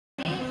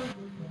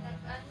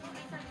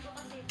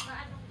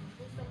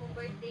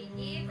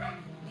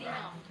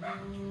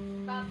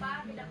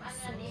Papa, pinapaan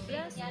na ni,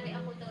 nangyari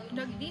ako daw.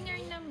 Nag-dinner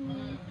na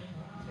mo.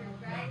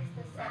 Surprise,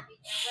 tapos sabi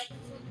niya,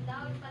 wetsuit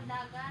daw, yung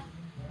pandagat.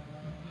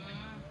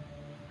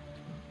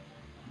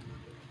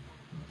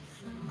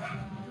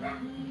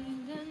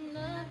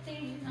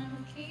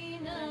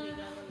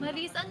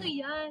 Maris, ano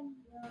yan?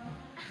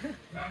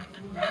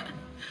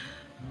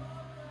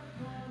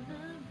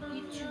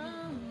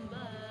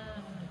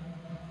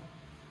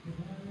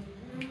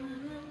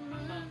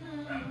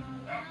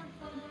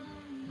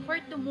 For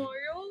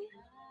tomorrow?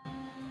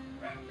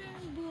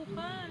 Meron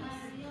bukas.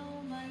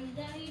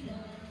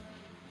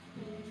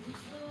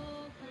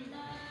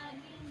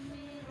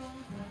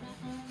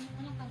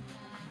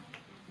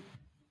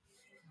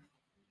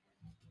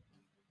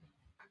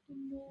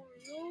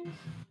 Tomorrow?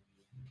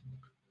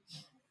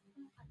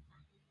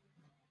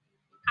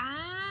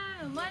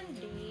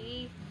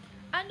 Monday.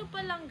 Ano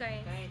pa lang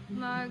guys?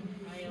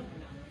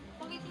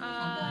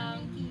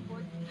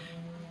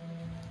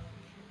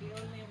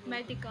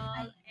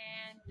 Medical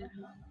and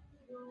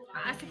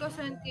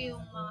aasikasohin ko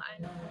yung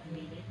mga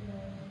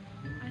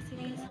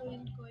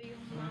aasikasohin ko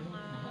yung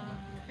mga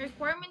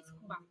requirements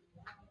ko ba?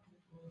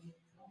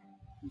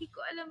 Hindi ko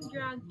alam,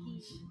 druggy.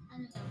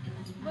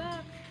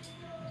 Ba?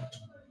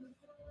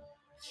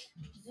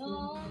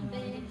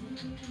 Zombie.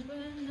 Ba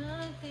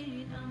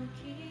natin ang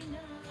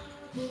kinabukasan?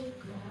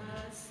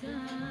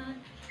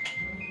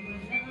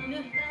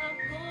 Walang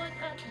takot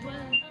at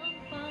walang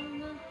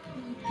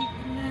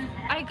pangangutilan.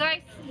 Ay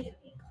guys,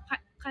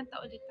 kanta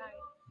ulit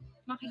tayo.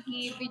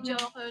 Makiki-video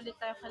ako ulit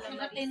tayo kala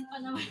Maris. Pa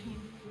naman.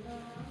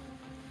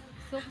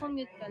 So,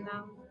 commute ka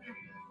lang.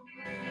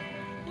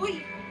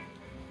 Uy!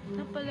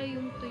 Na pala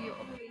yung tuyo.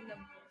 Okay na.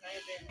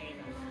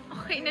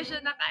 Okay na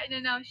siya. Nakain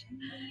na siya.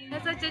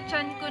 Nasa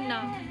tiyan ko na.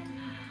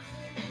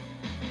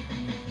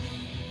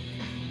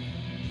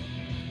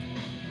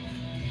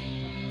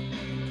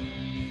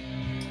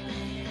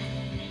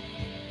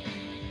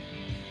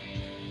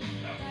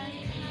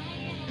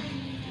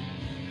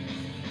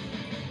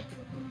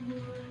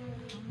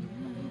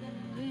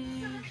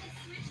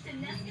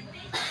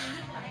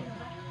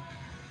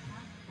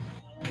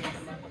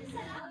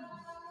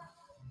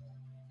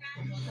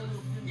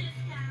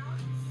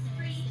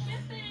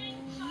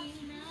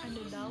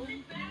 Ano daw?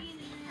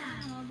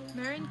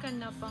 Meron ka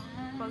na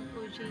bang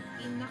pag-OJT?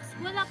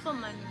 Wala pa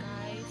man,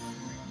 guys.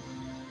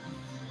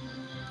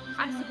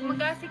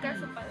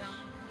 Mag-asikaso pa lang.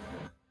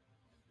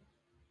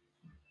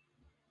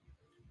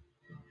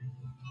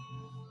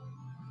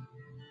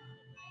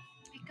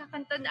 Ay,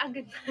 kakanta na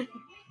agad.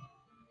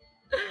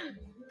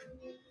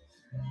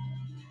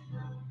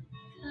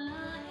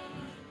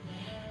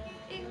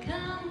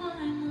 Ikaw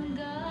ay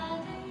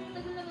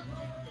magaling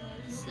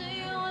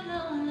sa'yo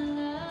lang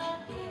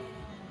lalaki.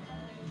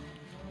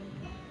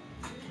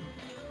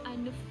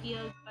 Ano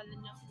field pala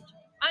niya?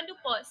 Ano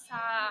po? Sa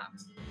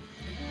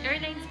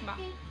airlines ba?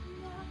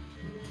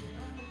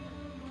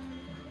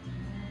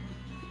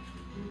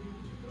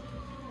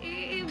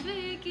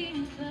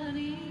 Iibigin pa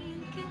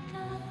rin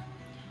kita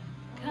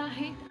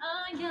kahit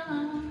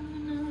ayaw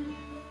na.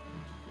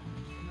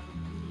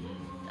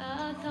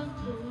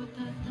 Tatakot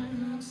at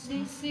anong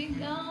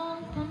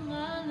sisigaw ang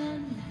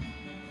pangalan.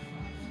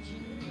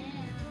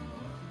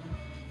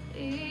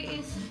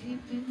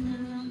 Iisipin na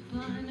lang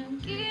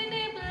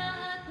panaginip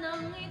lahat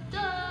ng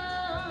ito.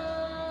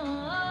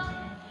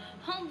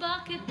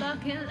 Bakit ba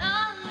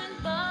kailangan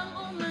bang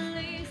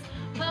umalis?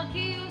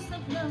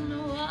 Pakiusap lang na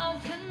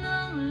huwag ka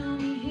nang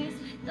lumihis.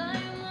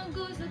 Tayo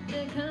mag-usap,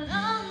 teka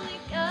lang,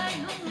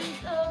 ika'y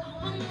huminto.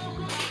 Huwag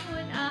mo kong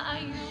iwan,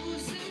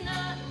 aayusin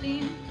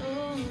natin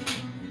to.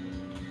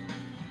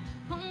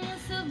 Huwag mo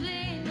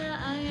sabihin na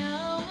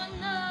ayaw mo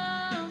na,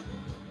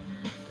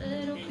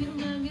 pero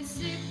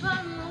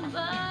pinag-isipan mo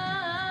ba?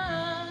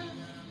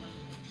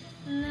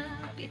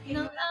 Lapit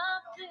na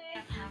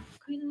lapit,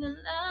 ako'y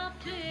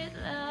lalapit,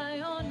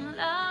 layo ng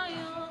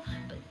layo.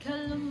 Ba't ka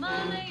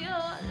lumalayo,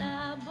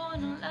 labo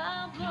ng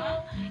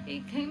labo,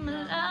 ika'y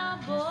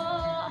malabo,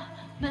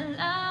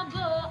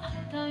 malabo,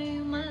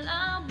 tayo'y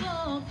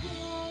malabo.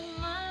 Kung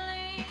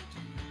mali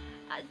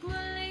at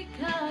mali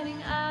ka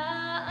ring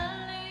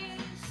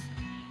aalis,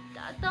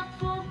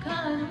 tatakbo ka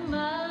ng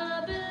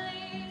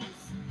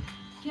mabilis,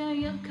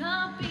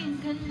 yayakapin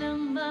ka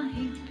ng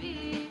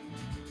mahigpit.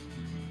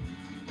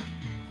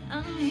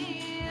 Ang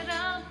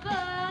hirap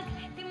pag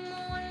di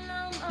mo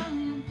alam ang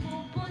iyong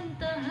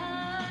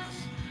pupuntahan.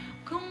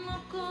 Kung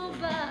ako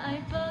ba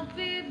ay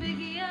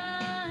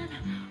pagbibigyan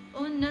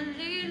o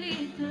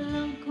nalilito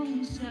lang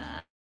kung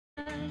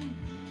saan.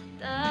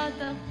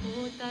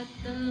 Tatakot at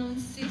talong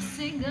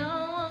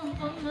sisigaw ang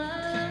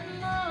pangalan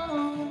mo.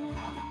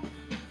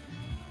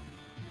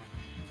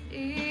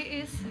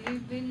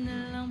 Iisipin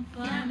na lang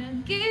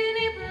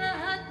panaginip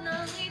lahat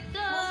ng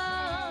ito.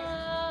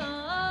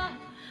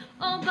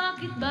 O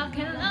bakit ba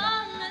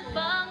kailangan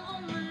bang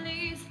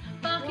umalis?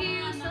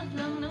 Pakiusap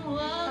lang na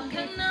huwag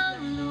ka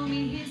nang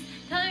lumihis.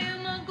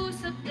 Tayo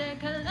mag-usap,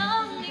 teka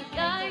lang,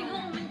 ika'y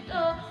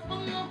huminto.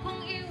 Huwag mo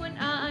kong iwan,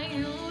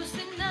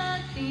 aayusin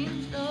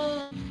natin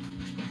to.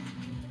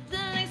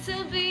 Dahil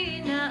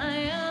sabihin na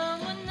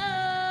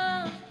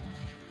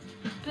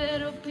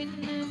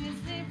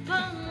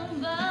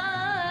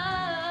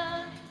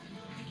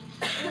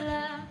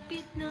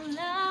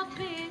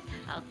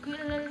Ako'y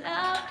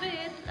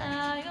lalapit,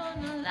 layo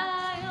ng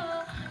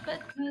layo.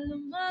 Ba't ka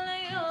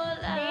lumalayo,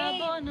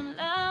 labo ng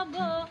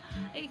labo.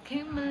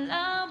 Ika'y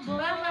malabo,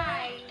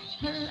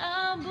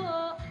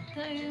 malabo.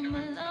 Tayo'y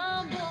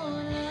malabo,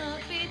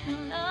 lapit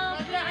ng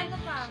lapit.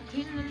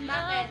 Ako'y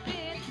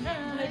lalapit,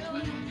 layo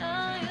ng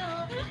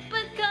layo.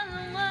 Ba't ka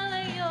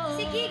lumalayo?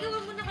 Sige,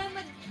 gawin mo na kayo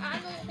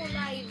ano ko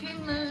live. Ika'y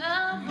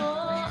malabo,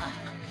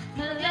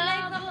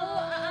 Live ako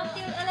malabo.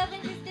 until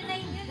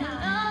 11:59 yun ah.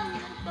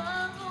 Malabo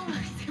pa ako.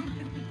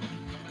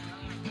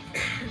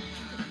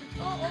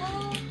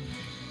 Oo.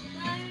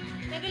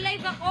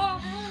 Nag-live ako.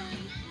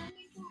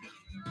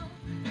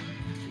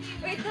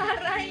 Uy,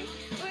 taray.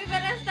 Uy,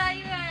 balas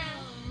tayo ah.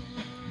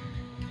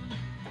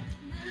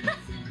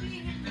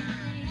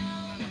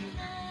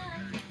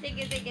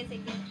 Sige, sige,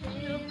 sige.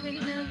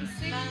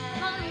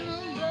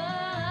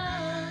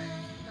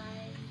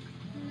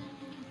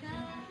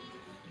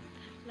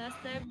 Last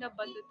live na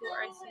ba? 2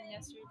 hours yun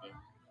yesterday.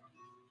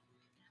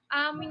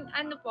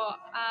 Ano po,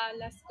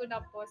 last ko na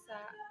po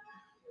sa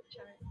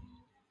chart.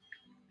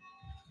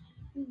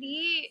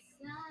 Hindi.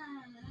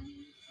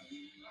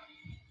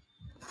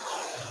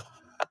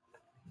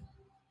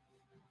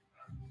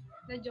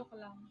 Na-joke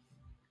lang.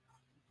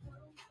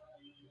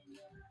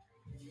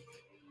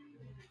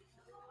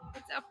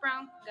 It's a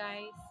prank,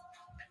 guys.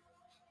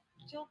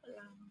 Joke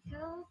lang.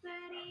 Ikaw pa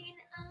rin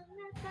ang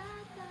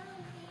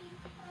natatawid.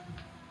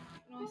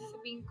 Ano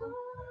sasabihin ko?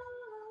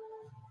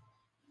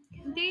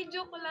 Hindi,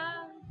 joke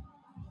lang.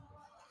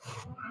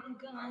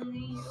 Hanggang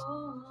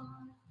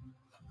ngayon.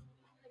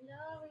 Hello,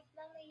 wait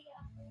lang, naiya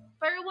ako.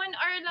 Pero 1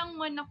 hour lang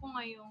man ako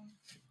ngayong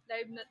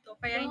live na to.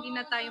 Kaya hindi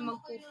na tayo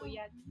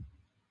magpupuyat.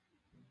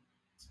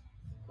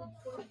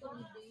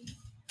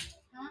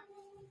 Ha?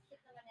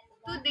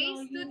 2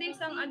 days? 2 days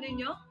ang ano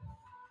nyo?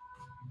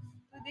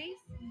 2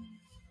 days?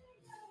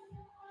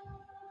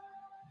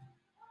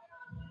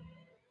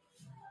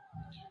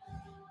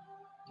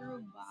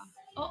 True ba?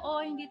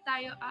 Oo, hindi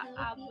tayo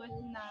aabot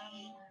ng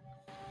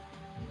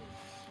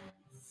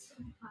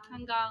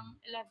hanggang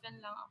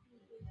 11 lang ako.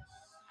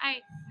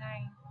 Ay,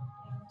 9.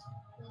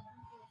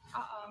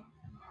 Oo.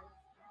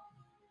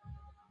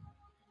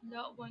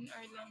 Wala, 1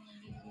 hour lang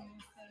magiging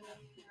masaya.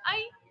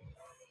 Ay!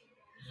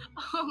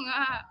 Oo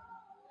nga.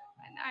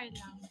 1 hour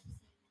lang.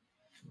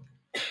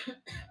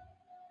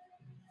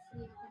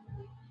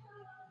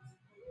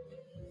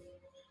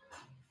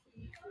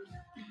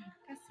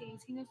 Kasi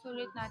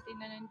sinusulit natin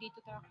na nandito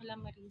tayo kay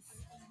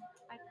Maris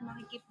at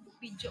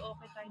makikip-video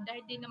okay tayo.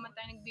 Dahil din naman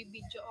tayo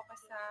nagbibideo okay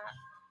sa...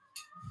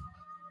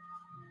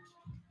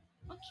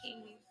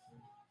 Okay.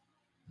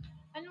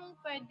 Anong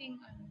pwedeng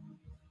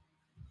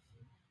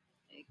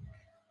like,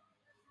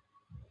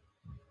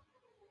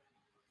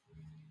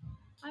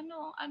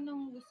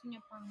 anong gusto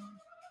niya pang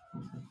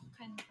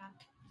kanta?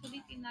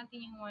 Sulitin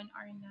natin yung 1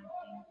 hour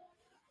natin.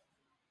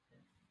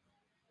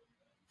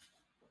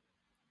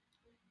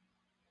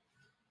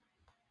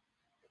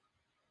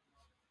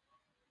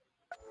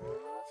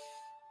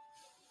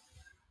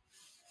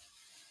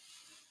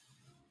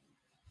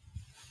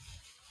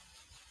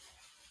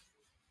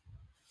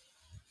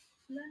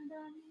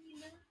 Landa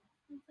nila,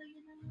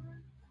 masaya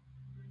naman.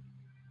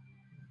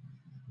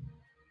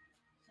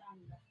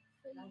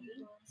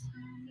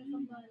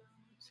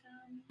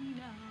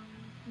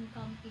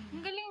 Ang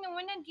galing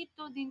naman,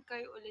 nandito din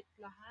kayo ulit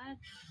lahat.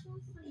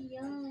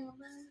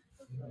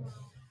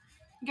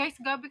 Guys,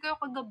 gabi kayo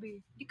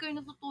kagabi. Di kayo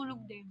natutulog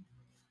din.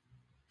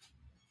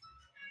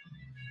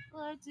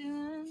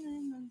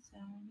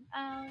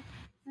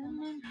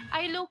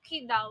 Ay,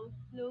 low-key daw.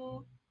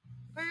 Low.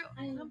 Pero,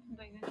 ano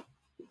ba yun?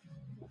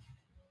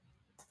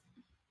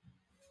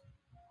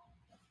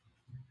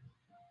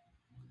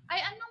 Ay,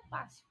 anong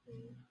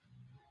password?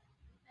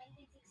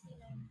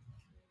 1969.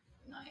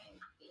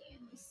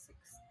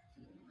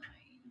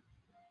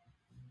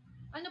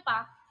 1969. Ano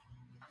pa?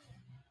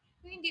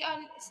 Hindi,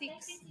 6.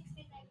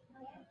 1969.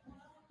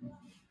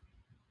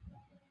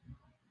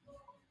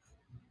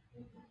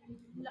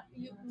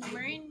 You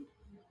burn.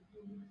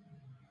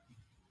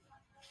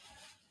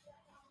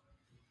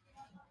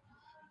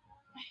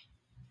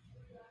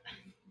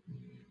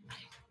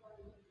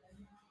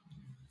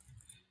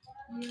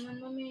 Hindi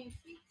naman may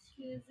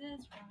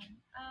excuses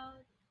run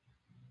out.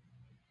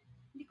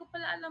 Hindi ko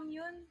pala alam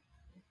yun.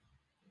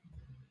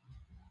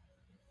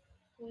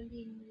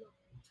 Coleen.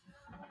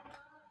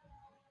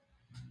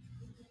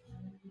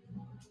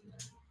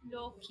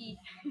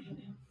 Low-key.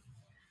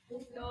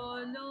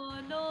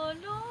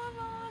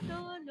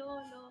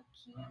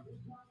 Low-key.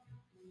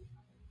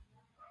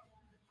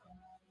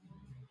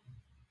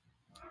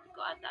 Hindi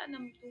ko ata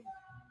alam to.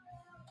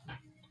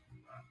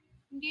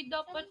 Hindi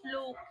dapat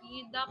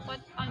low-key.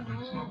 Dapat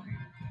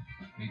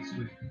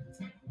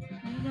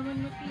Hindi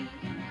naman mapili.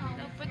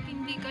 dapat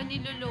hindi ka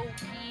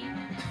nilo-low-key.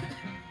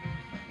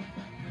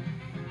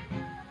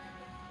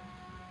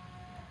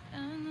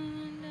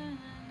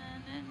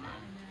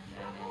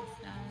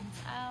 Stands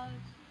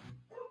out.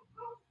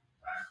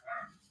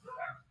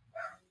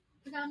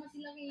 Kasama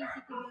sila kay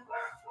Sisca.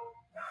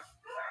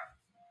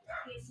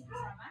 Kay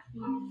Sisca?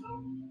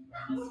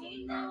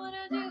 know what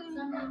I do.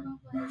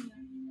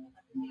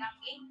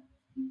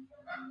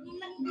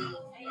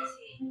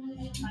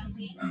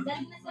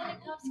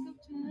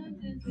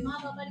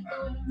 Mababalik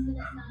daw ulit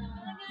sila sa...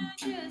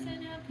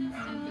 And help us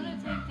to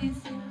take these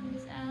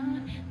songs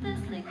out.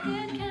 This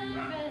liquid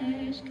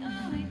carriage,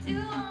 can we do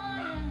on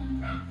it?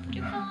 Put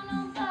your phone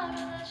on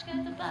bottle, let's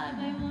get the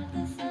vibe. I want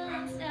the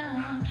sun's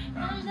down.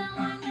 Much now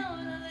I know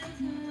that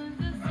it's with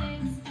the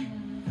six.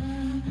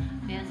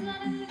 Feels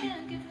like it's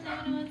again, cause no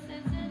one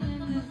sits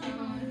in this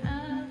room.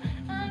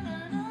 I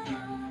got no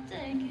more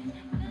taking,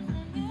 cause I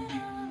get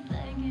all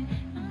taking.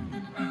 I'm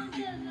gonna know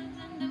just what's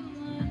in the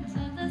moon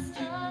to the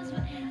stars.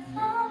 But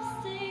love's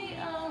the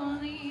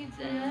only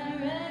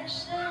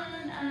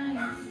direction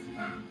I see.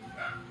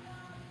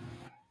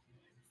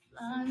 As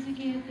long as you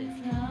keep this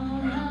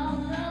low, low,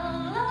 low,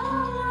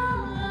 low,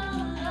 low,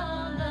 low,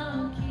 low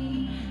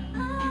key.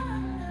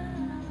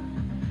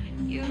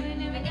 You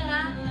ain't even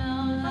got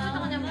low, low,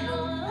 low,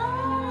 low,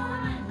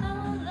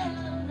 low,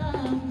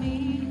 low, me.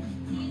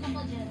 Sino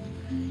ko dyan?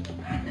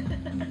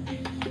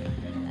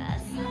 I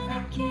said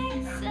I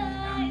can't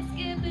say,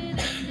 skip it a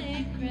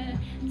secret.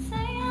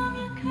 Say I'm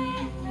your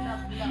queen now,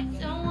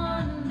 don't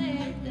wanna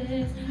live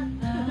this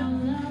low, low,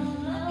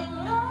 low,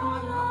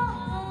 low,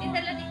 low. Di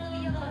talaga di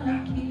kuya ko.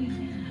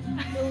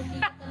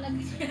 Low-key ka talaga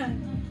yan.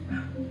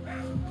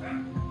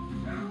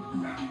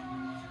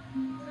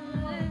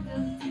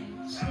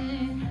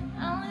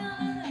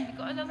 Hindi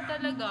ko alam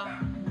talaga.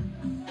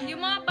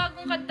 Yung mga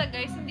bagong kanta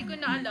guys, hindi ko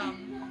na alam.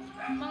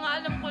 Mga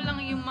alam ko lang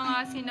yung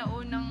mga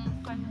sinaunang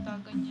kanta,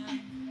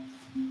 ganyan.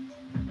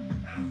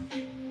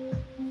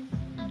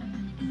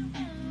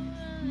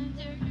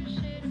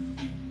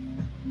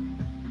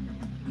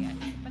 Sige,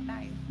 alis pa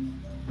tayo.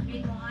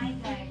 Sabihin mo, hi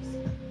guys.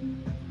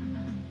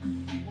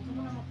 Huwag ka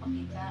muna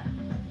magpakita.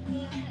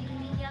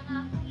 Kaya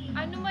nga ako eh.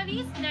 Ano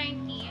Maris?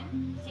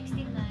 19?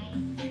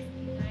 69,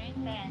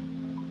 69? 10.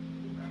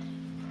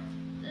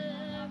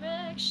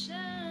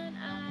 Direction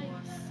I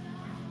see.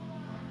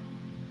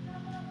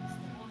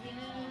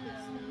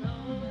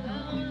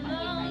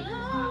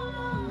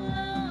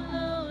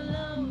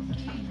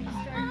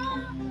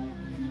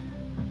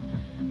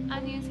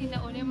 Ano yung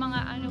sinauna? Yung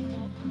mga ano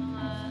po,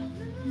 mga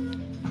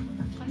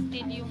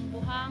kastilyong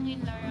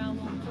buhangin,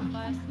 larawang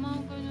bukas, mga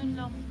ganun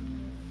lang.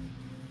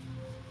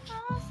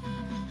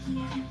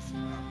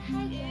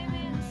 Hi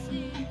guys.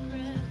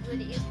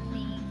 Good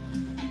evening.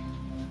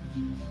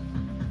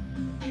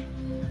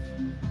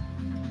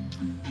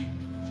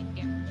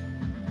 Sige.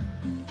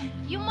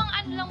 Yung mga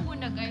ano lang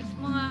muna guys,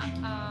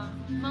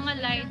 mga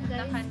light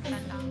na kanta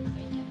lang.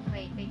 Ganyan.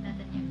 Wait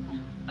natin yan.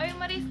 Ay,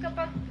 Maris,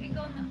 kapag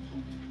ikaw na.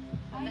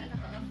 Wala na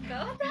ka.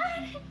 Ikaw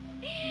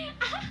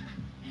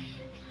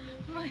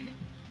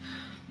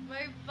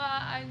may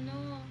pa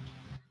ano.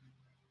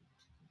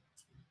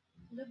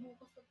 Wala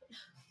bukas na pala.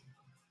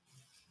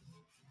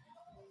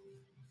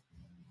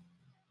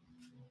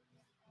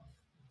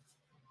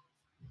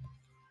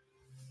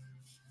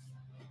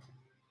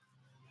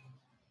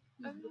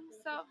 Anong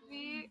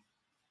sabi?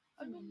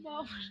 Anong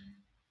ba?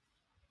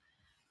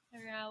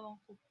 Narawang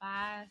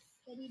kupas.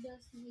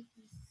 Karidos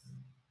Nikis.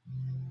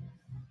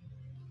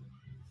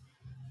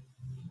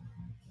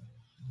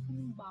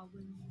 Anong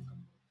bawal mo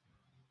gamot?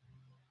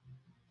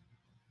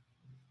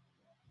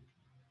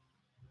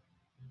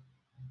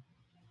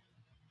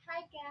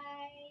 Hi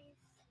guys.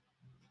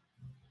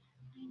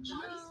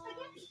 Johnny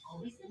Spaghetti,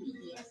 always the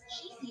meatiest,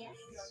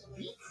 cheesiest,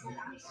 sweet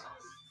salami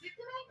sauce.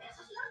 59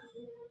 pesos lang.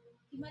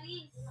 Si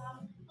Maris.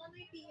 Ano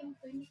yung PM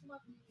ko? Hindi ko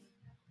mapili.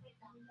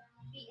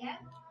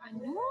 PM?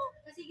 Ano?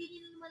 Kasi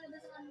ganyan na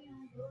lumalabas ang ano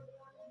yung...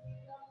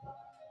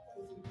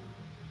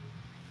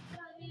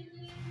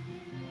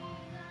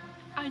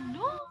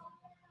 Ano?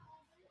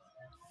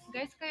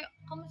 Guys, kayo,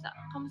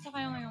 kamusta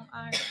kayo ngayong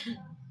araw?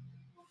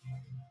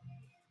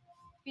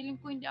 Feeling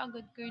ko hindi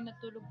agad kayo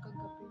natulog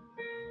kagabi.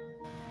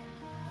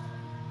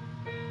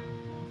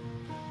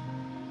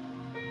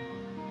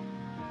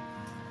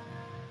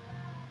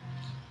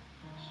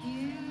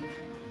 You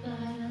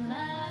by the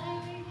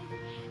light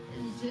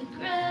is the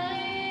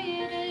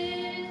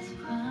greatest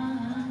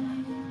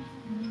find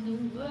in the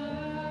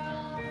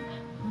world.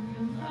 When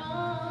you're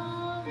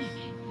wrong,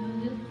 you're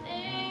the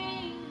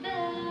thing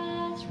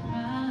that's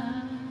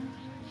right.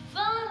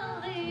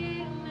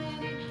 Finally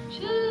made it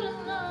true to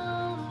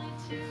lonely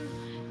to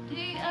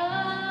the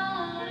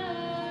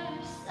other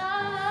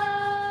side.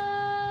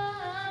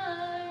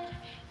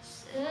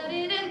 Said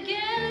it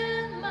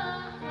again,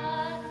 my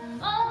heart in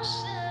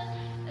motion.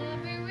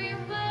 Every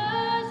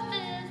word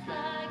feels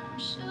like I'm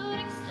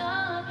shooting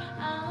star. I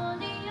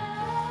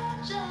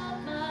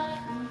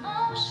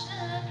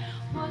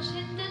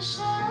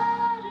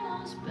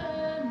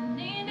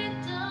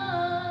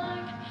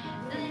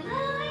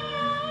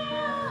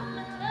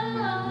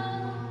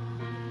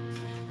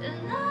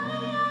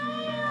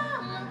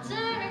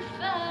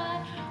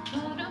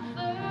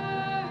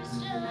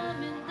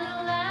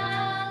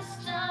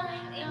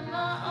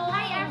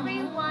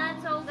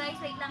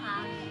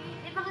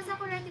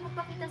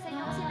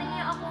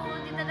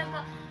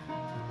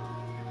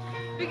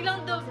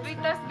Biglang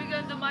dubig, tapos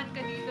biglang dumaan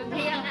ka dito.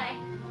 Kaya nga eh.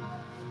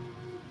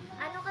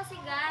 Ano kasi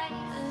guys,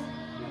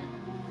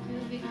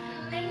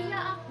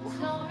 nahiya ako.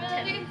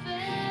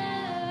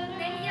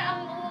 Nahiya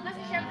ako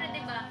kasi syempre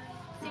diba,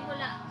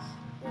 simula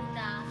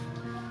una,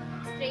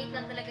 straight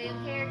lang talaga yung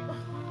hair ko.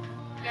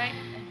 Right?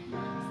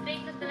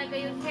 Straight lang talaga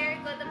yung hair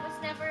ko. Tapos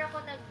never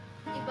ako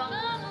ibang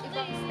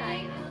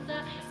style.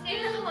 Tapos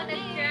ngayon ako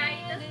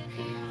nag-try. Tapos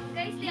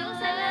guys, di ako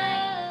sanay.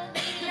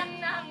 Naiiyak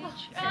na ako.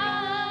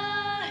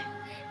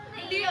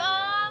 Di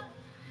ah!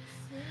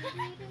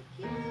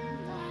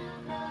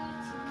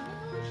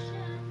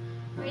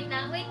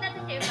 Wait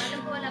natin siya. Paano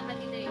ko wala pa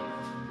dito yun?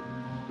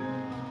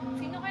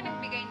 Sino kayo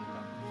nagbigay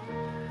nito?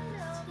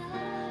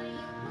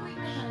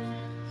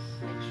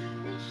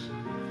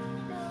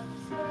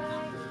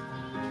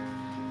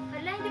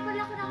 Wala, hindi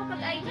pala ako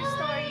nakapag-IG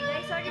story,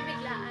 guys. Sorry,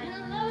 biglaan.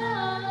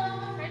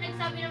 Pero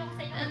nagsabi naman ko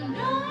sa inyo kagabi.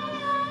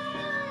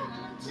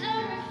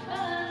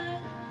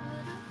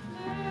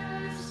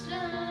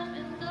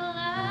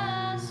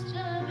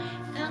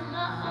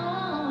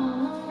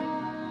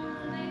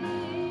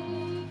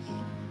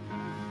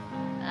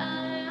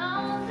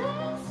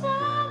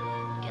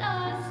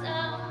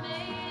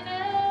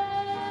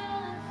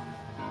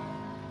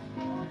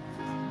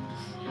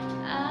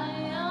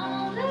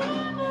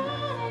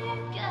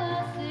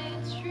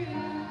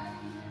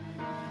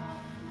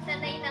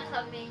 Sanay na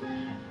kami.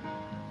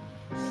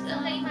 So,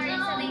 kay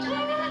Marin, sanay na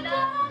kami. Hala,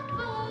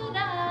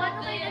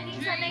 paano kayo naging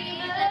sanay?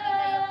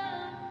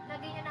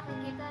 Lagi niyo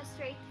nakikita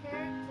straight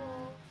hair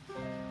ko.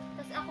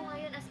 Tapos ako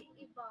ngayon as in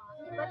iba.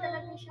 Iba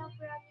talaga siya,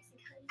 promise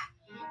guys.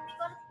 Hindi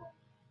ko alam kung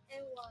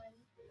ewan.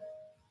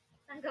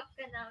 Tanggap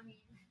ka namin.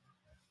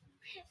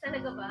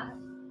 Talaga ba?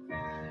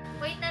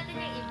 Wait natin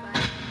yung iba.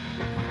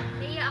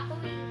 Naiya ako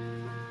eh.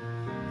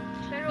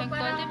 Pero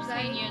parang Nag-collab sa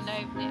inyo yung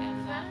live ni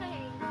Ella.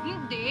 Ay.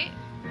 Hindi.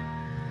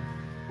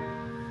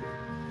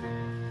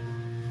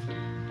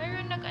 Pero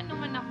nag-ano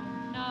man ako,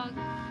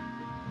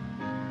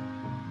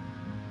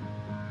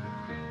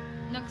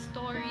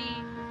 nag-story.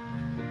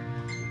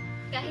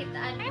 Kahit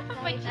ano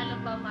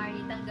pa, Mari,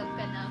 tanggap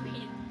ka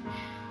namin.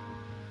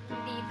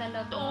 Hindi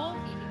talaga Oo.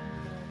 feeling ko.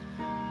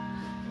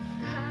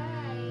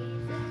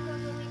 Guys, ano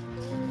gagawin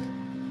ko?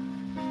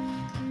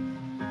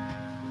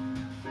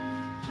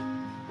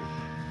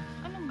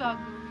 Anong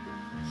gagawin?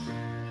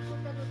 Hindi ko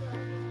talaga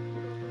alam yung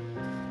gagawin.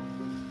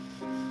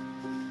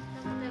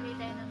 Nakulagay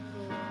tayo ng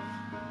go.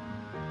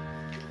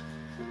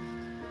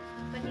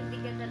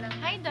 Panindigan na lang.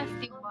 Hi,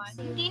 Dusty One.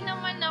 Hindi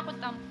naman ako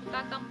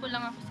tatampo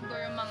lang ako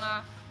siguro mga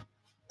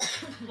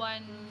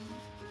one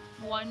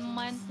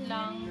month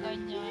lang,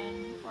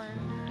 ganyan, or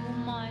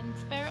 2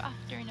 months. Pero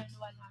after nun,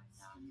 wala na.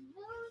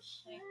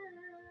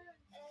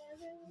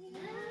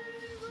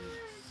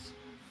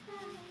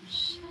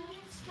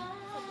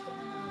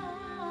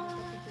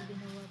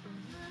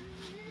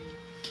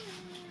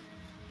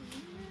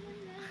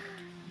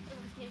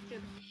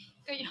 Like,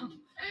 kaya,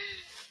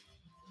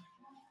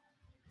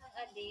 Ang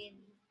alin.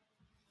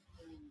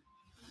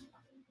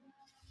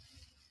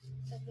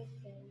 Sagot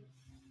guys.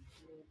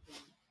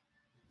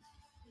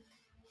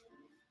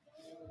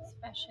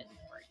 special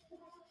for you.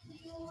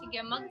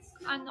 Sige,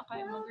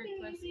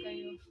 mag-request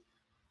kayo.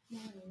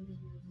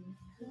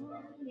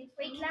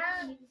 Wait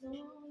lang.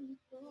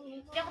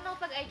 Hindi ako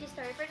nakapag-IG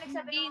story, pero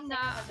nagsabi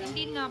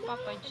Hindi na,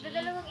 Papa G.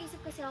 Nagdadalawang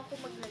isip kasi ako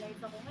kung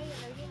magla-live ako. Ngayon,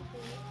 ayun ko.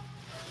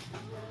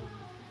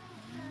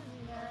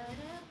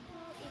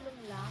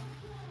 Ilong lang.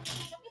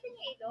 Nakita niyo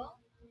yung ilong?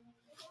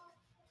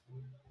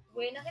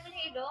 Buhay, nakita niyo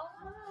yung ilong?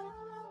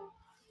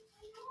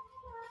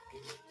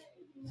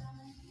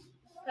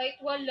 Kahit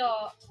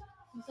wala.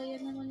 Masaya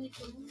naman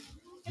ito.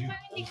 Eh,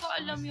 parang hindi ko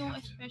alam yung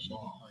especially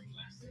for you.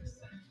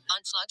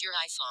 Unplug your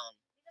iPhone.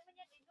 Hindi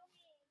naman yan ilong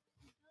eh.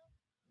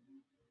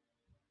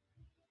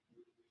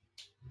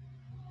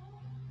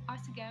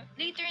 Sige.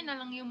 Later na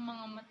lang yung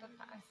mga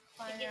matataas.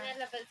 Para, Sige na,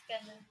 labas ka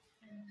na.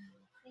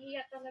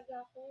 Nahiya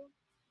talaga ako.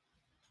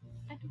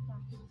 ano ba?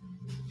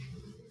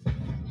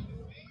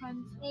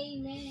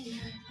 Amen.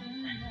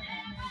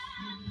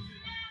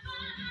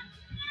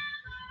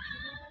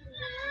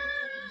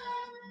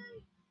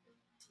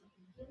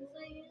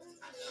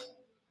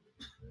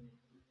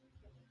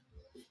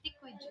 Stick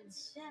with you.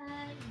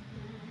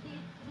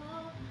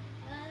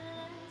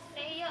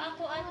 Nahiya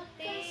ako,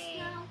 ate.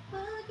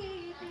 Ante.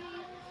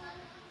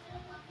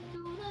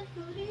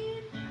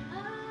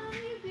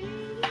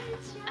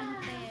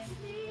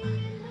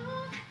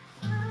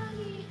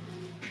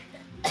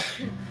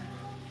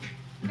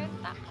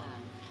 Kanta ka.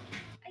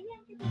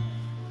 Ayan, kita.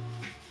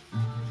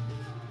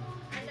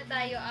 Ano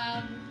tayo,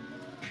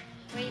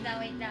 wait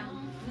lang.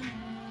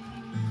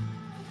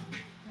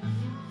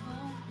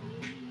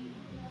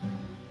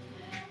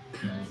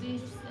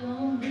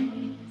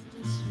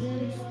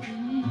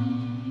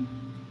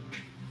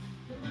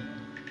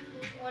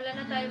 Wala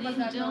na tayo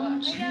magagawa.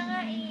 Kaya nga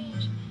eh.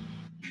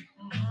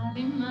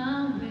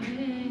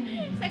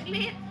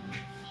 Saglit.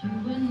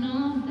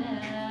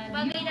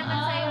 Bagay naman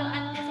sa'yo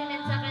at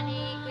sinend sa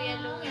ni Kuya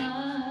Louie.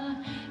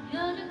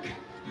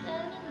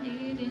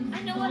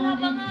 Ano, wala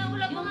pa nga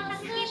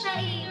nakikita na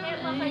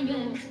Emma kayo.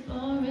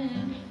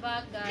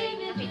 Bagay,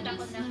 nakita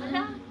ko na.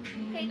 Wala,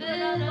 kahit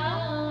wala ba?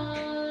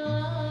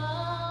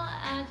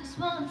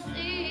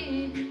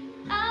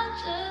 I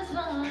just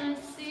wanna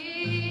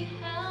see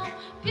how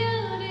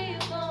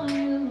beautiful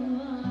you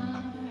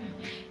are.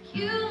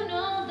 You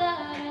know that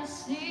I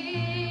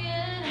see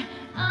it.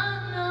 I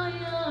know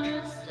you're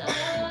a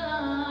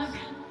star,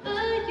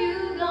 but you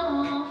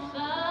gon'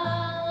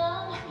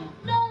 follow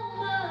no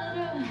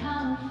matter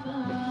how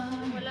far.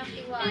 Walang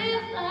If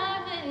tiwala.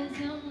 life is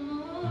a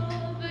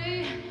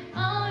movie,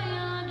 oh,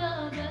 you're the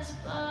best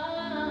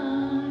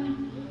part.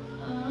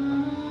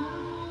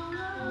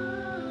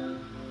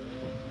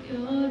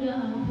 You're the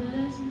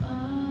best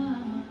part.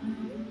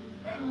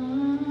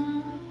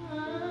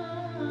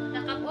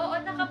 Oo,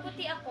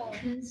 nakaputi ako.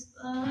 This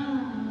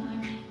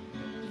part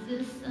is the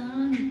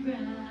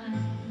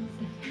sunrise.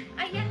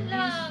 Ayan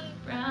lang.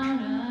 Brown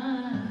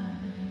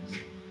eyes.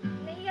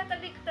 Nahiya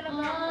talaga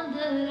ako. All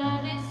that I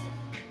miss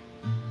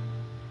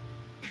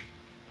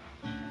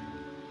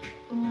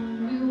when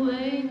we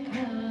wake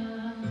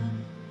up,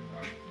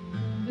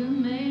 we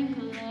make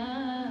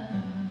love.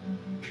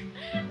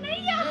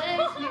 Nahiya ako.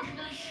 Makes me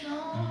feel so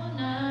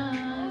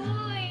nice.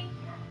 Uy,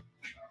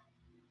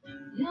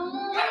 No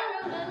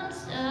matter when I'm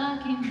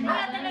stuck in my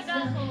nahiya talaga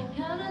ako.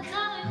 You're the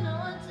time I know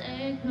I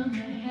take when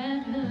my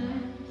head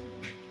hurts.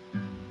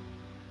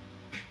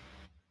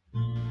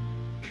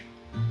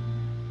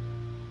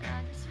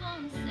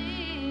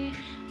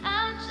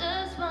 I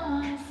just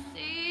wanna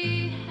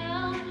see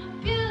how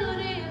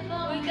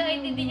beautiful. Uy,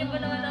 kahit hindi niyo pa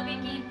naman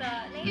nakikita.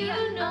 You Nahiya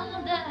ako.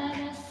 know that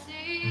I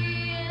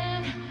see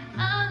it. I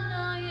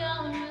know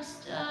you're a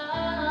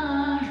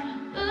star,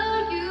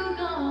 but you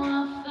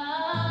gonna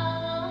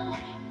follow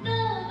no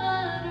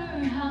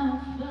matter how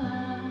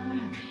far.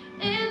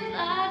 If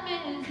life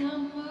is a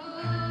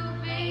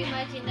movie,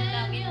 Imagine na then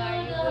namin, you're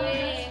Mario, the eh.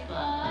 best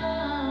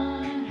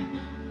part.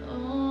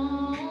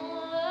 Oh,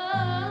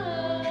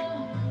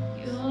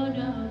 you're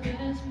the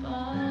best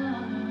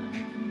part.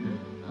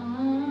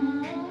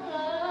 Oh,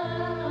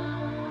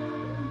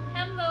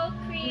 Hello,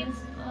 Chris.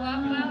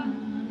 Guwapa.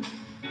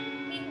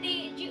 Hindi,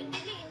 June.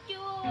 Hilak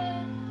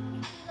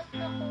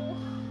ako.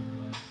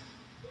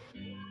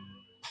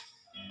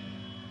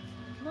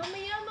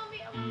 Mamaya.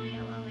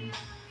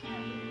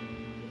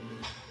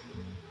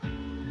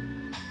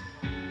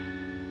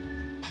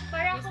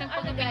 Para akong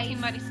ano, guys. Si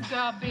Maris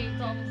Gabe.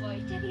 Tomboy.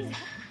 Charis.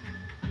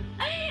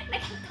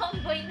 Naging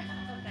tomboy na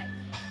ako, guys.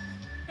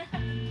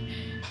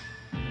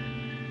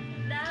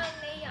 Dahil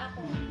naiya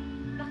ako.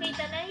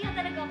 Pakita, naiya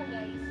talaga ako,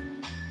 guys.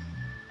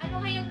 Ano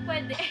kayong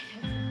pwede?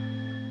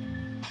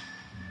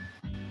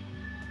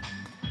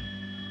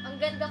 Ang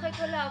ganda kay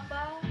wala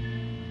pa.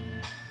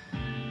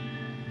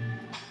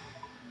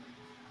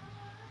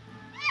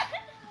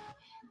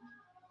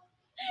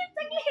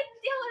 Saglit,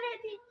 di ako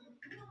ready.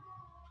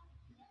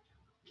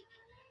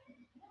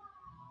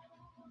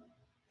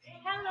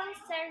 Hello,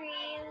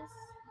 Saris.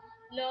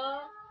 Lo,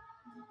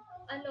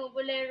 ano,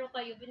 bolero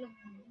kayo.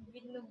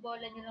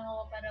 Binubola niyo lang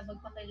ako para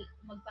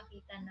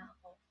magpakita na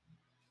ako.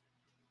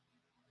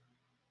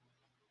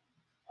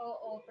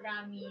 Oo,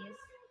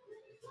 promise.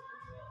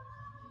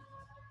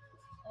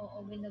 Oo,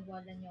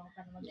 binubola niyo ako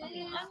para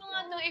magpakita. Ano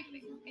nga to if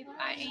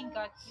I ain't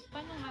got you?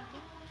 Paano nga to?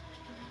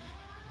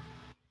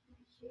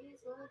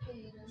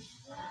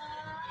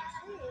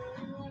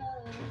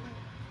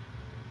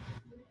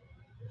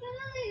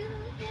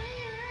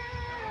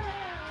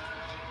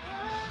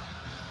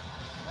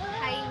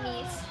 Hi,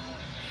 Miss.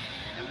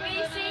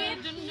 Visit!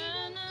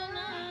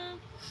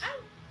 Ay!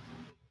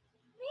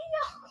 Hindi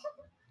ako.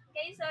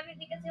 Guys, sorry,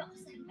 di kasi ako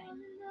sanay.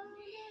 Di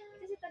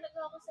kasi talaga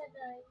ako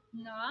sanay.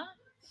 Na?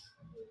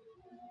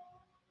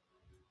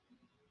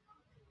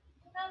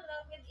 Hello,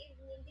 good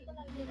evening. Di ko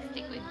lang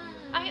Stick with you.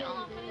 Ay,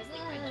 oo, pala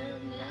stick with you.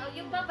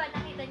 Yung baba,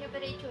 nakita niyo,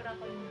 pero itsura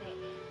ko hindi.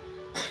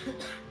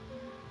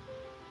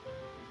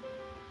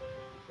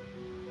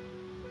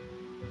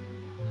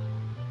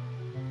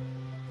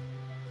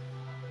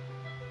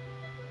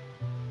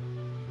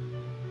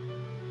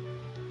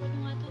 Ano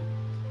nga to?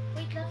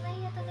 Wait lang,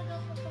 nahiya talaga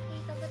ako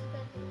magpakita. Ba't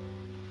ganun?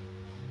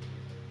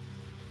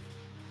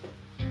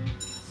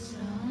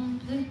 Some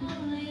people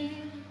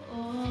live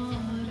for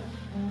the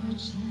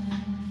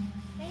fortune.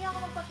 Nahiya ako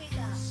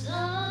magpakita.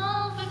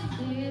 Some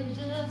people live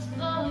just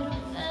for the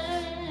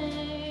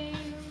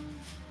fame.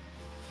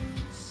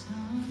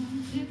 Some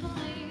people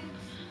live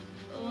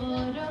for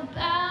the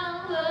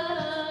power,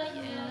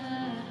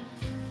 yeah.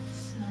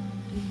 Some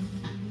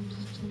people live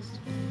just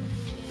for the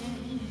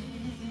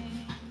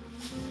game.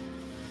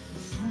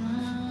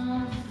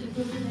 Some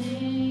people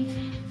think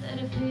that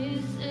if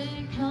it's a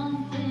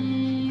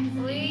thing,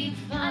 Wait,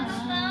 ano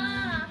na?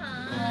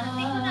 Ha?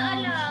 Hindi ko na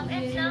alam.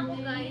 End na ako,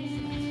 guys.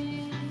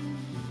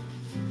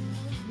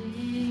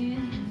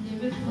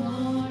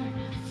 Before,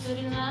 but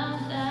in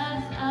life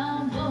that's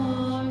our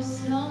bore,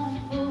 so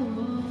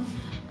full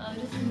of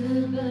the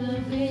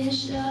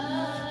superficial.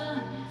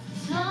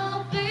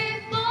 Some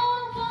people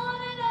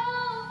want it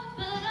all,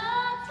 but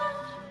I don't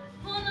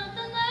want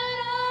nothing at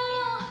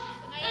all.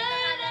 Ngayon na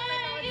nga lang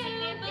nanood si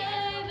And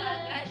Kim, you,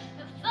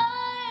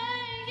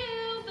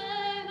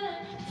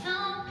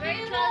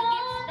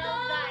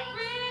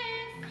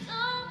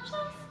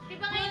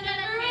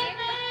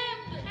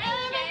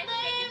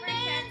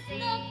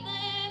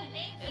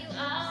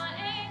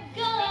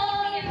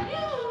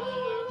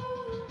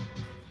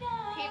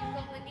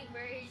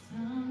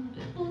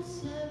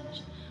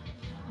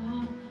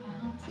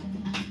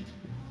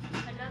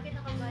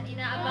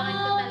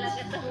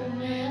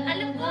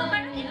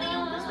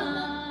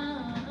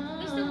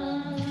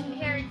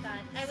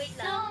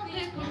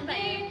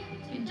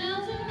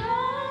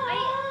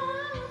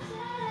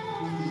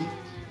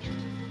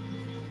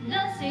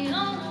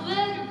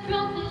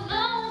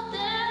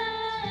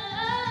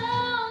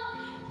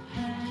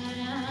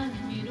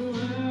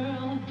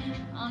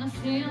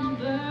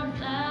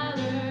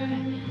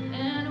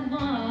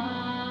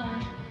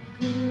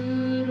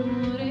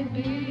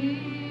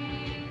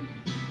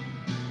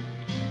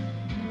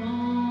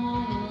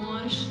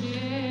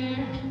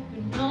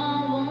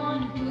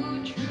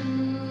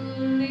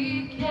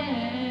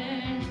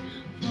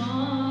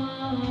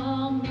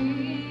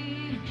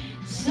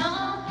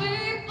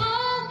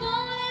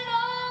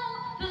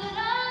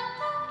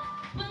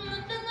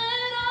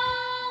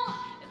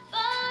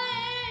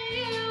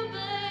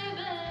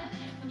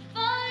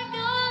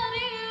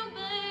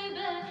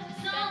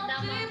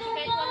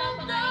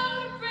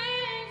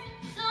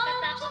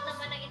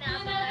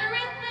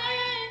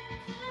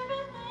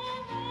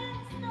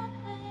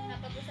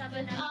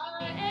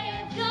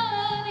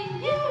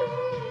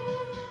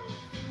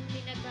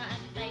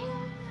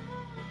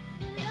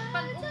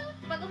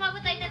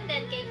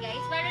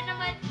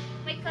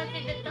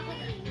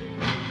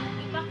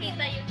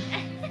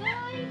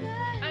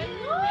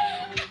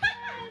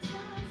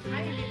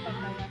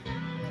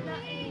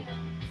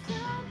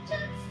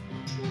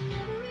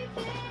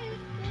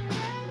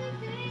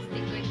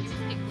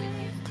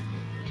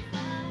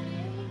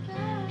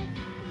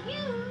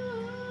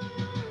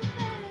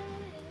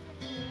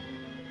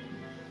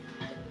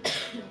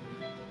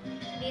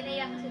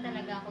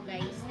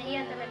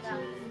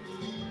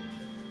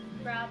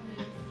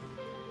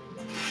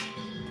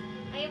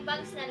 Yung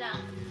bangs na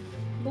lang.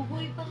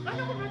 Bugoy pa.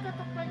 Paano ko ba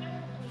tatakpan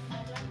yung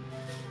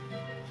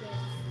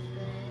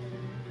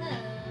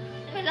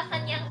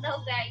Malacanang daw,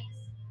 guys.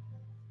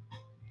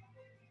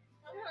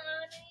 Ano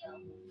yun?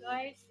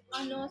 Guys,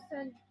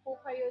 send po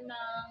kayo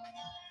ng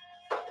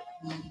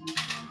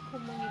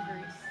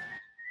Kumuniverse.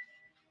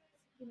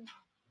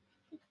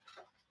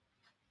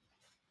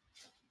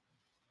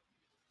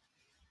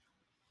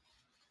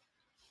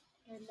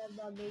 Ella,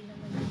 bagay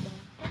naman diba?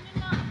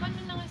 Paano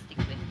na stick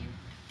with you?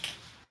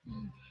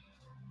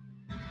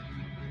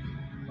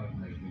 Pag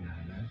may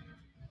hinahanap,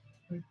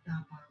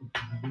 pagtapang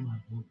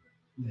pagkabumabog.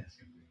 Yes,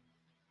 kami.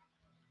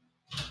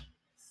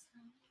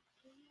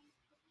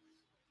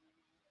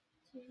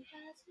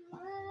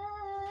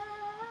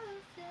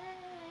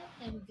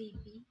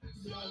 MVP,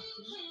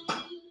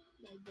 VIP,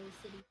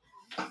 Diversity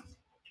Pass.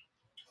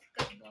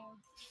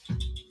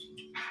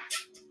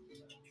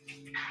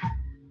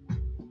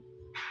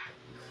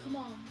 Come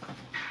on.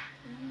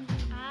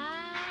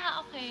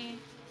 Okay.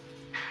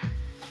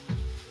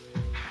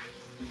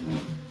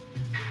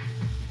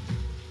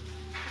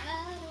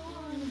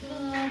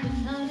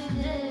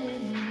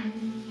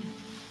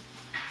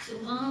 So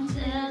I'm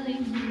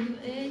telling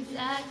you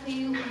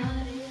exactly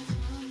what is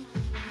on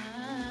my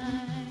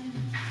mind.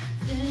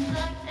 Seems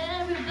like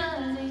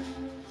everybody.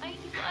 Ay,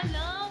 hindi ko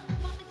alam.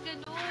 Bakit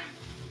ganun?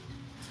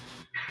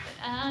 But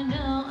I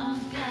know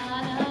I've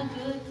got a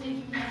good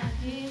thing right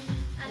here.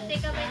 Ante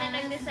kami na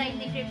nag-decide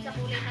ni Crib sa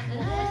kulay ng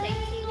buhok sa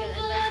single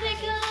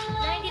advance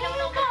na hindi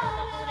naman ako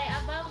magpapakulay.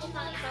 Aba,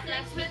 mukhang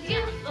ipa-plastic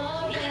niya.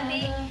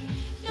 Hindi.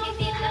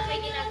 Hindi lang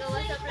may ginagawa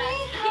sa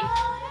plastic.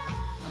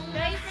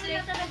 Guys, hindi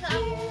na talaga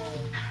ako.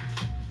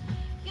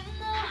 You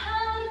know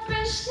how to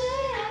appreciate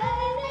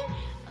it.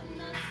 I'm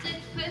not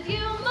stick with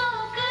you,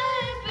 my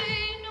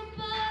baby.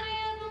 Nobody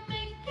ever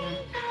make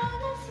me feel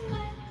this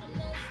way. I'm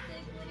not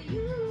stick with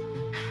you.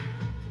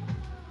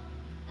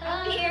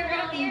 I'm here,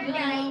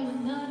 guys.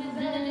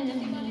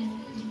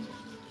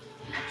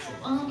 So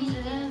I'm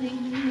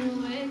telling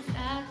you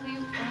exactly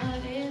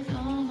what is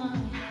on my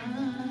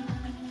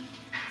mind.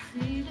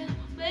 See the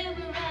way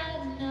we're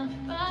riding up,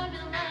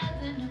 riding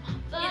lights and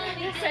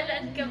nobody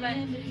Salan ka ba?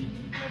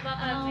 Diba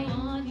kami?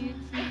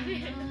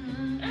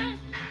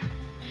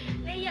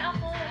 Naiya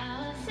ako.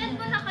 Send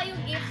mo na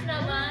kayong gifts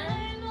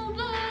naman.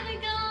 Nobody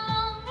gonna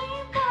love me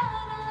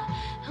better.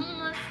 I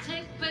must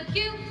stick with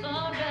you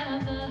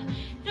forever.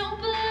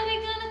 Nobody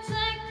gonna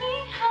take me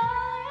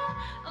higher.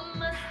 I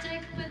must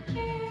stick with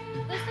you.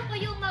 Gusto ko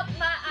yung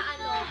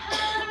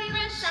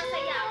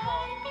sasaya ako.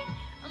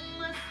 I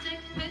must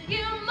stick with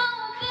you, my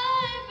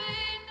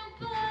baby.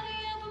 Nobody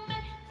ever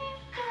made me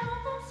feel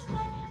this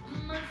way. I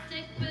must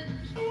stick with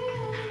you.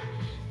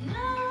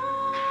 No,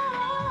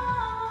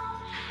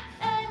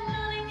 ain't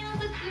nothing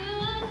else I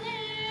could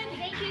need.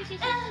 Thank you,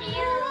 Sheki Sings. Thank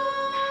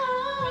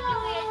you,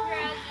 Kuya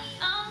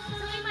Draggy. So,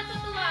 may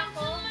matutuwa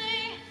ako.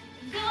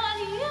 Got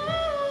you.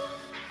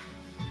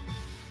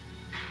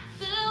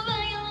 Feel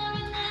like you're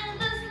loving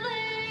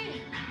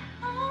endlessly.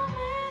 I'm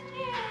with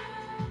you.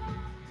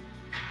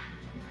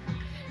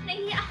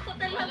 Naiya ako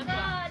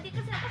talaga. Di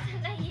kasi ako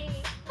sanay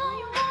eh. All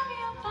you worry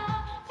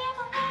about,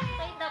 never worry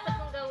Ito yung dapat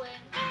kong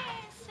gawin.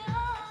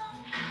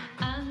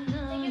 I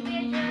know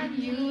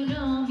you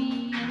know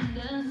me and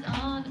that's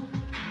all.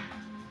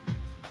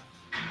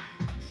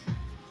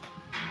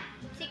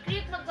 Si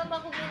Crib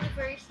magbabago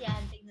universe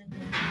yan. Tingnan mo.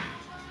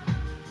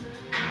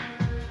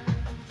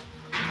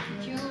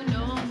 You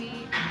know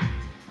me.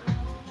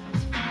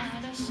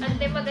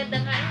 Ante maganda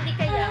nga. Hindi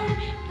kaya.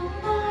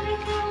 Nobody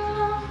can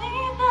love me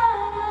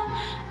better.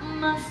 I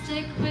must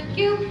stick with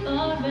you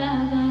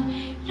forever.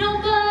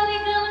 Nobody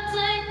gonna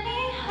take me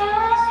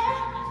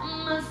higher. I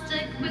must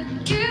stick with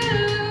you.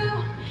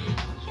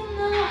 You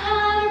know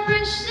how to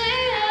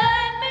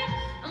appreciate me.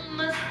 I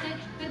must stick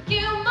with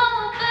you,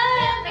 my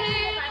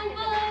baby.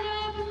 Nobody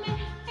ever made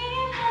me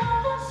feel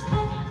this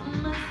way.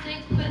 I must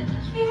stick with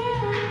you.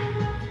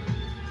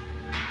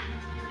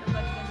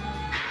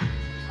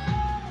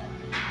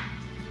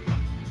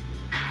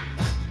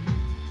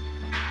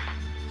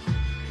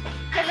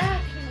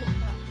 Kalahating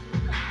mukha.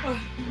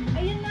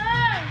 Ayun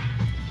na!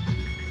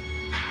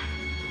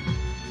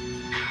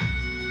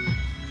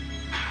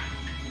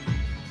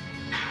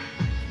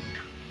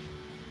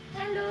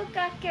 Hello,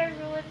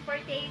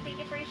 Kakerun48. Thank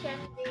you for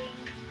sending.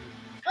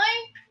 Ay!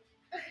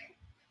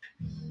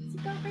 Si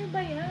Kakay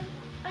ba yan?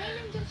 Ay,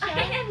 nandiyan siya.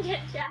 Ay,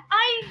 nandyan siya.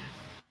 Ay!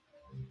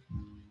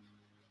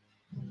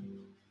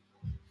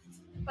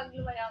 Pag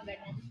lumala ako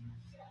ganun.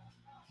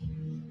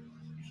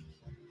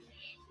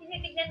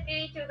 Tinitignan ko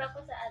yung itsura ko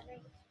sa ano.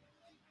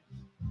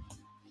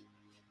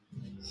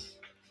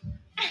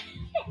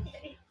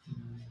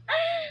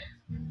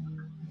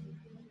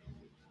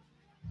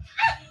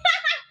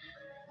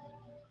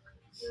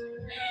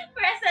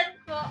 Present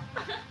po.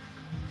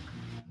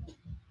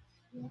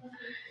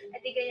 At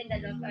di ganyan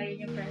dalawa.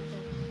 Ayun yung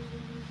present.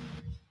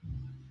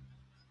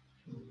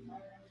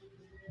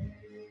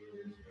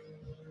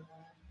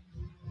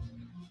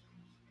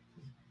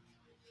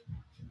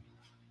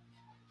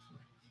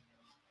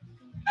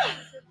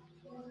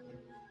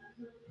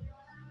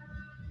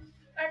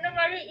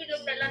 Mari,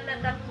 ilong na lang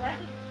natakpan.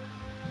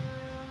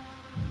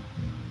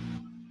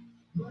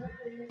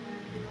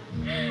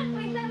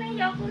 Wait lang,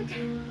 nahiya ko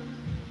dyan.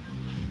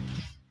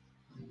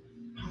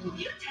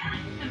 New tag.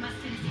 I must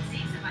Sheki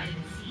Sings of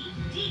vitamin C,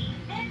 D,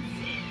 and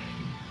zinc.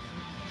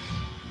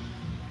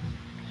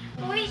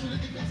 Uy,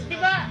 di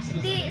ba,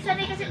 hindi,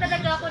 sanay kasi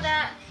talaga ako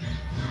na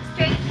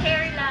straight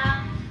hair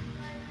lang.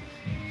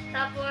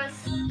 Tapos,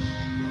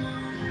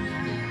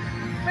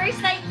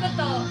 first time ko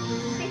to.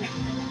 Tignan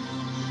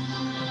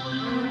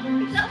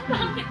ang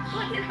pangit ko,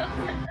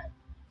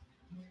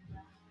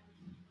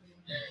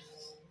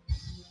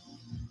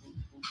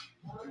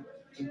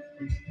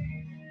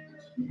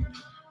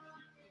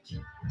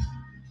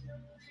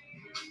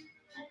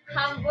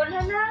 Humble,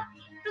 hala.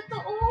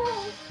 Totoo.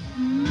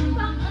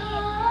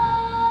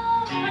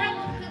 Parang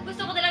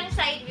gusto ko na lang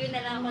side view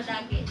na lang ako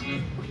lagi.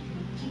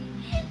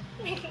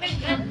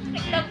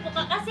 Naglampo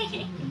ka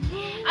kasi.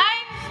 Ay!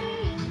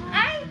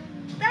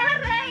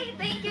 Taray!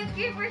 Thank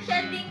you for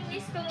sending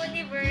Miss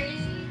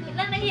Comuniverse.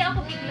 Wala, nahiya ako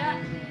bigla.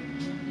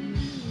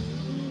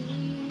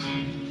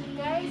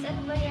 Guys,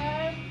 ano ba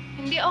yan?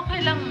 Hindi okay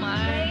lang, Mar.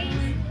 Guys,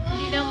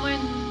 Hindi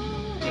naman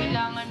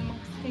kailangan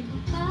mag-sing.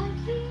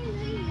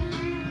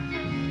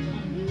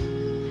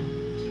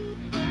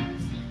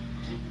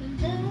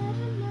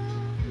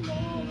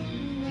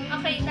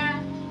 okay na.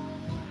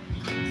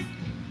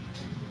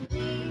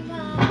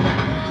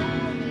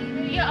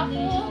 Nahiya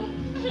ako.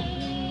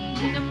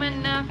 Hindi naman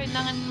na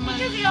kailangan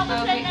Kasi ako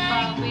sanay.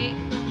 magbawi-bawi.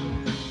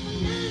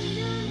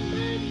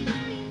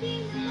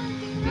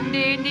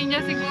 Hindi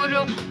niya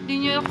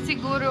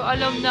siguro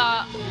alam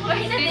na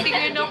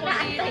titingin ako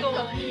dito.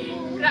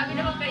 Grabe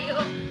naman kayo.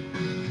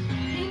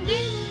 Hindi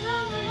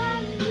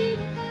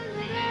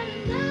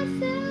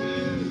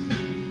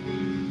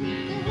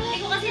Hindi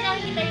ko kasi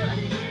nakikita yung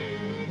ano.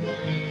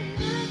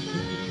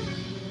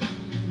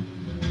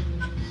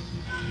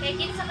 Kaya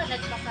kinsa ka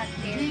nagpa-cut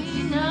hair. Hindi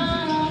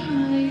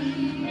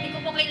ko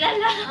po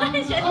kilala.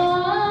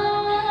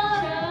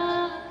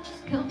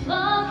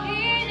 kapag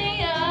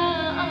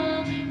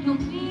hinayaan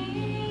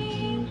lumipas,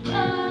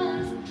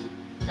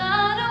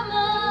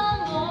 darama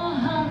mo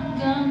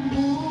hanggang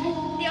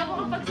Hindi ako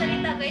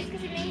kapagsalita guys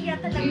kasi nahihiya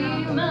talaga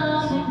ako.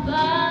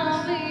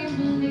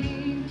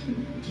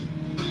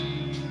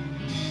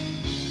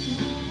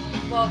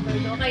 Bobber,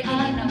 no? Kahit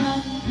hindi naman.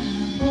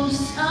 Tapos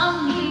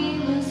ang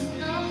himas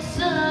ng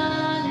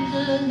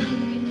sandali,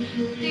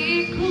 di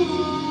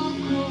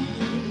kukunin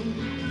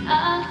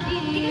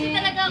aking Hindi kasi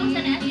talaga ako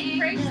sanay as in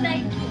first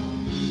time.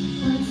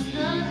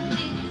 basta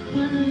di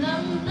man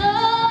lang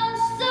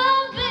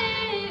nasabi,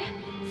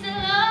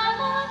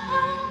 salamat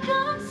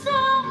hanggang sa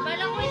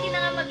Bala ko hindi na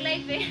nga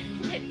mag-live eh.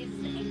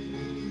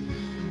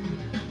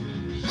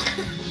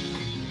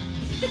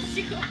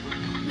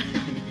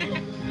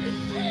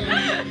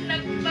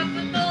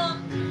 Nagpaputok.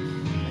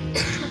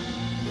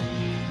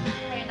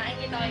 Ayun,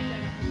 nakikita ko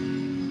yun.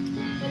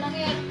 walang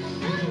yan.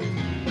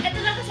 Ito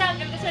lang kasi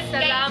hanggang gusto guys.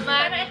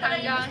 Salamat Pero ito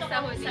lang yung hanggang gusto sa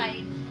kong huli.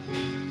 side.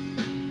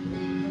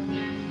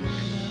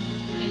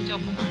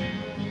 Joke lang.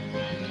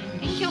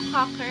 Thank you,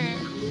 Cocker.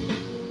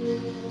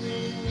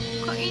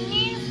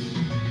 Kainis.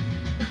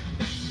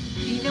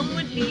 Di na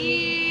muli.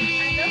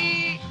 Ano?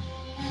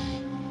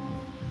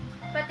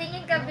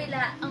 Patingin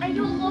kabila.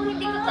 Ayoko,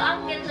 hindi ko to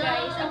angle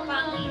guys. Ang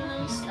pangit.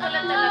 Ito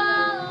lang talaga.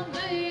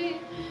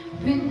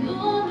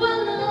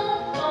 Pinubalak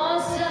ko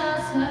sa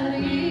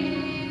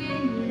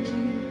sarili.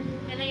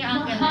 Yan na yung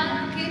angle.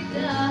 Mahal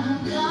kita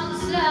hanggang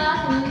sa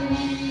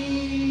huli.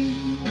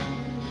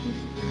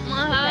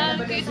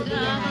 Mahal kita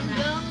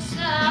hanggang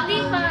sa Hindi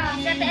huli. pa.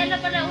 Si Ate Ella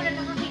pala una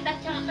nakakita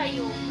tsaka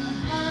kayo.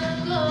 Mahal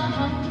ko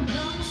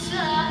hanggang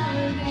sa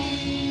huli.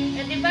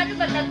 Eh di ba ano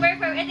pag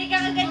nag-perform, eh di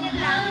kakaganyan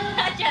lang.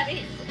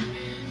 Charis.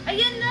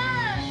 Ayun na!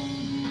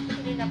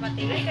 Hindi na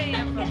pati.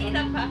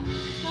 Kanina pa.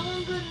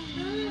 Ang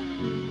ganda.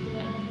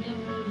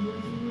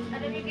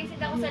 Alam niyo guys, hindi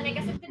ako sanay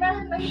kasi di ba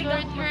mahilig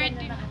Short ako hair maganda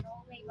din. na ano,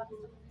 may box.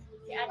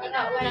 Si Anika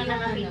wala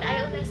nakakita.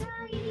 Ayaw na si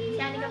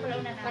Anika pala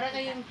una nakakita. Para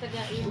kayong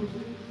taga-in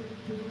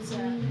sa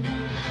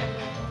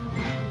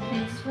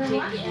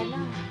Sheki Ella.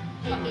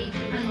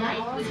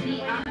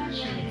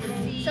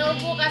 So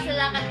bukas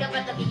lalakad ka pa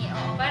tabi niya.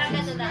 Oo, parang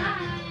gano'n na.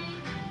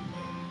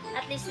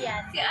 At least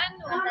yan. Si ano?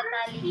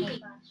 Matatali mo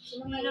pa.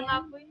 Ano nga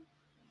po yun?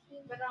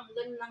 Parang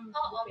ganun lang.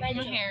 Oo,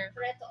 medyo. Yung hair.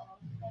 Pero ito,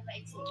 may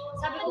maiksi.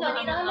 Sabi ko Ano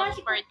kanina, ang wala.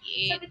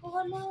 48? Sabi ko,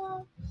 wala.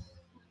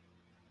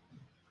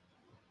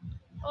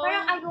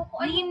 Parang ayoko.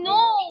 Nino!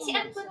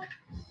 Iksian ko na.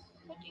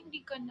 Ba't hindi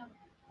ka na?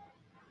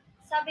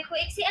 Sabi ko,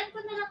 iksian ko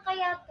na lang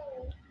kaya to.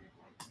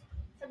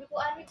 Sabi ko,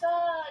 Anika,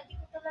 hindi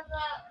ko talaga,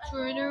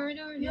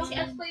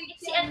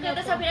 iksian ko.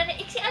 Tapos sabi na,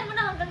 iksian mo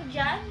na hanggang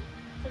dyan.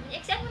 Sabi niya,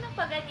 iksian mo na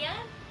pa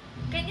ganyan.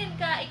 Ganyan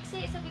ka,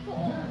 iksi. Sabi ko,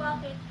 oo,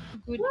 bakit?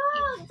 Good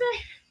Wow! Sabi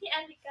ni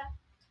Anika.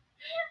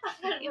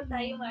 Akal mo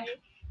tayo, Mari.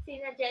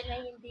 Sinadya na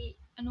hindi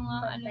Ano nga,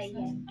 ano pantay sa...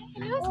 yan. Ay,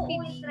 hello, Oo, Speedy.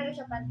 hindi talaga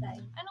siya pantay.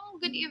 Anong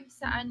good if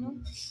sa ano?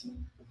 Sa...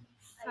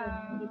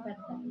 Ayun, hindi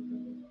pantay.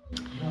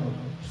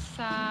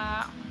 Sa...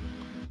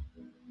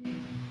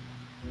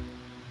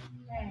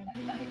 Ayan,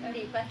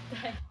 hindi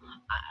pantay.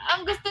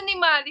 Ang gusto ni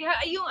Mari,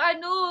 ha, yung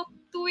ano,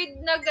 tuwid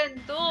na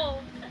ganito.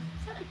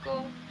 Sabi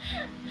ko,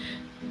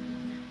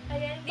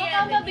 Ayan,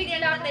 baka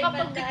mabigla ka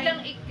kapag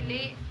biglang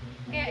ikli.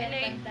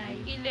 Kaya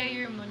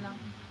i-layer mo lang.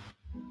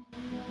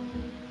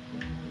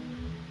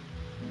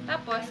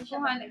 Tapos,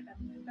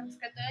 tapos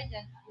katulad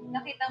dyan,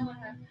 nakita mo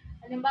na,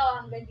 halimbawa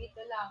hanggang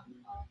dito lang.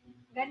 Oh,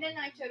 ganun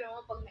ang itsura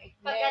mo pag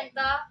naikli. Pag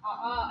ganito,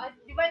 Oo. At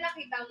di ba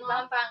nakita mo? diba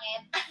ang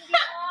pangit? Hindi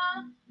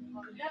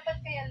oh, dapat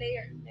kaya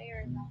layer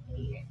lang.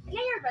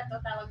 Layer ba to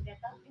tawag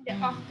dito? Hindi,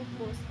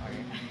 octopus or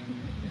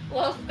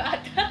Wolf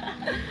cut.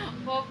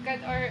 wolf cut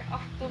or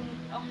octopus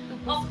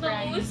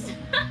prime. Octopus.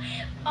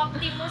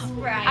 Optimus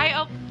Prime. Ay,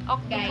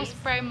 octopus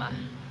Guys. prime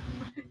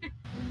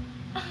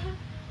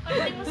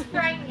Optimus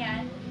Prime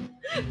yan.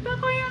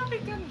 Takoyaki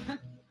ka na.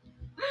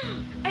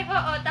 Ay,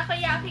 oo,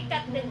 takoyaki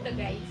cut din to,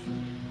 guys.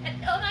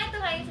 At oo nga, ito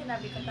nga yung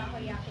sinabi ko,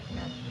 takoyaki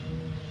cut.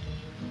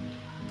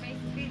 May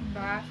speed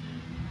ba?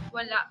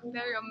 Wala,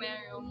 pero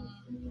merong...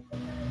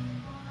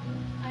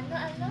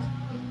 Ano?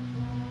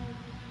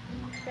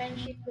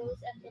 Friendship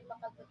goes until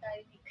makago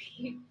tayo ni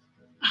Cream.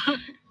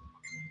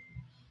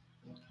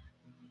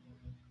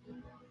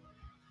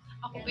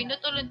 Ako,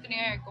 pinutulon ko ni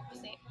hair ko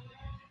kasi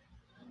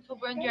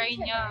sobrang dry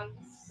niya.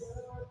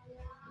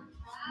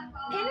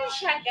 Ganun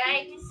siya,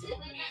 guys.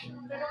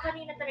 Pero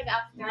kanina talaga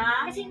after.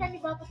 Kasi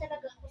naniba ko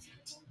talaga ako.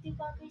 Hindi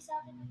bagay sa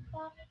akin ang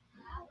pangit.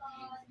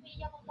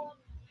 Umiiyak ako.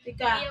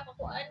 Umiiyak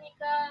ako,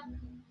 Anika.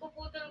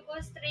 Puputol ko,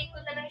 straight ko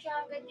na lang siya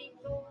hanggang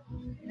dito.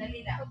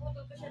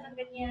 Puputol ko siya ng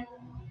ganyan.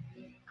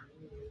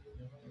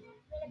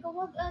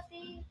 Nagkawag,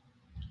 ate.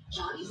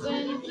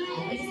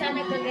 Kasi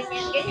sana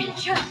ganyan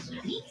siya.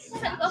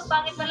 Saan ko ang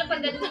pangit pala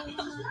pag ganito?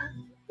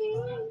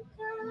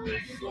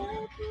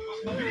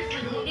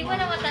 Hindi mo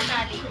na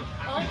matatali.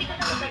 Oo, hindi ko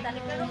na matatali.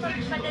 Pero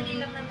madali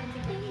lang naman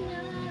siguro.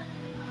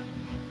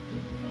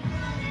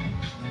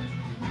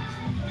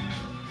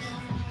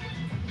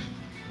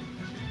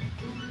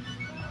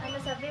 Ano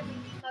sabi,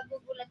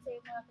 magugulat sa'yo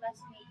mga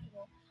classmates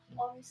mo.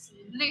 Omsi.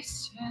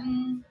 Listen.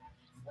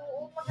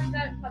 Oo,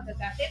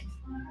 magagalit.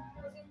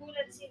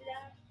 Magugulat sila.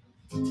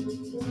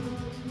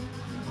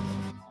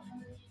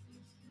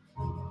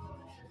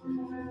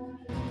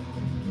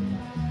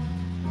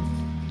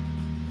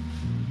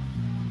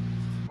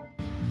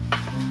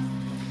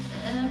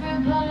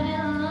 Everybody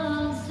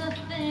loves the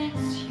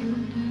things you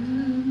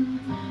do,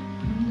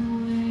 from the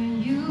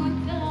way you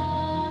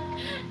talk.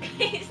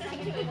 Guys,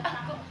 nagluto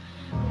ako.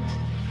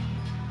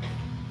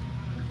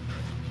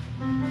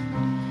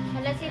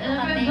 Hala, sino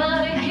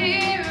Everybody kate?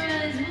 here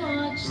is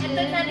watching.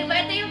 Ito na, di ba?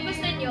 Ito yung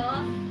gusto nyo?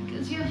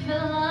 'Cause you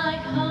feel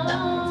like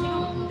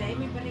home,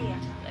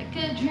 like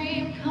a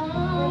dream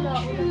come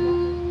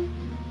true.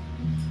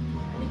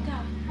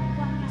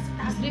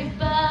 If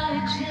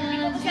by Hindi ko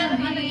chance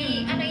masyadong ano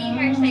yung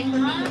hairstyle ko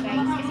dito,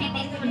 guys. Kasi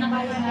hindi ko na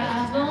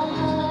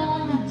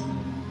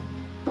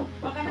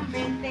Baka ng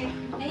 20.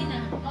 ayun na,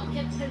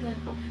 bakit sila?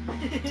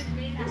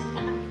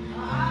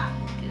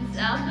 Cause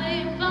I've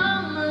been by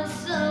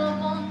myself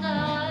all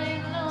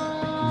night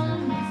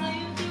long,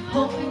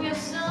 hoping you're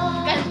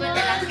Kalbo na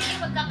lang. someone Sige,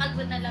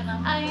 magkakalbo na lang ako.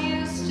 I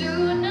used to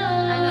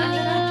know. Ano,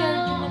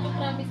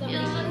 promise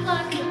You look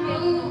like a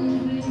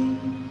movie,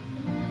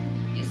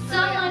 you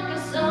sound like a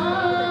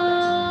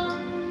song.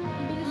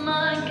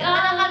 My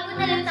God, Kalbo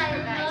na lang tayo,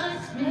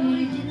 guys.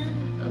 reminds me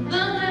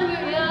about where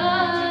we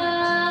are.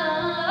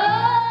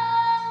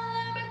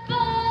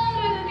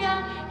 Everybody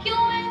got you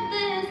in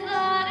this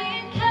light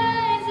in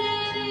case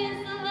it is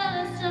the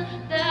last time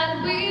that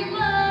we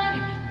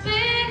might be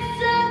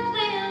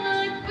exactly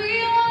like we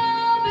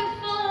were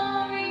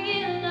before we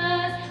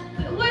realized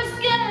we were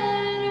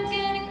scared of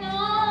getting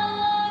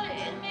on.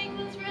 It makes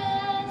us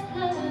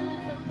restless.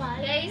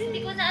 Guys, hindi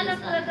ko na alam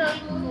kung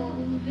gagawin ko.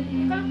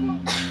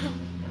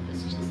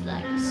 It's just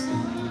like a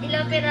song.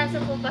 Ilang peraso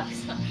po ba?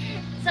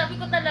 Sabi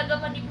ko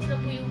talaga manipis na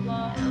po yung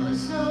ba. I was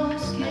so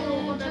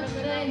scared to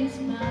face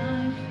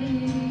my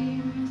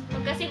fears.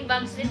 Pag kasing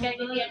bangs din kaya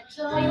hindi yan.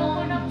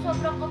 Ayoko na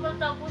sobrang kapal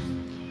tapos.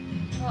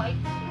 Oh, ay.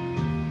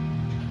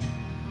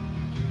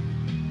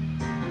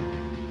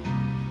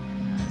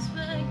 That's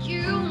when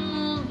you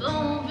move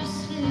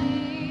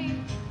overseas.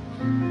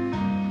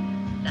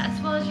 That's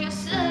what you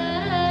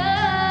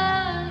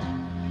said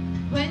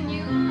when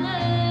you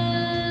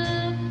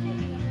left.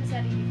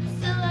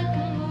 Still like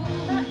a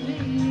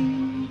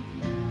movie.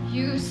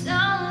 You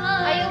sound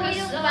like Ayoko a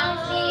yung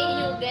bangs ni song.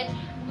 Yuget.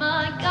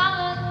 My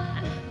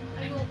God.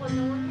 Ayoko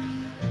nun.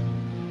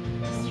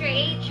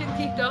 Straight. Yung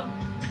dito.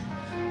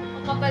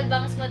 Makapal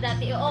bangs mo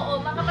dati.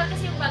 Oo, makapal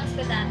kasi yung bangs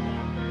ko dati.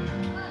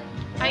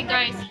 Hi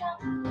guys.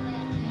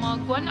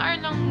 Mag 1 hour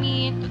lang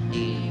me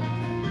today.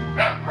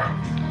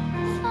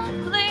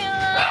 Something like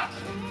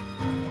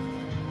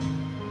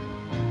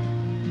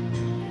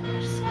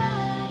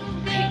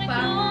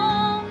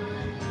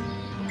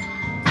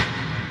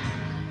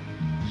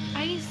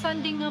ay,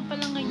 Sunday nga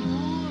pala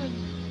ngayon.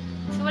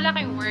 So wala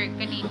kayong work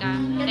kanina.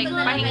 Like,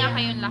 pahinga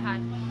kayong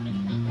lahat.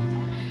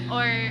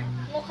 Or,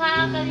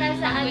 Mukha kang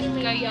nasa Pagod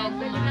anime kayo, job.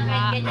 Pwede na gumala,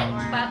 kahit ganyan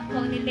or- pop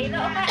ponytail.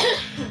 O ka.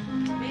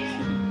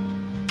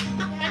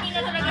 Kanina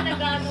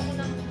Nag-ano ko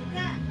ng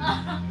mukha.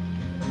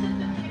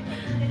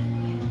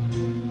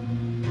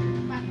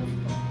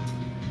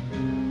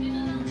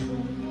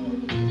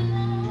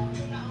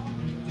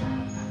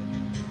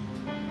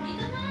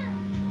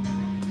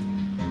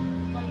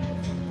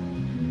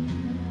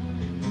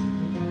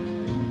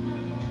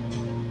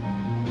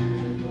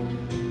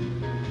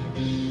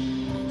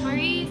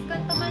 Maris,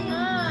 kanta ka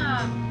na.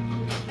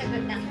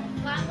 Tagal na.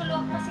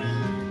 Makakuluwak kasi.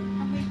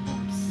 Amoy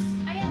poops.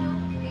 Ayan o.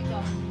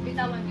 Dito.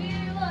 Bitawan mo. Dito.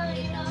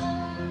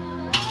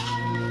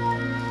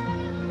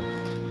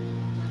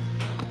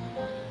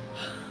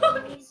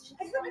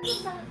 Ay, ba't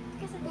nagkita?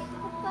 Kasi dito.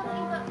 Parang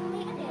iba.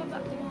 May ano yan?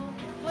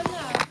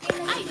 Wala.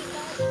 Ay!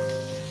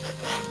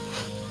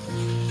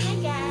 Hi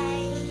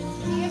guys!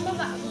 Sige,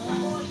 baba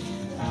mo.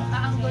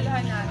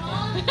 Aanggulahan natin.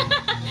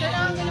 Saan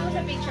ang anggulo mo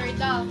sa picture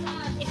daw?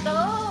 Ito!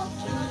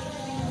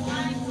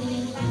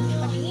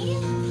 Patingin.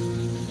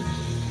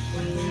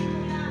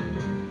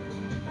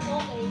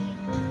 Okay.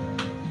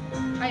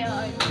 Ay,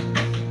 ay.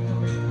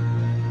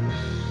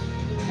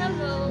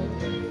 Hello!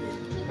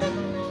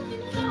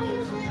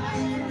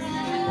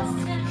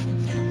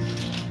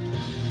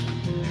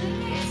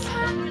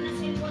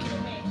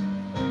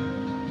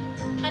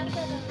 Ano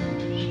ka na?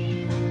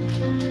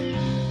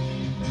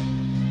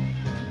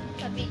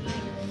 Sabi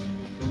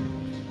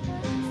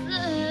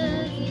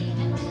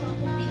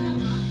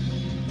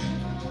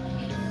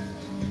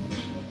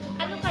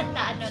ano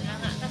kanta? Ano na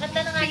nga? Nakanta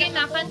na nga. Sige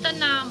na, kanta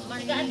na.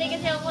 Nag-aantay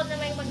kasi ako na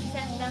may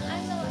mag-send ng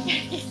ano.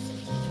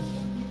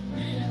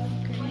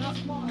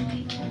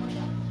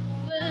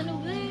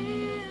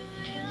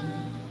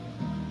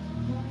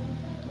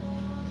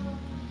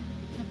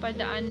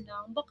 Napadaan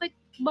lang.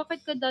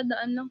 Bakit ka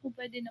dadaan lang kung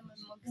pwede naman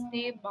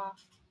mag-stay ba?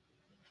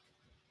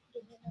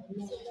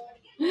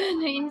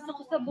 Nainis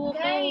ako sa buko.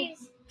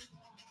 Guys!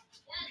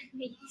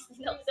 Naiinis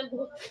din ako sa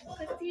buhok.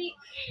 Kasi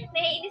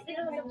naiinis din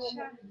ako sa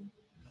buhok.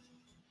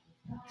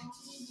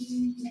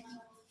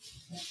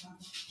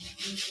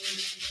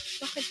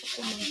 Bakit ako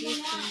mag-stay?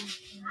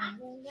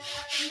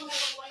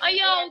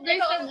 Ayaw,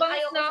 guys,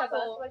 nagbangas na ako.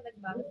 Huwag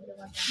nagbangas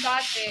naman.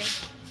 Dati.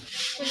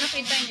 Kung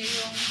nakita niyo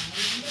yung...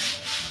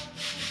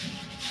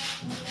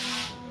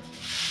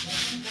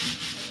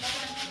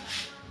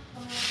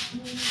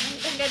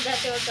 Hanggang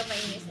dati huwag ka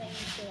mainis.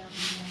 Naiinis ko lang.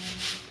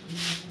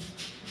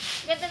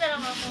 Ganda na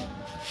lang ako.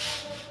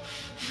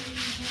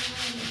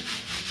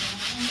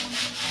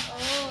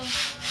 Oh.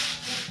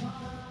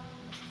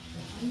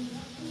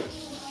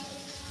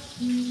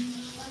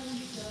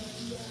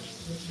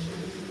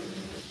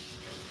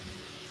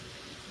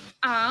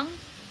 Ang?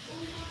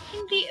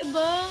 Hindi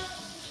ba?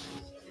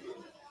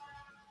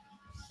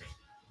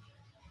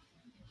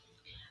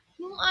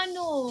 Yung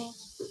ano?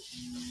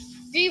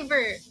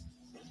 River.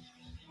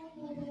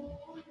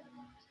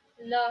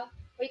 La.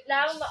 Wait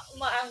lang.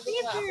 Umaanggot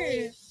nga ako.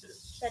 River.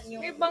 Saan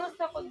yung... May bangas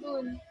ako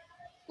dun.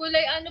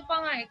 Kulay ano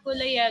pa nga eh?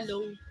 Kulay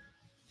yellow.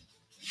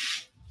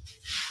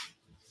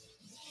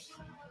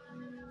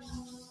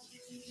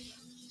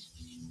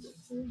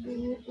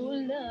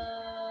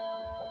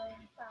 Ulan.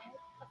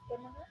 Ako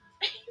na nga.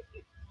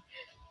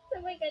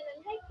 Sabay ganun.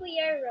 Hi,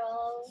 Kuya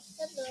Roll.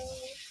 Hello.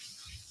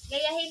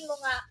 Gayahin mo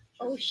nga.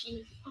 Oh,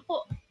 she.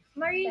 Ako,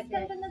 Maris,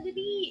 kanta na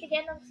dali. Sige,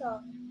 anong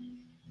song?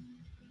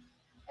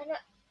 Ano?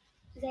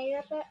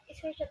 Zaira pa?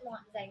 I-screenshot mo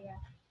nga, Zaira.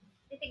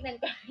 Titignan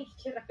ko ang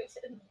itsura ko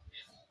siya.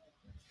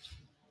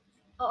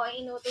 Oo,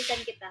 inutusan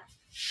kita.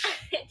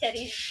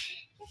 Charis.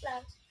 Wait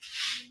lang.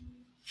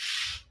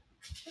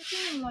 Ito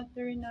yung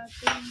water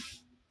natin.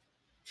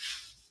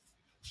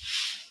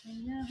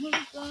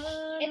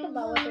 Ito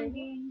ba, water mo?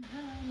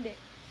 Hindi.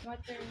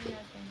 Water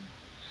natin.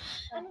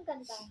 Anong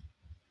kanta?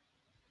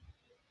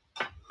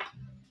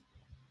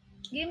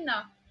 Game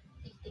na.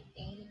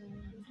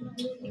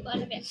 Hindi ko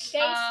alam yan. Guys,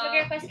 Ah.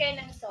 mag-request kayo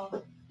ng song.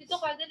 Dito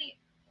ka, dali.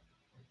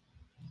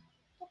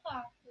 Dito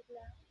ka. Wait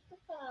lang. Ito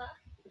ka.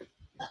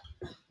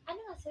 Ano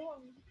nga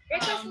song?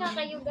 Request na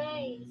kayo,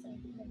 guys.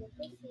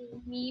 Mag-request eh.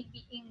 Me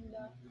being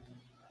the...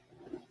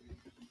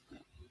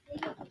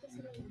 Naiyak ako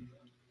sa live.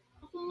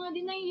 Ako nga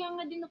din, nahiya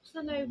nga din ako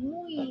sa live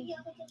mo eh.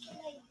 Naiyak ako sa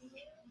live.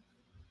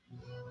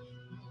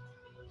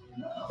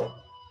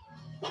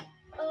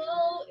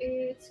 Oh,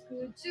 it's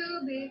good to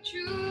be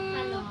true.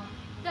 Ano?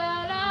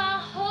 That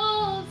our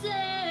hopes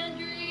and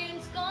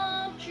dreams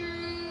come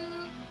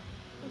true.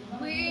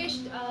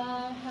 Wished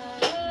I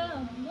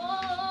had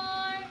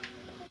more.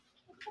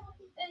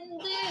 And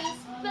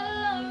this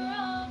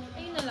barrel.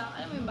 Ayun na lang.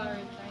 Alam mo yung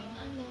barrel time?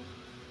 Ano?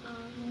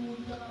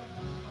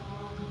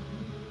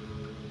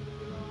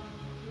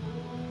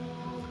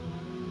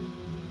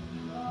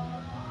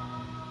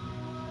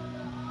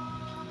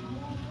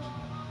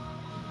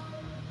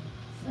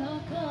 Sa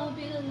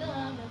kabila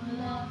ng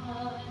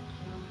lahat,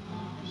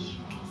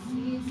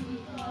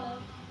 sisigaw,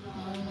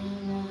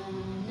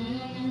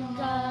 nanananin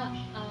ka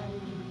ay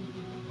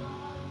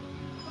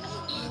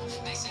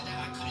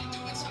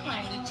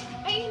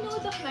I know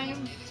the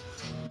climb.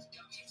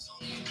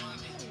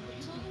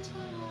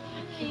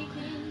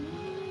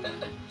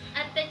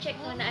 Ate, check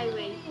mo na. I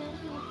wait.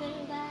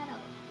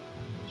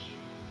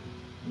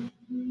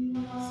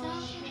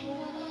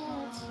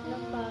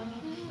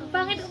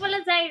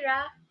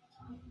 Tara.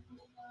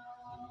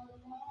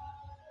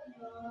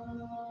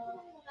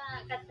 Mga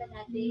kanta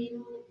natin.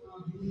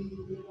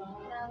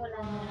 Na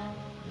wala na.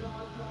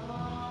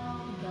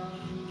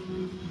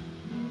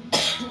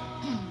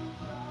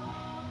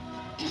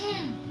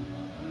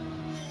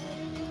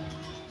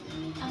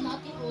 I'm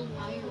not the old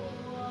wire.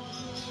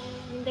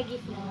 Yung the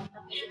gift na.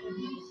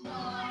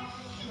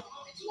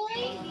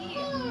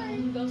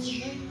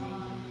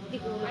 Di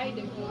ko. Ay,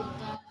 di ko.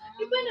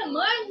 Iba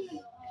naman.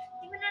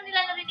 Hindi mo na nila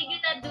narinig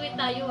yun na do it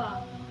tayo ah.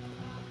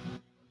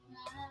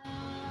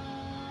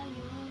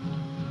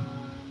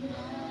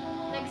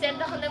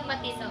 Nag-send ako ng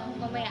matino.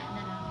 Mamaya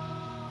na lang.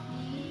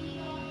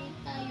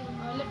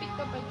 Oh, lapit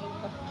ka pa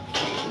dito.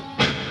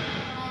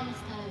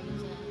 Alis tayo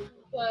dyan.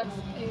 Plus,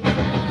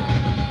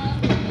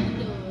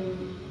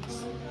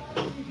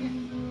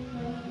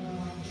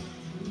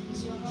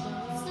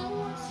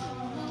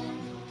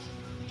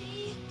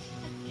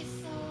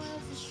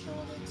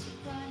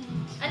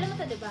 Alam mo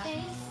to, diba?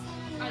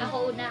 Ako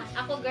una.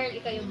 Ako girl,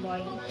 ikaw yung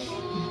boy.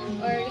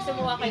 Or gusto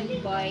mo ako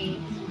yung boy.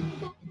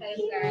 Ikaw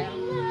yung girl.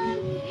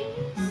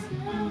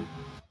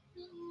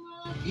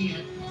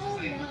 Ingat sa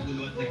sakit ng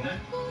ulo at daghan.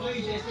 Hoy,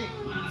 Jesse,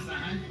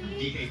 maasahan,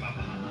 di ka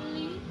ipapahamak.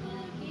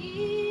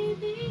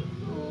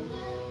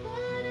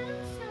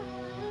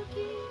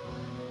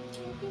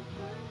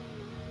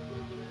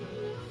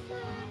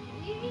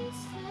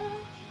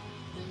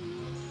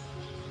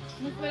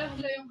 mas malaki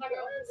lang yung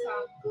karaoke sa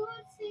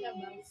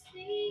labas.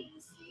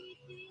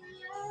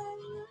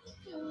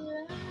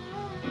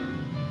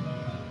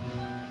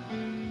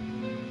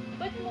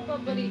 Ba't mo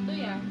paborito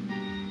yan?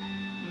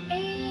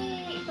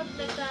 Eh, pag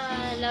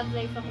nagka-love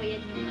life ako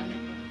yan yung ano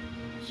ko.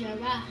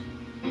 Jara.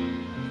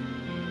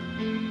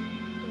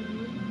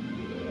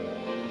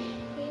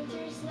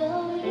 Winter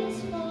snow is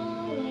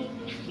falling.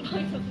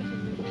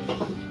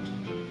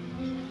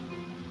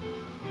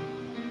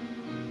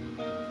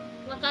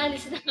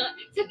 Makaalis na nga.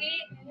 Sige.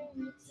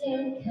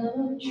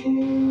 Come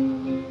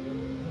true.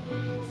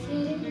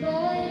 Sitting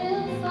by the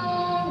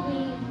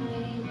falling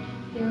rain.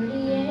 You're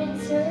the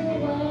answer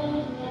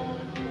when I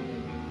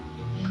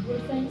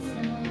would find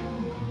some.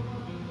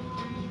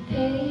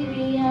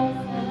 Baby, I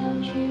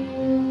found you.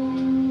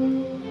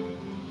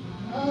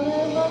 All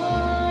I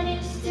want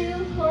is to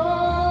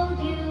hold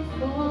you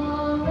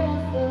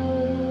forever.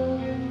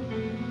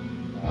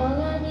 All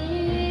I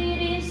need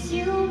is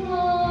you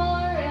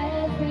more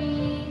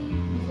every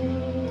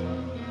day.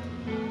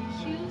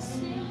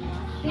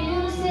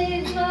 You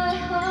save my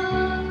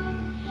heart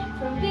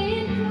from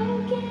being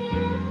broken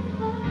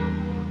apart.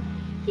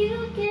 You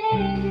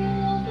gave your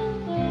love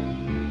away,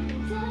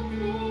 and I'm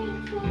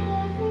thankful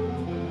every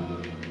day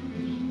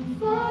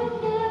for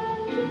the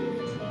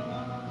gift.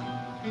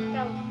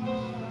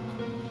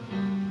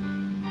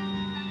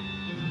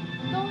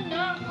 Ikaw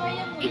na,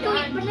 kaya mo Ikaw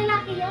yan. yung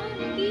lalaki yan.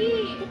 Hindi.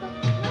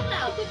 Wala.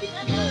 Ito din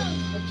alam.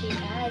 But she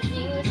has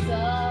you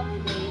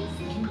softly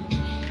sing.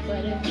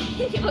 But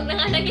wag na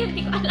nga lang yan,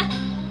 hindi ko alam.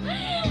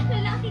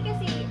 Lalaki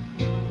kasi.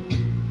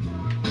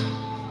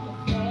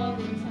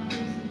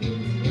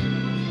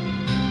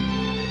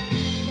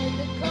 Let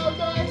the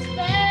colors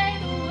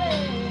fade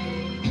away,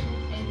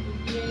 and the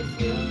days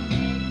will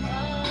make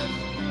us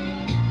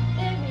free.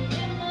 Baby,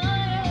 in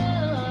my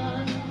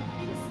arms,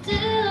 you'll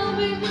still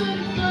be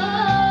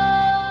beautiful.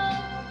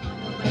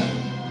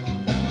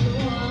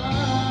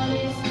 What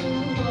is to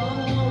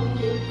hold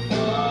you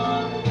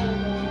forever?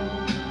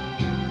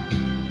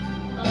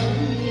 All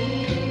I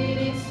need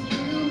is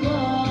you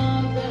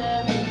more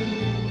than ever.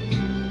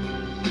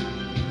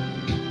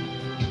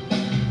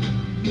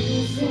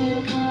 You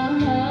set my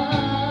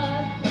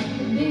heart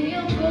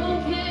being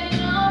broken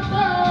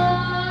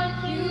apart.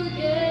 You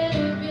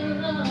gave your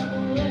love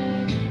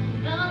away,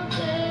 and I'm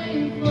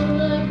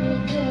thankful every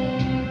day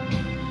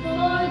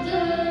for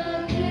the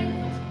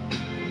gift.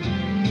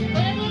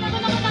 Wala.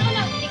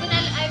 Hindi ko na,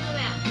 ay,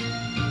 mamaya.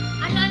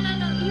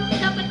 Ano, yung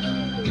dapat yung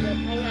tulad.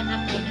 Ay,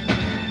 hanap tayo na.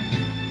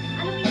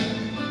 Alam mo yun?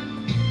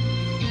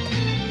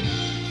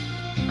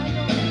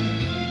 Ano?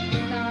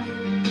 Na?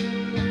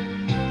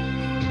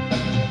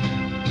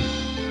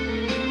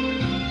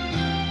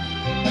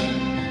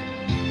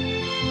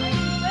 Ay,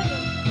 ano?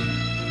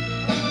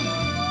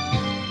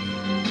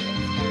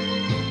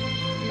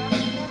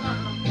 Bakit mo nga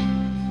ako?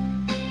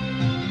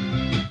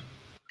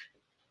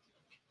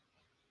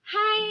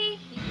 Hi!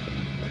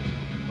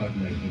 Pag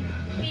may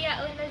hinahanap, Pia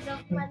Unos of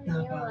magtapa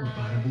Manila. ang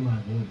para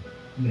bumangon.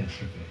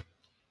 Nescafe.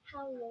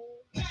 Hello.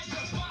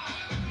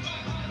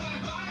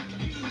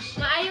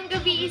 Maayong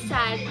gabi,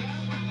 Isan.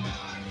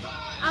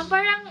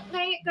 Parang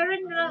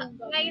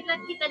ngayon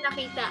lang kita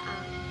nakita.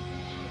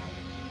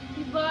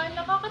 Diba?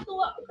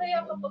 Nakakatuwa kaya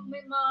kapag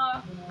may mga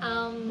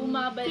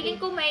bumabalik. Feeling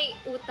ko may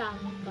utang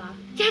pa.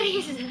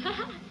 Charis!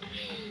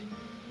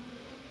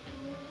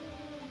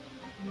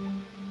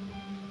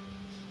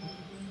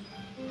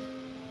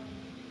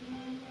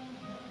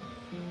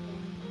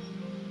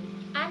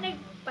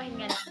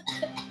 Nagpahinga na.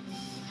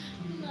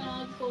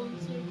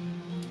 Na-concert.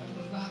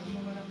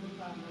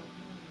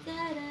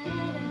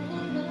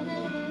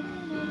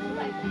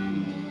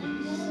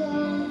 So,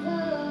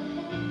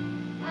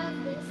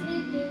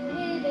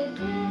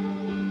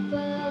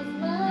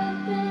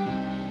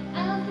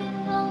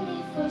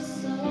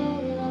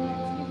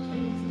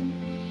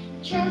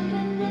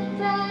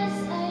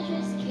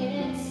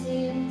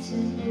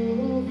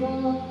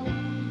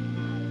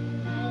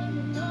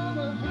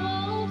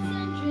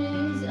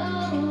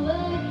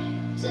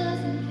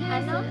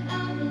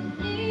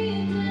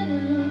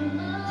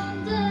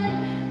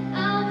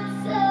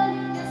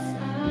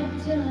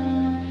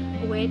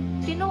 duet.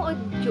 Tinuod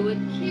jud.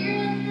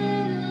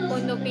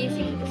 Kuno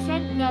basic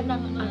send nga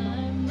ng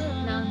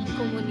ng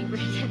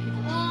community.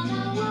 All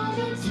I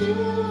wanna do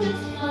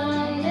is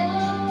find a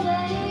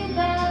way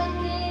back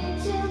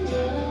into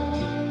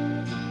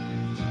love.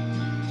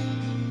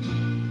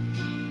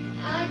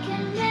 I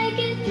can make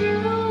it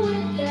through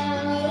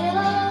without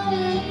a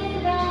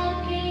way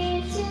back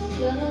into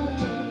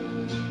love.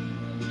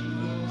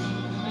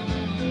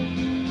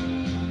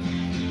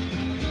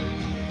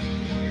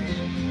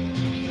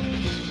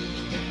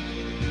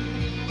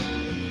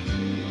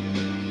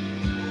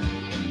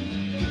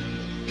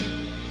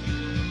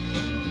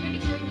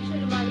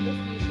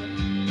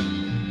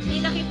 Hindi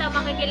na kita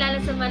makikilala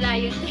sa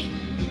malayo.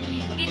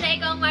 Hindi na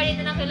ikaw ang Mari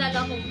na nakilala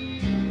ko.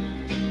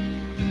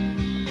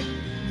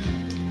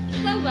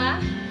 Ikaw ba?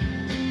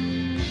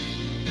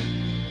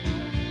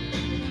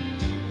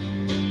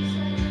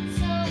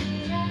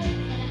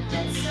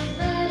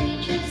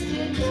 Somebody just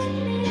to get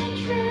me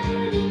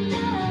through the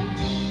night.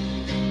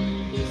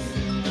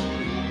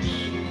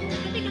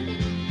 Kati.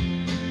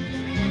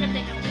 Ano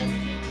tayo?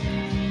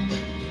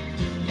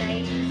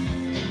 Guys.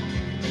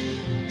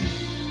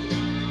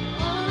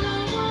 All I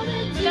wanna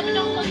do Lang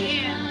daw ko is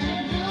eh.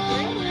 find a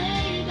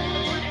way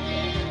back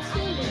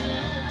into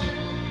love.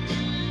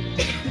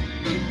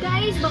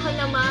 Guys, baka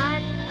naman.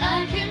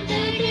 I can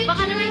make it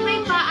Baka naman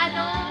may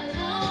paano.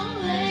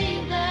 through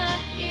way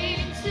back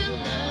into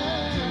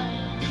love.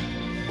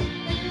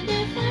 And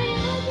if I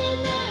open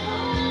my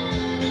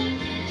heart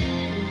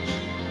again,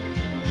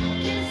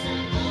 guess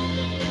I'm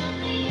only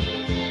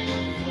needing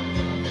for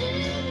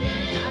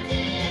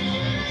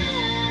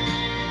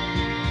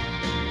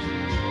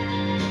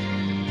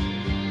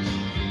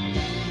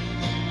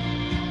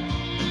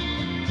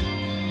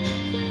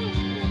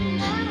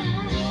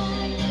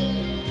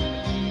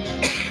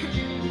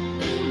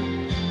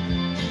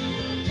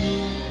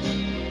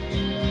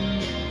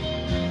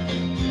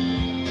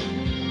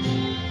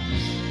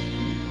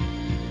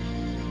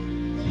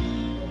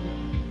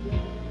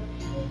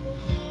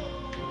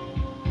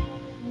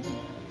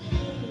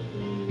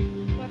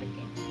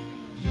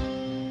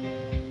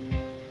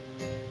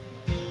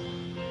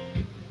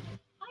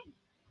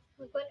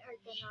Mag-1 hour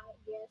ka na.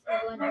 Yes,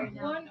 mag-1 hour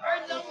na. 1 hour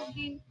lang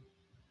din.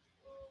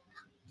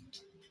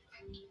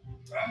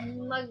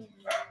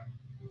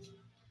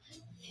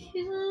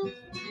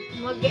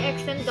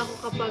 Mag-extend ako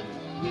kapag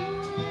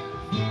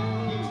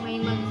may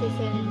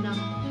magsisend ng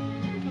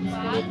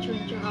screenshot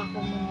tsaka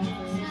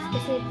communities.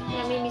 Kasi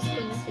namimiss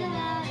ko na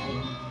sila.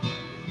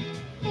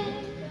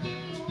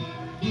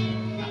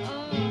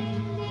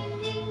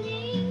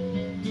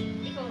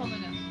 Ikaw ka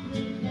muna.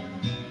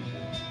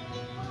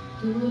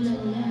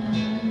 tulala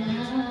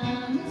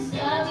ng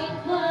sa aking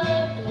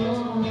kwarto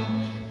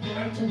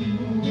at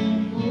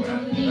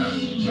tumumuli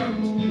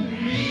yung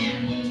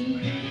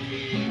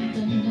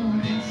tanong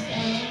sa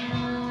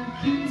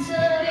aking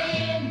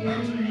sarili.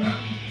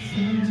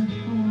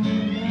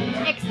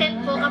 Extend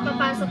po,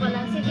 kapapasok ko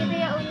lang. Sige,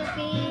 Bea,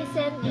 Unupi,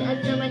 send,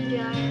 ano naman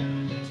dyan.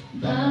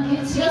 Bakit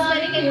Miss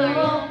balik kay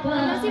Mario.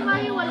 Wala si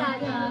Mario, wala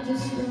na.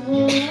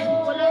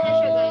 Wala na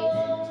siya, guys.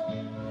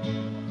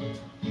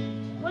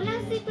 Wala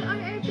si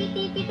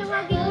RRPTP,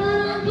 tawagin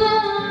mo.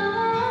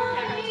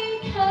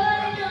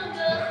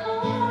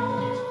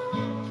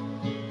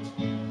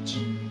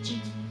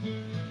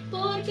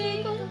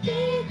 Porque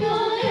contigo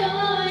yo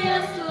ya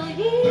estoy,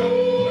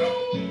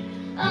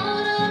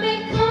 ahora mi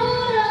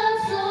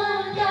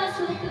corazón va a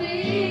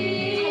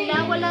sufrir.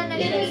 Hala, wala na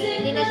siya.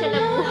 Hindi na siya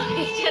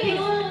nabuhay.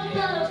 Charis.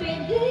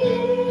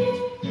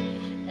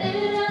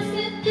 Era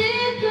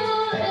sentido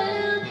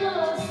el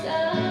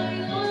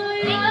rosario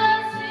y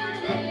así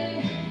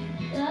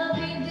la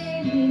vida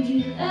y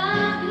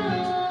milagro,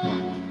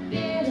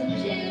 pero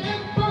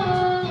tiempo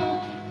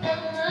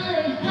en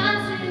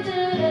alejarse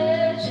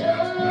derecho.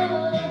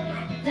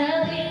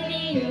 David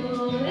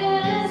dio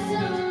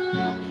eso,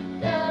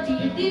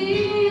 David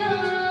dio,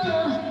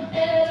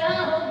 era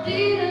un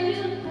día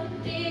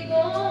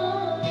contigo.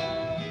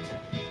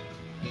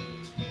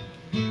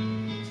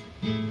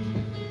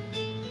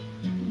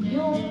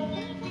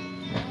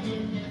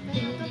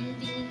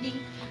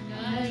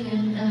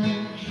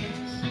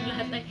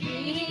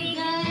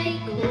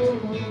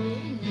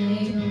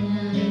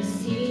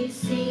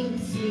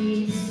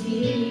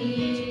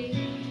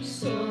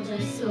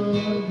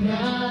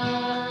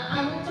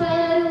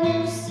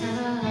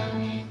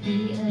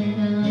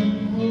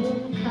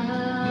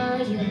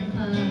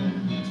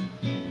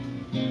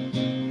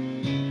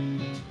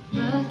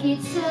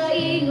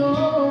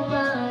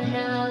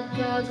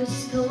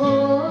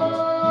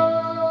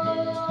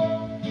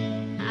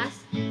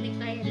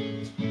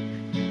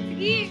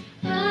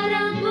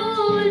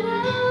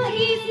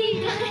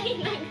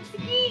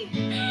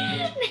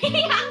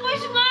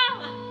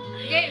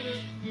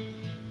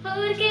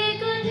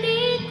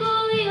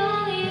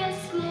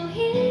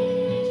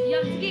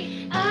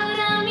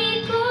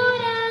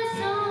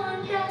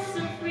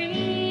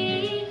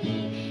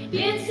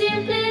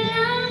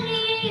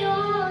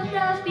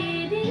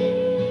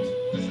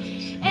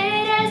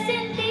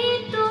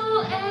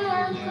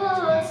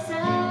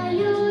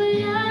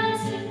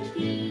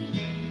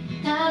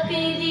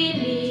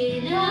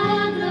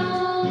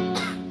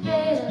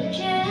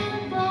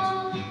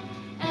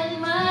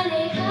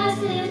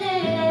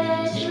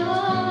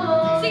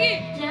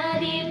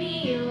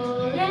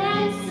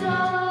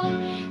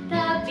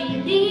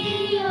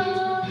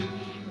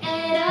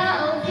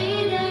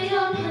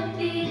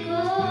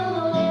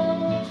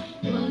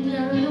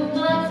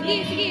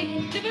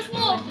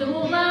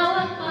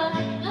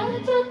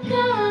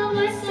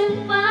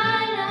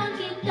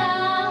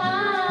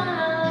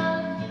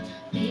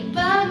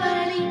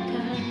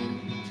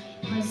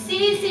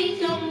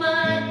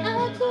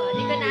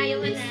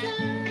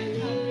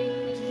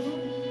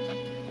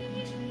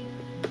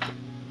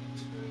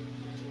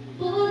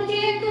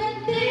 Porque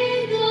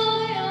contigo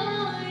yo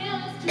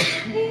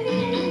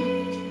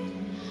estoy.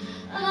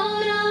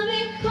 Ahora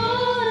mi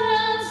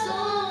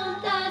corazón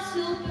está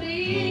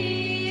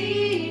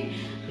sufrir.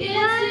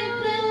 Piensa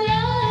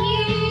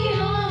lagi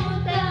yo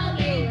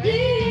también.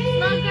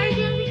 Mga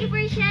guardian, thank you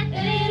for sharing.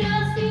 Pero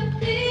sin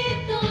ti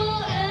todo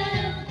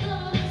esto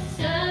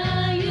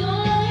sa'yo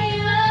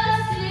ya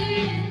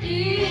sin ti.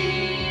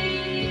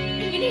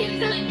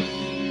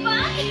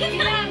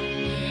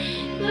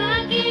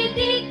 Bakit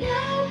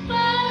ikaw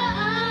pa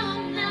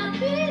ang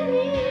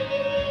napili?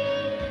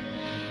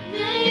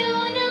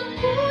 Ngayon ang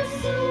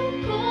puso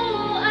ko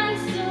ay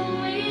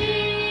suwi.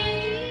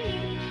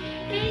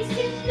 Kay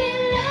simple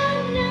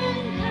lang ng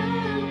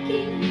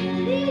aking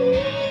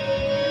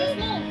hiling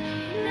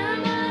na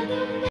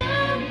madama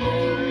mo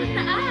ng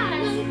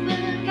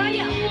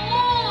Kaya mo!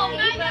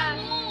 Kaya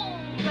mo!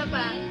 Iba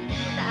pa.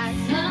 Taas.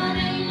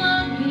 sana'y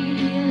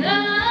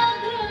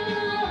magmilagro,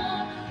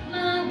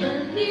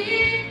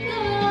 mabalik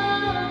ka,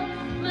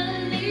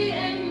 mali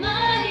ay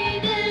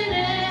may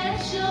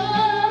diretsyo.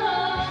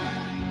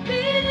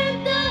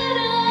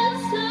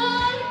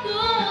 Pinagdarasal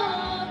ko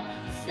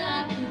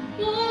sa aking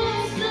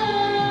puso,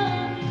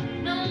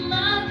 nang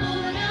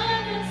mabura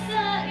ka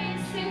sa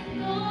isip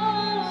ko.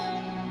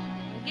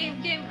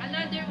 Game,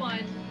 another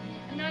one.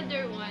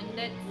 Another one.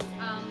 Let's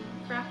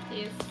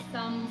practice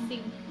some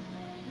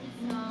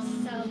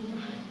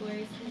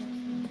words.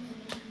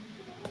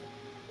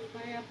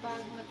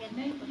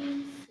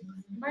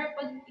 Para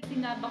pag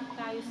isinabak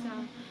tayo sa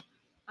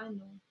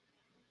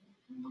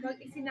pag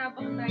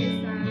isinabak tayo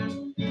sa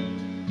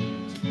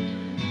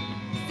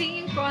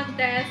singing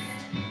contest.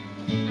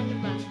 Ano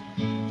ba?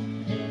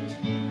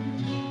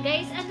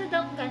 Guys, ano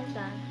daw ang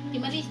kanta?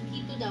 Timaris,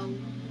 Tito daw.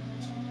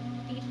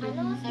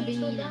 Ano? Sabi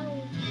Tito nila. daw.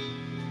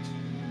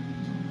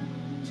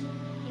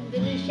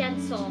 Indonesian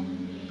song.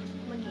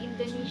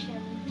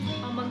 Mag-Indonesian.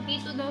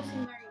 Mag-tito daw si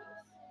Maris.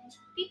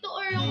 Tito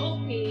or yung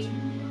okay?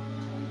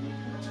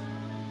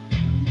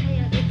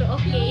 Ayan, ito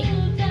okay.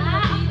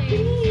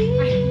 Okay.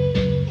 Ay,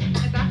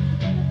 ito?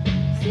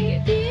 Sige.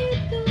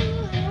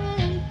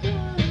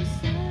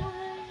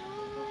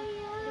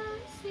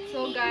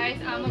 So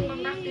guys,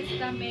 magpa-practice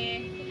kami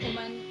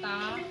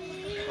kumanta.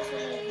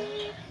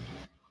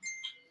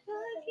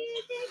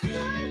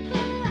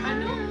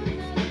 Ano?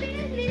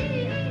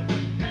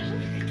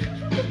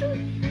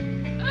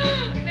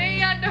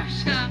 Nahiya daw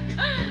siya.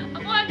 Ako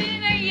nga din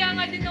nahiya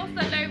nga din ako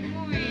sa live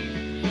mo eh.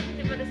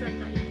 Hindi pa nasa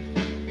tayo.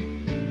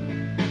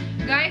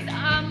 Guys,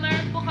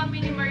 meron po kami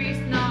ni Maris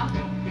na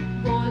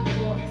goal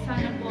po.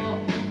 Sana po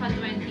maka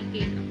 20k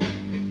na po.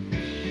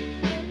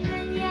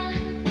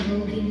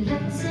 Mungkin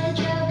lang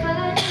saja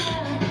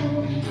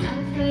padaku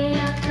apa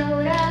yang kau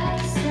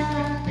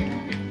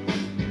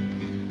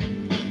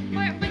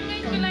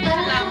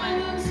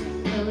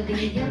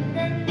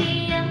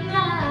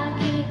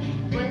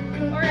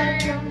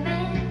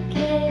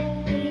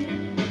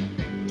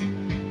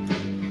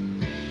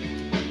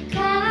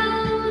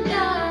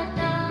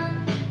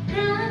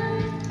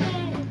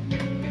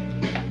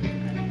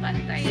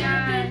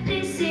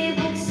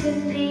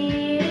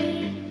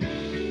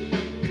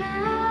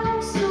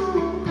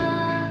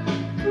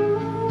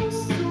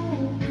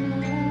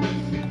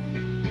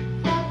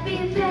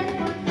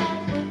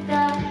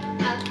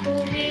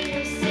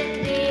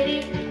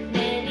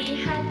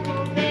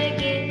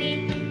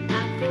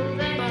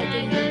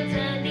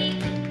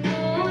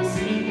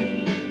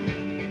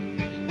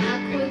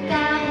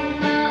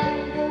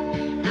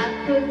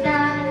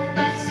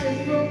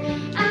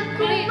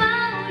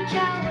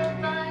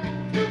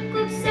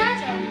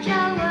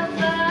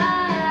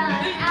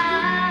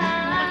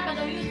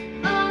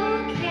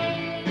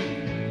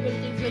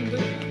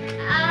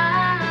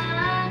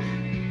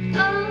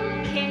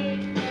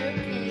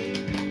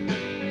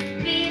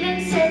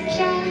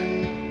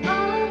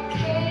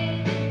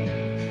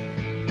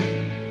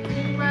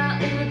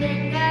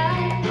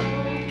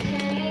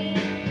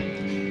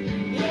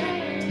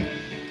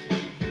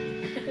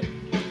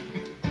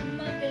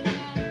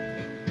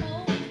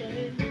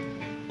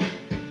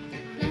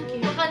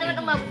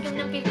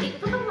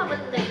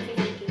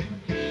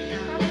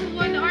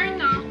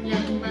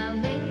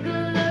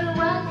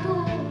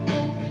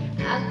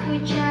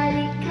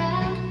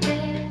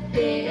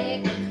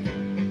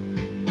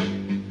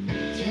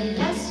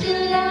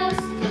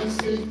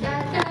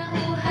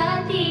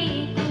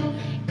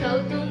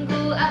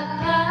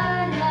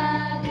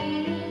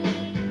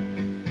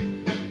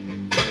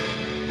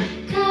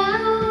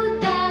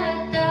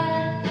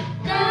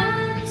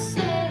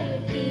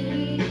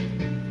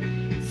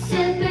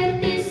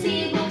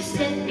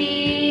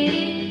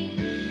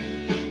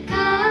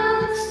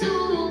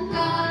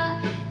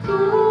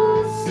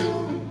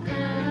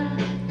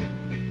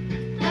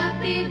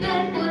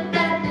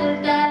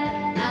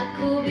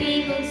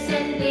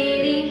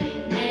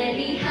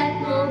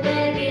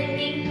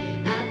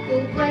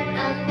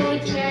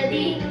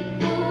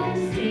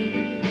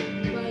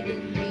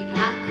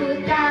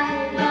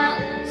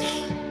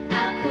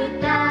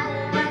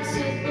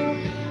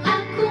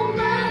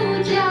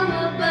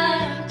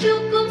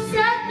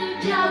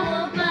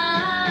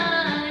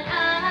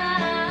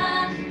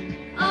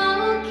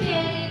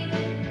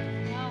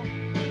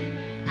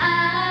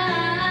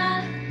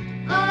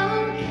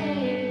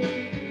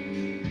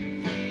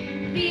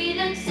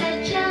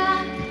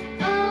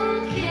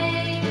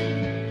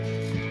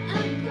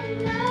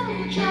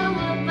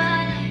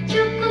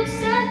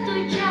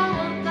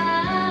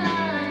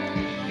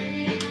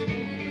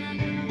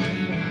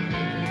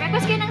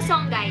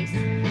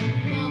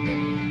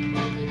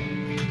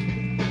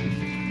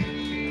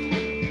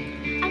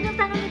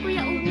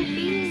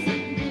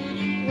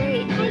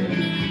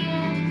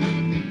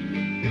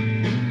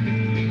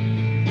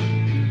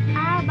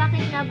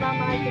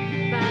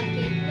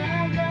Bakit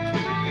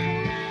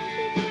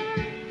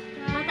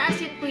mataas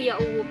yun, Kuya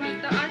Upi.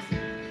 Mataas.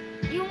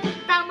 Yung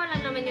tama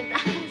lang naman yung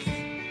taas.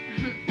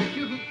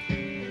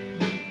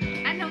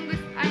 Anong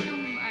Ano?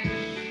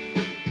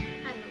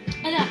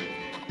 Ala.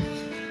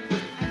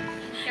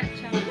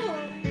 ketchup?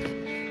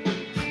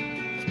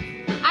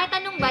 Ay,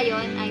 tanong ba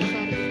yun? Ay,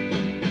 sorry.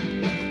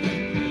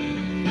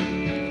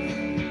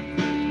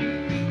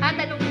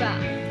 Tanong ba?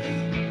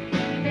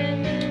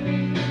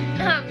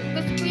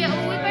 Gusto Kuya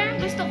Uwi, parang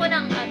gusto ko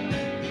ng ano.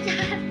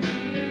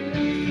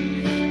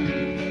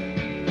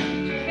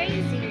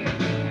 Crazy.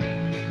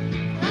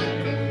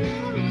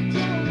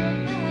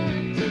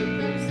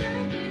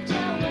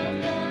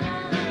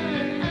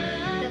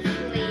 The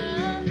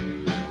flame.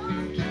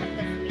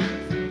 The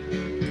flames.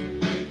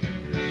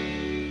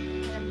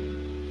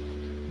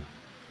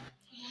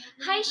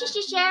 Hi,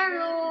 Shishi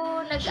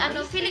Shero!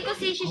 Feeling ko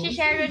si Shishi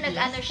Shero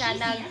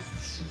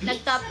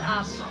nag-top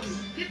up.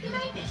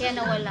 Kaya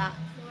nawala.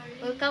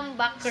 Welcome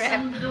back,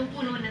 Rep.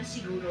 Puno na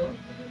siguro.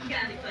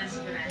 Gamit pa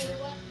sigurado.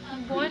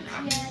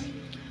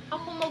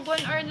 Ako mag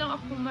 1 hour lang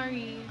ako,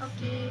 Marie.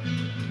 Okay.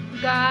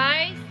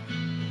 Guys,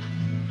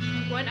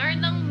 1 hour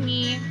lang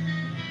me.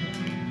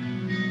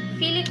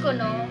 Feeling ko,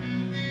 no?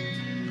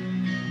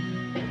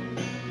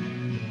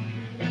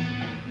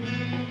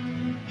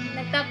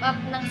 Nag-top up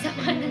ng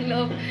sama ng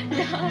loob.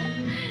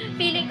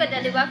 Feeling ko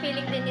na, di ba?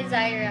 Feeling din ni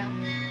Zyra.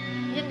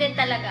 Yun din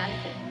talaga.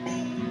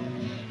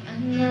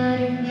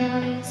 Another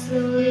night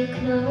slowly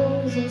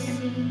closes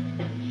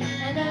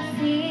and I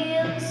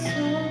feel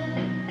so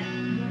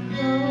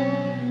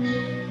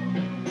lonely.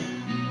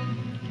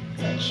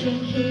 Touching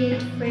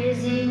heat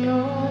freezing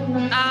on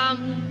my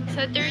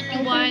Sa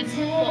 31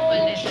 po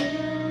ulit.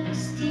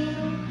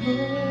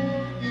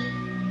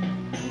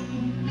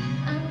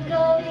 I'm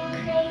going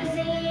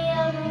crazy,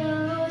 I'm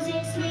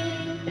losing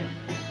sleep.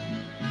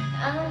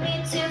 I'll be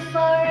too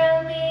far,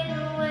 I'll be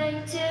way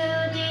too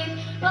deep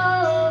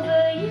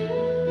over you.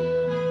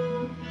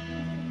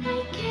 I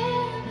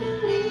can't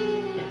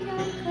believe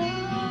you're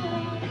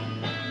gone.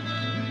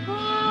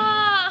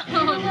 Wow!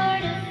 You are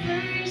the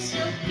first,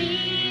 you'll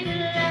be the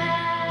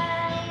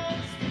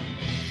last.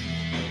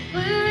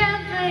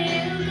 Wherever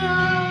you go,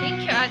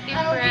 Thank you, Ate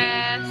I'll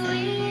Press. be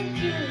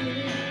with you.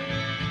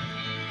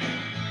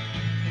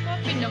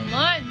 Papi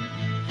naman.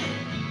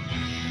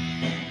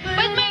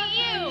 But my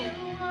ew!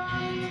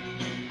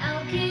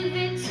 I'll give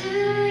it to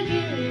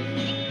you.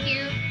 Thank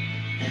you.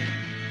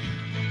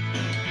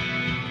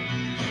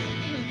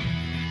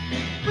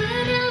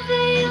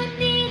 Whenever you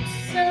need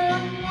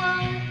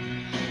someone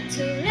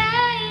to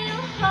lay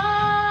your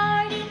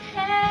heart and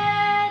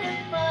head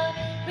upon,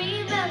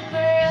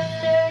 remember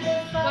after the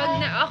Wag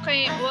na, fight,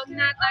 okay. Wag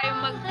na tayo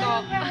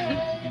mag-talk.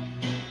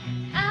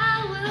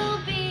 I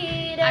will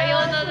be the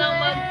Ayaw na lang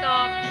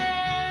mag-talk.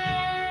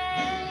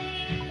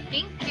 flame.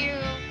 Thank you.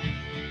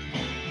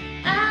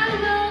 I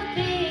will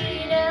be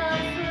the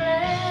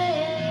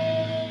flame.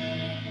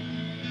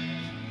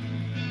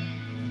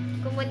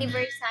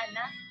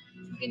 Kumuniversana?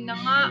 Sige na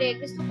nga.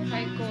 Hindi, gusto ko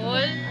Hi,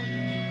 Cole.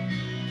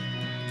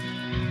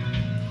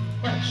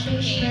 Watching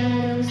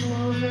shadows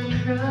move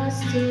across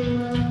the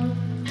wall,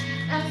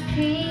 I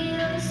feel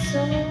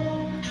so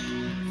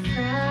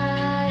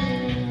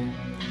frightened.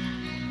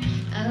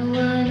 I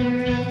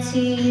wanna run to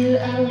you,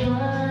 I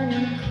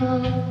wanna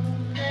call.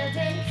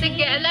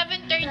 Sige,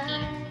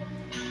 11:30.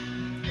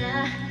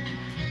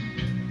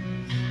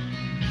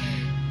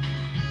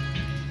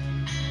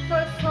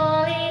 For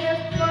falling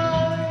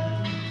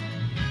apart,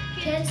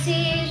 can't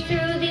see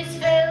through this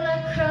veil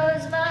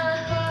across my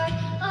heart.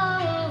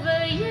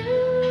 Over you,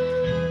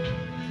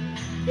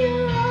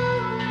 you'll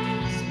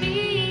always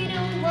be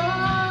the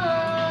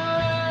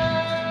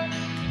one.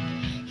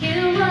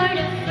 You are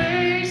the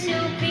first,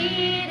 you'll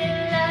be the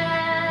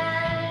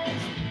last.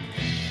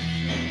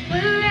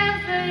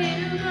 Wherever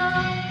you go,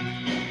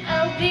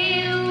 I'll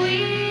be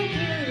with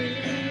you.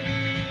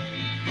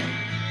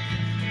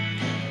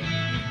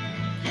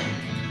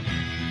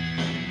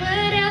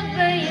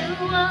 Whatever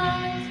you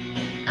want,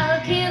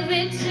 I'll give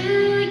it to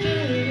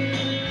you.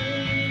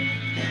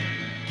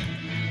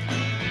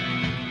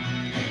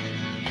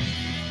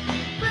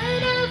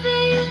 Whenever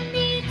you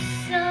need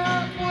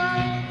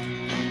someone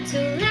to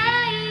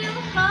lay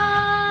your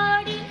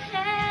heart and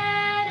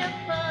head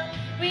upon,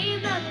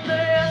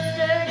 remember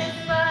after the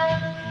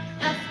fight,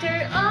 after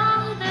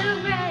all the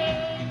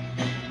rain,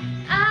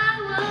 I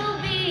will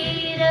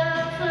be the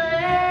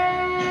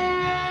flame.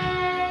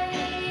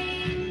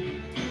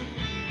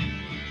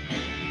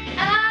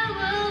 I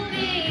will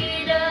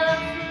be the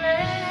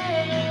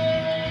flame.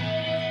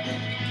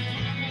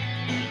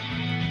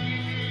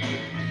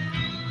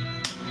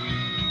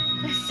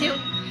 Tapos yung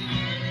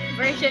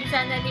version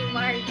sana ni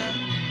Margo.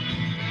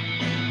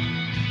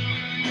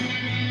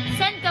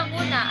 Send ka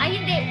muna. Ay,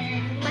 hindi.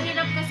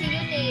 Mahirap kasi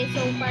yun eh.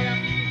 So, parang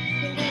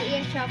hindi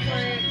yan siya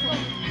for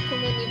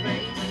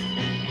Comuniverse.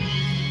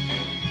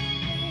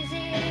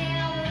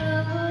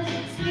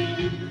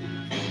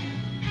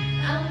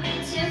 I'll be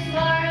too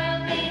far,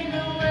 I'll be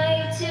the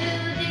way too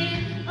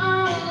deep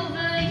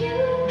over you.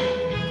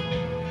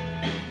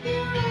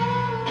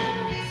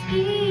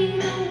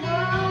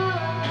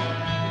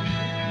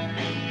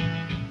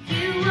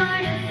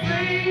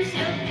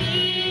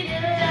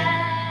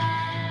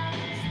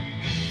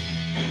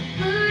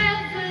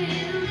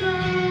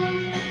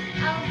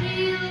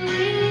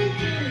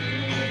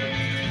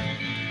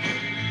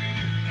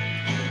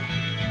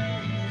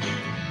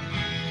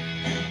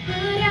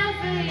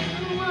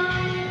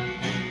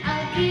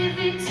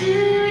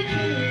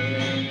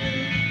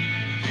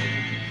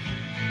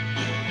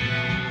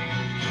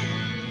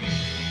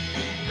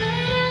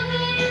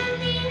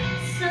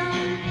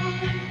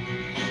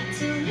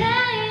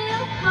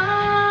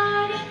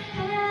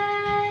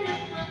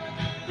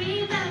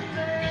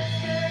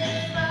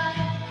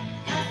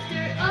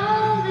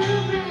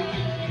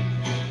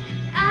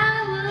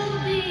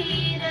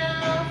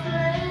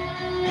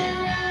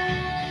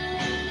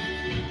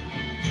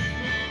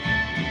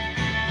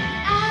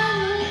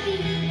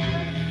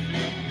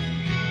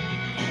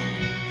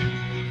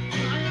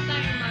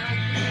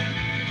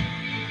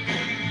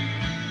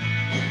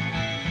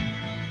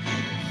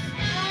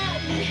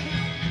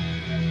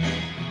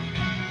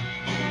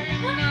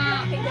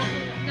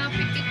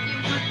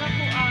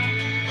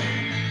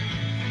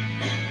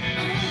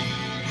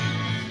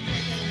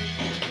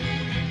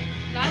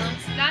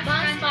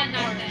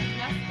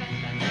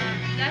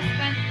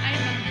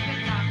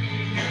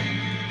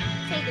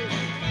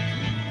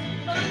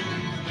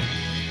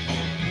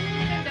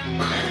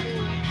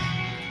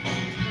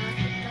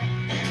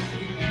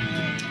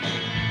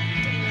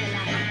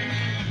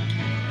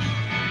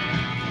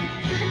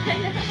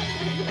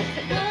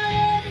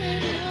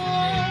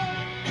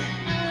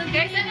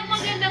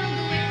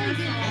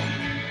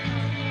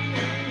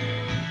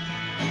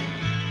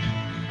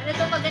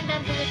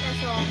 magandang duet na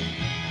song.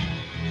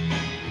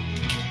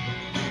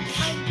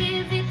 I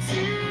give it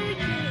to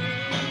you.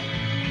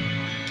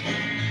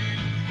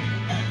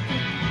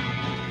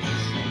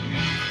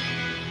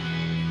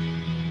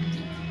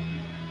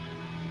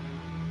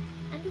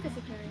 Ano kasi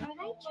Karen? Ano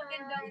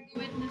magandang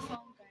duet na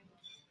song, guys?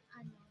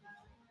 Ano?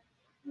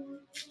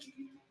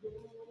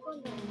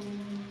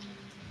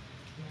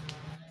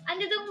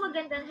 Ano daw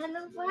magandang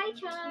hello, hi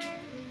Charm.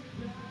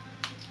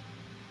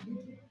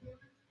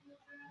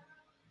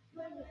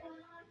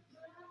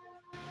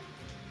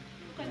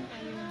 Kanta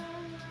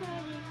yun.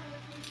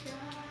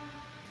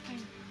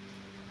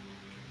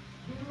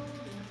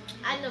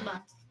 Ano ba?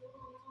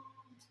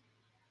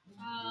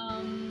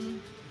 Um,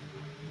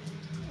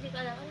 Hindi ko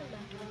alam ano ba.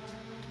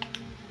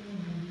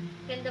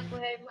 Ganda po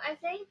hair mo. Ay,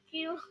 thank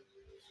you.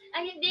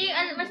 Ay, hindi.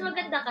 Mas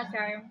maganda ka,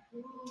 Charm.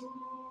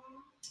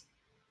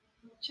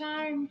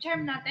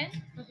 charm natin?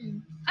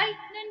 Ay,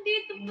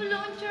 nandito pala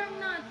ang charm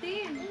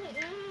natin.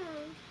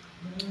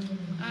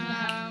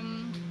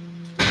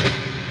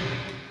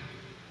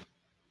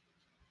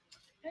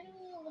 Ano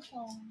yung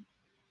song?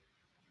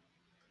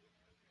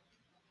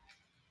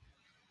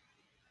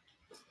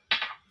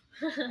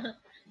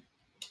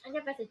 Ano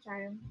pa si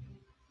Charm?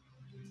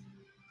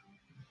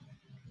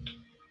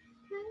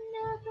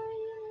 Whenever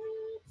you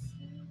need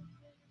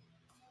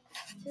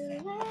to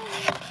let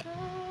it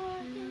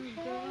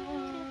go.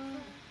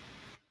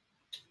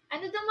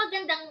 Ano daw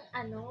magandang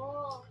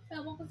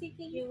Sama ko si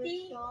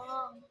Yuiri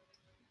song?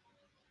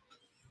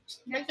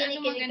 Ba't Ano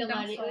kinikilig ka, magandang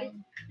Mari? Uy, song?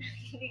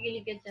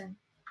 kinikilig ka dyan.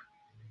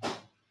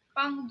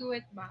 Pang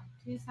duet ba?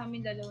 Yung sa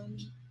amin dalawa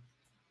ni.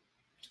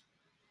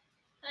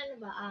 Ano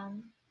ba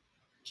ano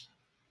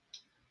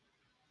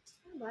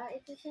ba?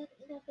 Ito siya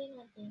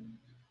natin.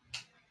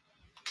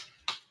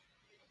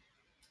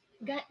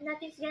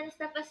 Nothing's gonna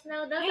stop us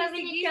now daw, sabi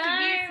ni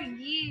Charm.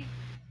 Sige.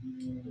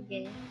 Sige.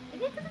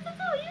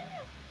 Ito, yun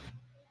na.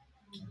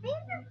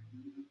 Ayun na.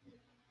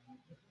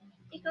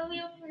 Ikaw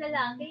yung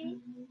lalaki.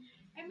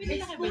 Ay, may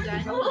lalaki ba dyan?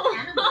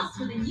 Animals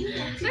with a new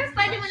Pero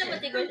pwede mo naman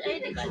tigos.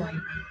 Ay, di ko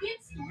alam. in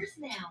stores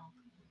now.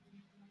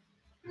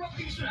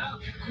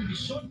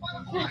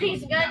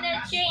 Nothing's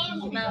gonna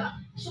change now.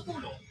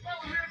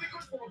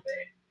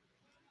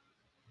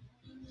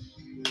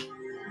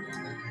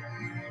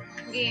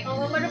 Game.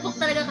 Oo, marupok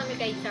talaga kami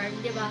kay Charm,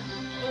 di ba?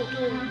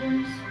 Oo.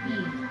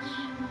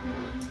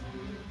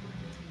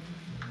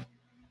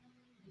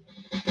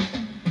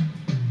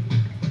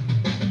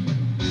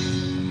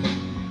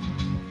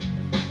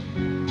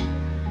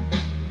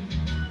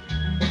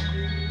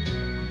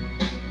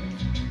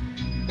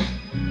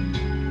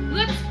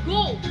 Let's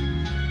go!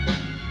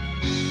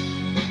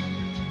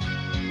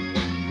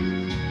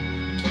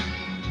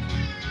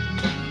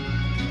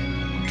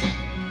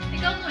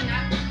 Ikaw muna.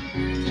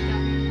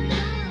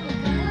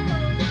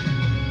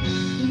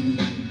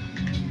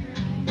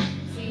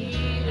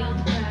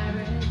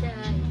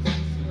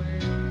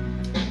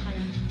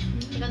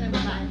 Ikaw na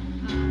babaan.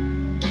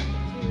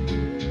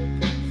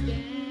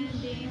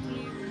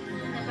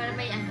 Na para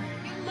may ano.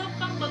 Yung ba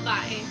pang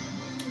babae?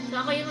 So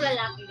ako yung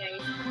lalaki,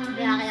 guys.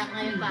 Kaya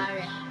ngayon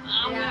pare.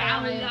 Kaya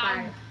ngayon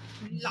pare.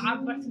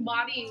 Labas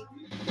body.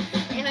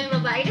 Ikaw yung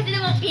babae. Kasi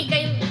naman pika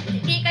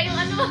yung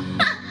ano.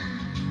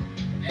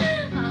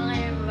 Oo,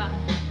 ngayon babae.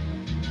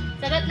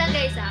 Sagot lang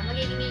guys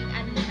magiging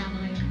ano na ako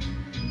ngayon.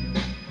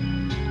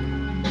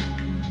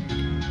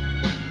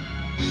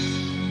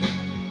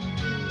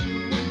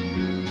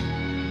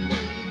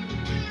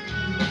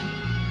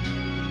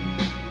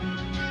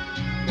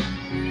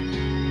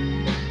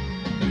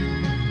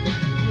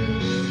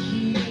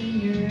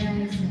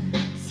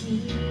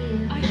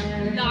 Ay,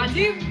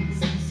 lalim!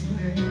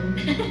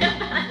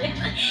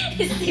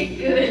 Is it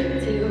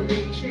good to be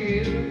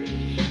true?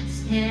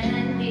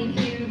 Standing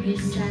here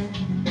beside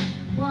you,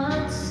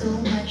 want so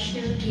much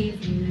to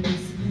give you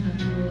this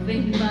love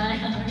in my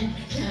heart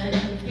that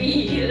I'm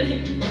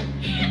feeling.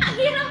 Ang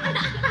hirap pala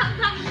ang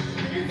tama.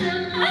 Cause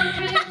I'm not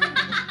crazy,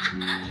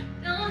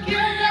 don't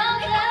care about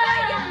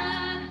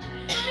that.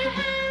 Put your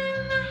hand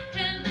in my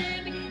hand,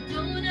 baby,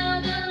 don't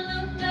ever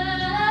look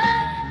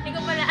back. Hindi ko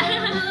pala Come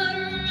alam.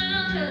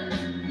 around us,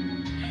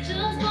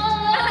 just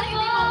fall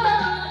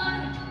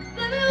apart.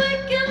 Baby, we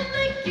can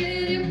make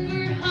it if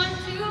we're heart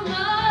to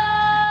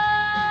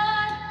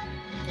heart.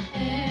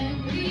 And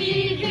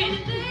we can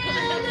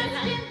feel the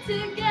skin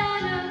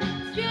together,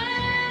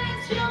 straight and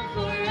strong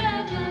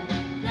forever.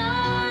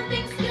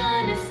 Nothing's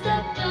gonna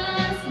stop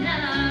us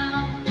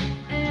now.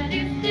 And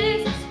if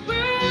this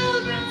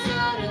world runs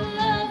out of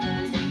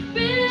lovers,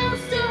 we'll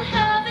still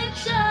have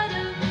each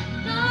other.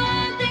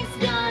 Nothing's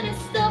gonna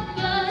stop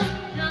us.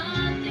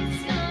 Nothing's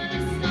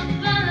gonna stop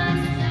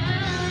us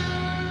now.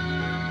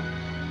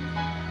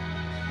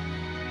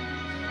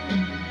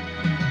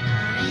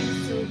 I'm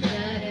so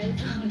glad I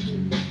found you.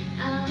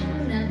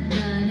 I'm not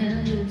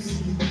gonna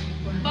lose you.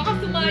 Baka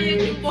sumayan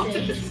yung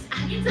boses.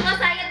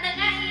 Sumasayad na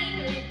nga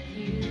eh.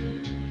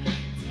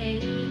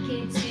 Take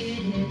it to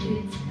the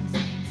good times,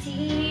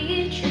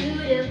 see it through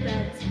the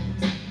bad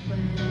times.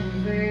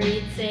 Whatever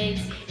it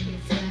takes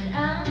is what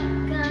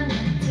I'm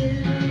gonna do.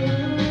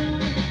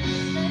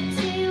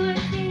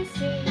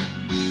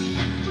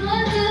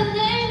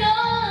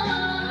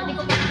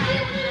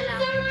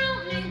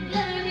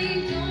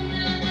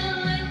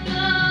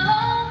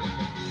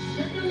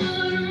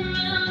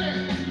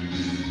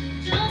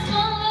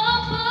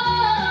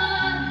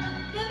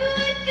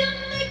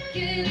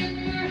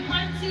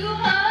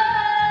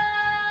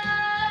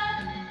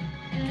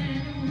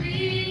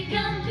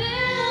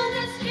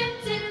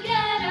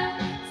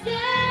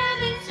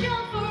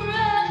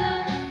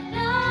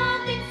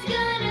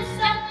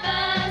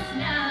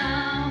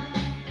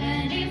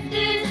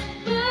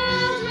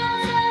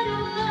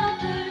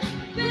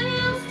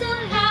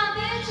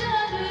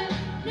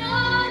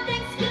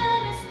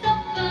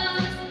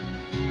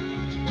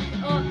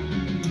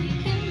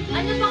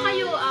 Ano ba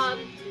kayo,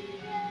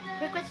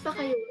 request ba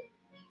kayo?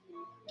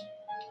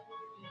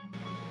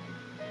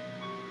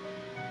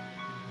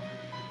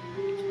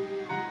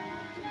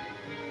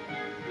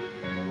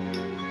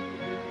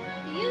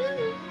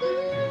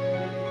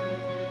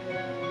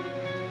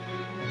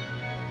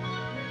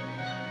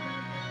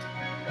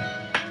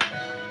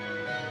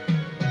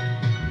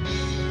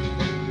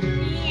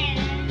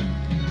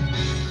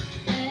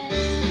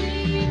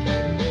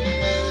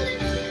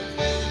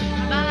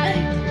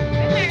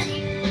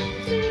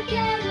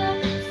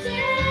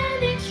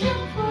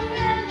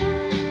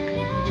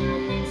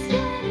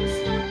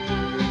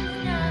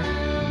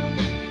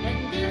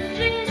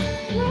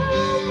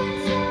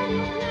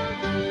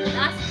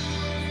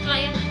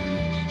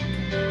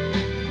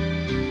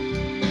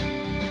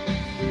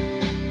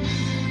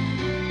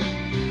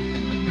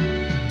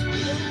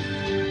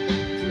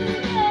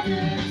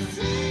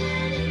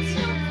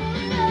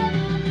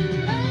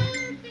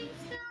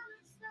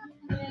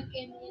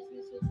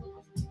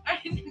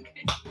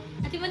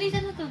 Ate Marisa,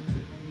 ano to?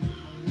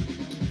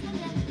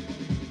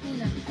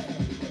 Una.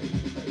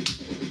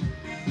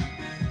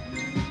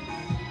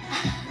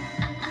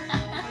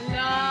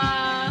 Wala.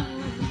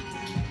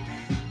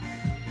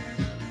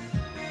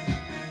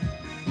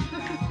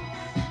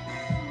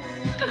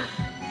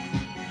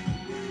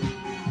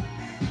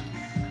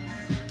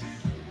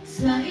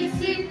 Sa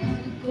isipan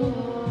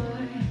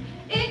ko'y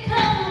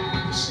ikaw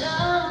ang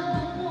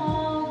siyang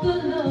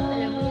gumugulo.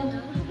 Alam mo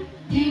yun,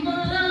 Di mo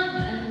lang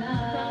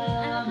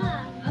alam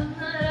ang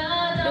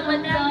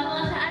nararamdaman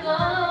ko.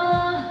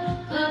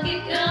 Pag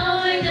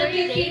ikaw ay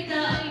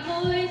nakikita,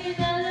 ako'y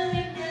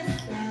nilalamig na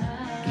sa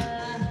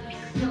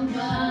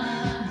lupa.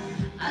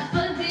 At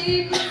pag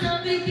di ko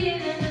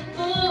napigilan,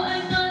 ako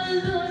ay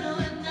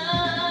malulunod na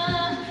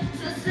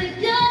sa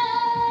sadya.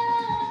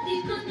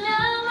 Di ko na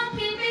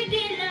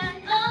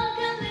mapipigilan ang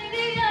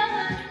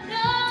kaligayahan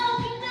na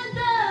aking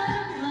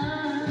nadarama.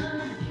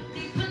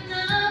 Di ko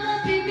na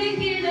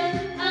mapipigilan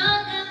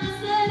ang aking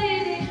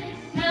sarili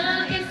na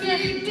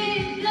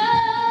isipin ka.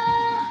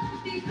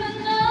 Di ko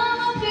na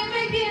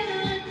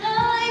mapipigilan na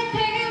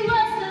ika'y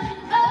iwasan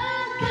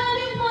at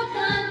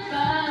kalimutan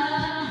ka.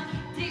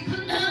 Di ko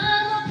na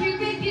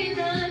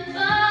mapipigilan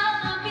pa ang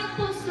aking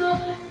puso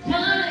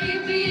na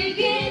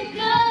ibigin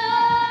ka.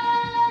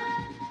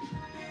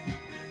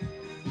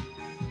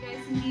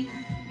 Guys, hindi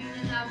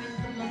na namin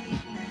ito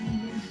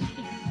mapipigilan.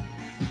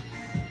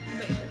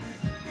 Iba-iba.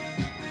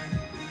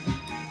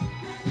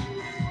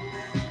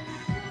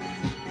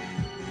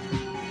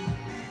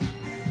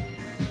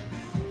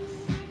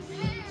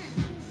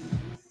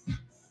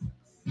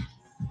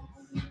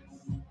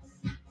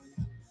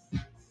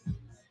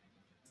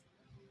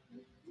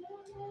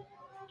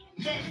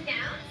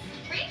 Discounts,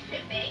 free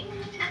shipping,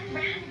 and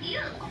brand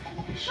deals.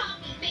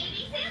 Shopee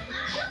Baby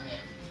Sale.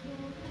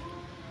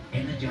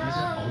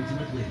 Energizer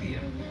Ultimate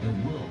Lithium, the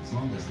world's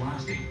longest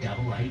lasting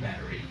AA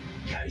battery.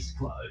 Case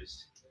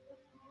closed.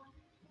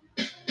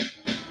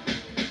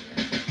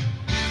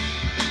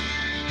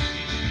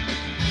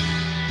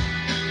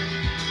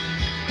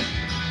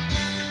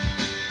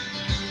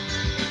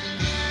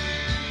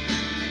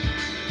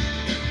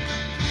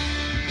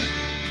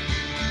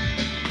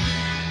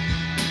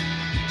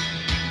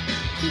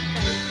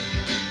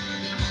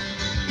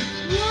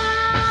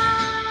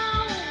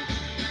 Wow!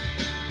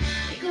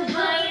 Ikaw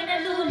ba'y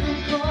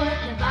nalulungkot,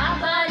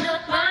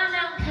 nababalot pa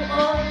ng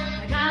puot,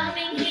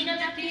 maraming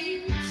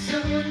hinanakit sa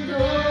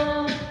mundo.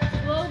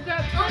 Oh,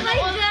 grab. Oh my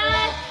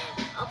God!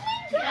 Oh my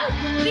God!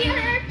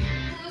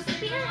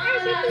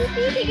 PRRCTP,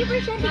 thank you for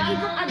sending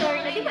ibang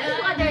Adorna. Di ba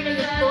ibang Adorna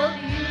yun po?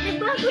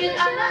 Nagbago na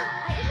siya. Ay,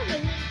 ano ba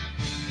yun?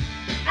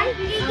 Ay,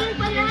 Eagle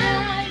pala!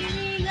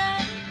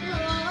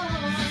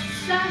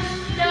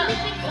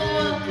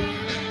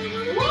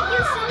 Thank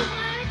you so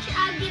much,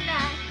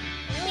 Aguila.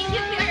 Thank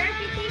you,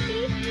 PRRCTP.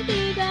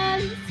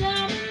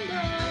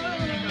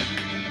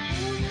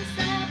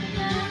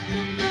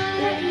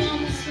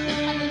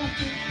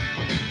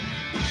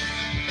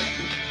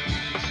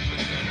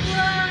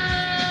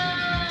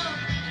 Wow!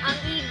 Ang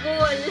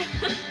Eagle.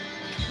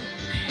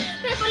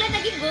 Kaya pala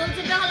naging gold.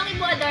 Sabi ako lang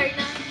ibo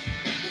Adarna.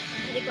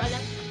 Hindi ko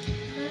alam.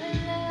 My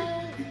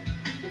love,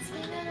 it's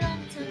been a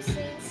long time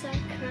since I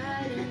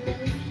cried and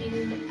left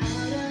you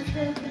out of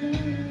the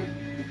blue.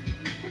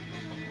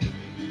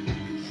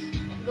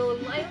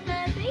 Gold mo. Ayun na,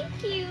 thank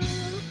you.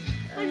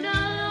 Ala!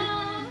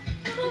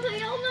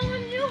 Nakakayaw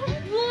naman yun.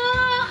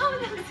 Wow!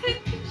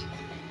 Nag-send ko siya.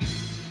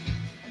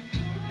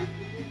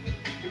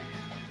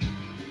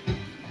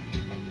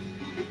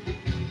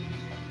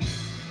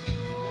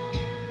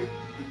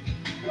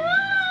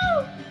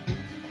 Wow!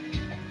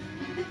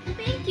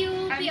 Thank you,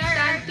 I'm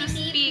sad to PRRPTP.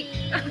 speak.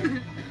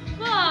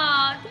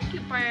 Wow, thank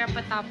you para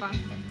patapang.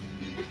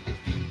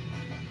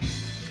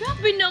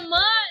 Grabe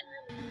naman!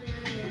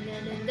 Dan,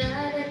 dan,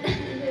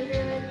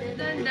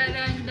 dan,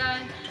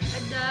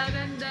 dan,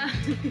 dan, dan.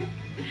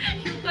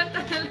 Yung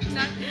kanta na lang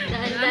na.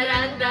 Dan,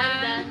 dan, dan,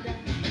 dan.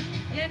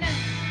 Yan na.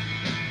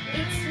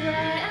 It's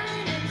why I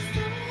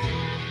understand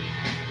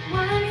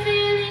why I'm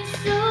feeling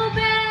so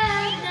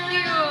bad now.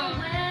 you.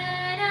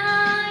 When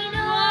I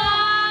know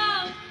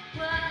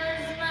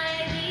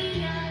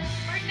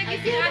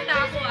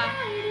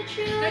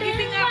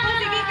Nagising ako.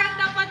 Sige,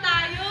 kanta pa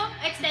tayo.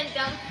 Extend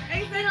ka.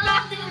 Extend You're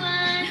lang. the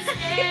one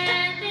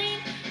standing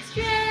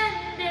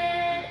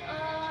stranded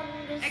on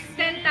the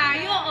Extend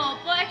tayo.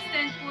 Opo,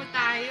 extend po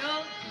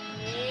tayo.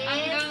 Yes.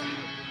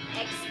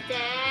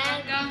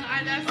 Extend. Hanggang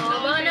alas 12.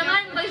 O, baka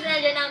naman, pag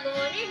sila na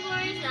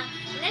gumulibors, na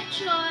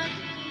lechon,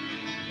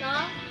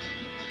 no?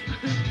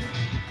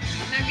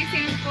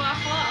 Nagising po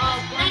ako.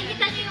 Opo.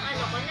 Nakikita niyo yung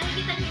ano ko?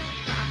 Nakikita niyo yung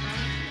paa ko?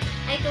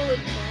 Ay,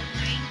 tuhod ko.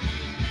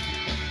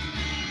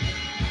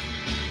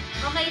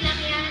 Okay lang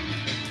yan.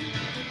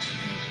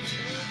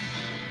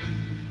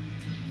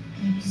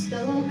 Gusto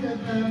ka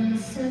bang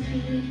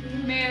sabihin?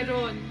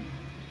 Meron.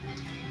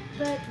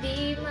 Ba't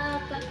di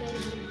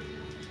mapakali?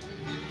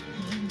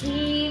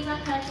 Hindi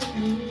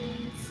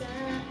makatingin sa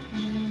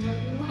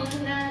nawag mo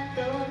na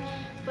to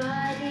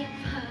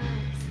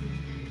palipas.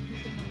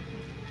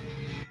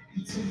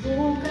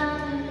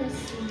 Subukan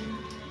kasi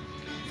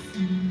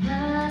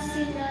sana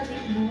sinabi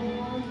mo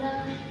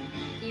lang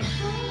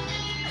iba.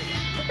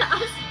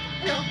 Taas!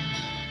 Ano?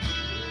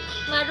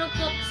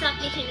 Marupok sa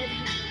kitchen na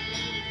din.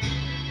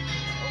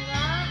 Oo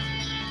nga.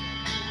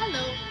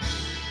 Hello.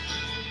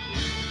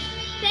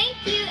 Thank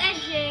you,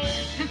 Edge.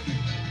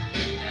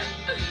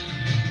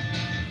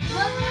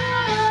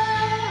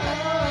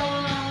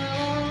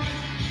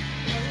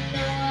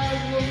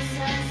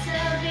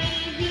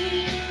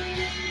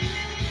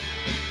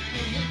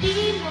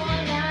 Hindi mo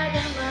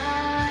nadama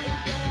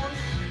itong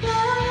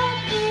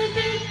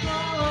pag-ibig ko.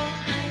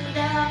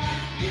 Handa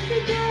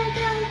ibigay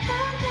ang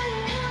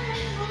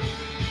pagkakaroon mo.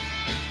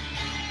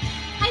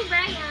 Hi,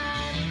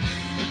 Brian!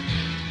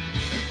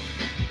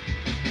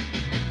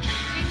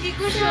 Hindi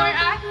ko sure,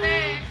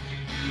 ate.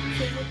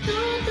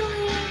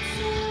 Sinututuloy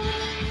sa'yo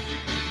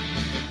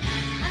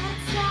at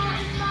sa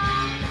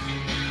umaga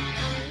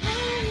ang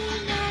lalim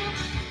na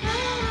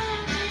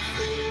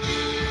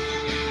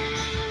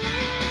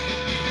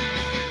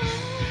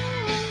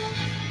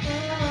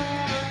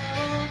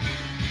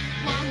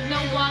Wag na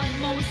wag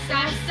mo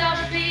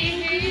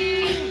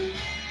sasabihin.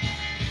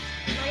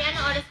 Maria,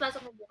 anong oras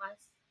pasok mo bukas?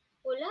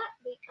 Wala.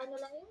 Wait, ano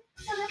lang yun?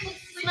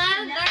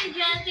 Smile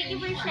Guardian, thank you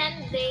for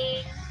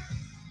sending.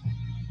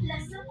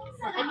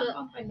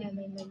 Ito, may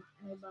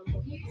bago.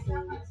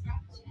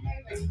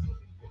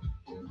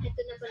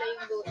 Ito na pala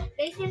yung goal.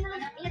 Guys, yan na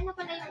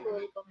pala yung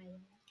goal ko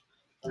ngayon.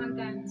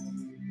 Hanggang.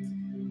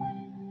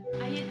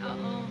 Ayun,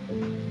 oo.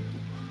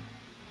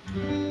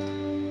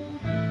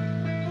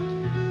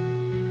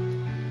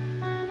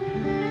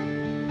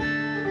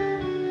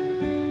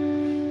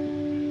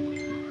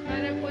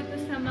 Para po ito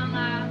sa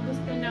mga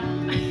gusto ng...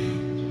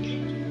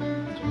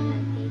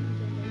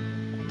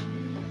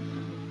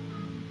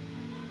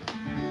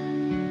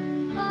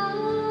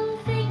 Oh,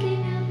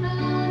 thinking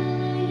about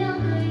the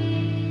younger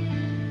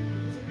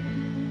years.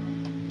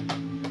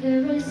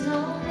 There was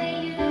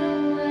only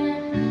you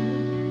and me.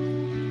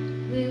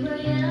 We were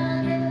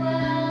young and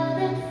wild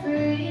and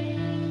free.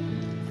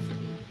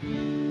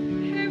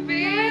 Heavy?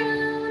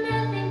 Now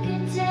nothing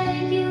can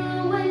take you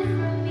away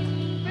from me.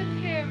 Ba't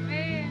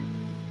heavy?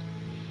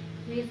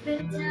 We've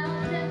been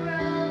down the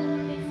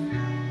road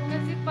before.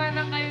 Kasi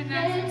parang kayo na...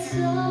 It's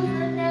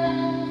over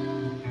now.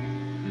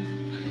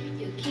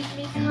 You keep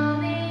me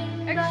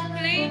coming back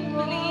Explain,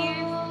 for please.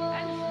 more.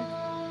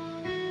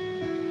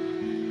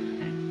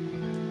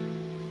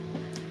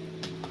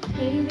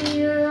 Baby,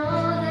 you're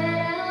all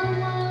that I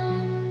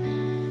want.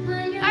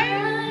 When you're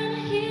right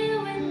here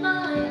in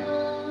my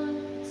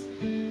arms,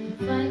 I'm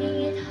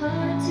finding it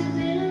hard to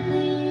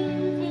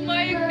believe.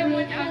 Pumayag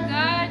naman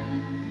agad.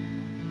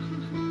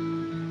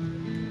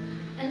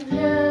 And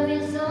love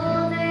is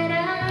all that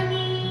I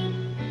need.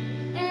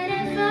 And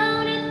I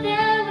found it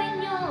there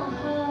in your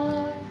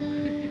heart.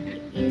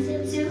 It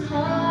isn't too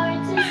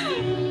hard to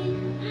see.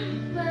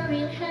 We're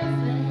in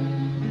heaven.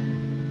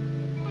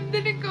 Ang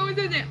daling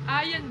kausap niya.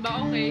 Ayan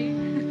ba? Okay.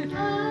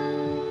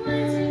 Oh,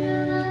 is it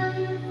alive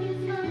you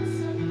found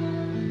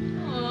someone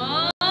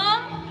Aww.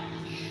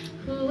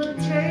 who will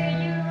turn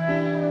your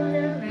world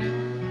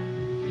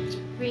around,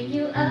 bring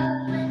you up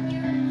when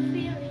you're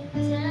feeling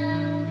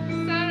down?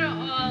 Sana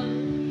all.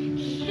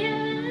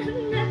 Yeah,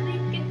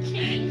 nothing can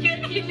change.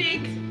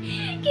 Kinilig.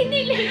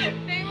 Kinilig.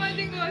 Naiwan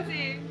din ko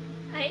kasi.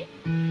 Ay,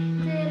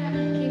 did I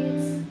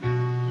kiss?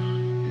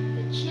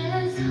 But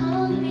just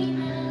hold me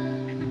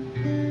now,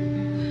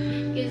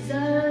 'cause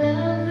our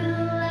love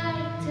will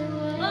light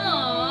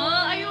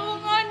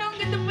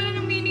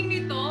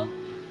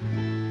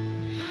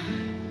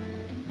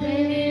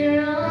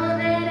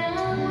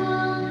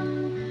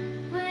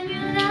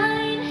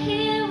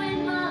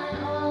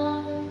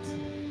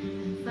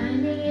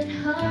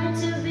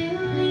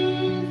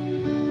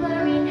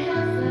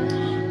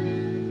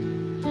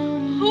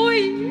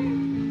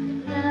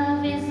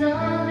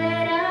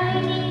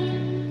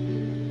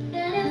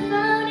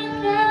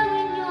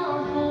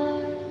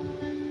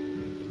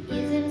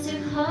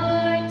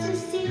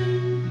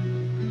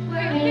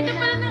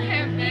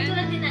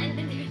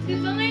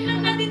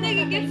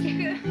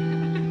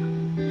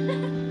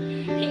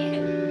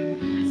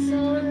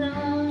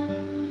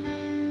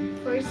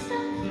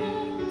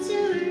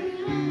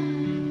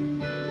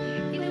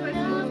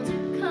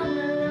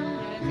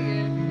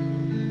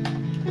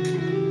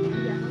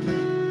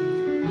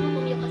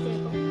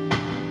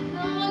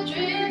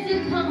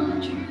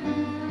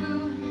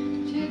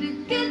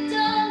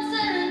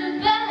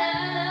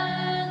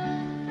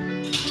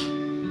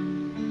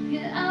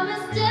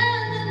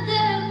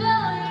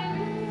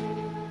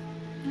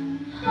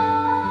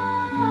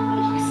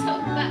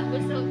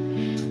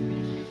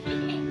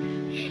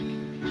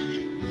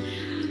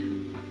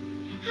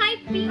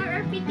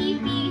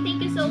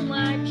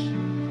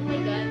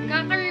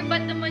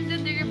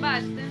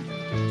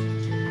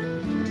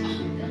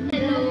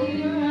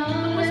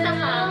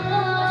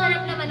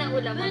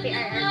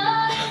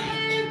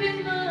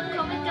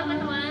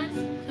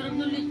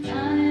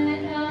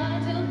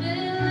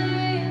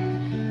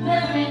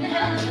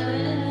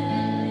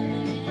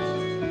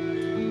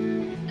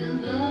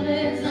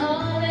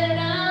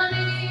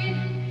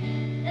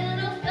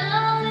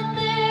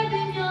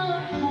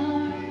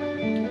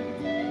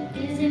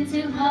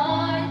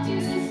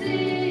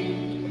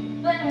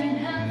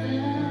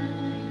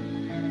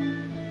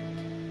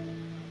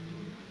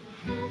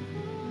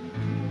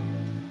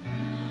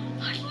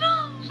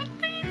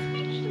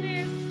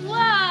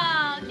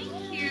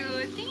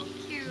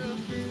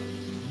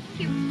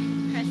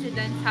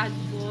than Sad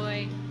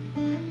Boy.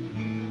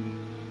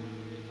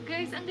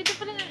 Guys, ang ganda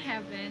pala ng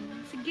Heaven.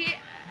 Sige,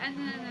 ano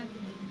na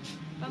natin.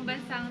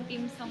 Pambansang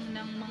team song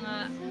ng mga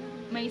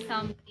may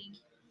something.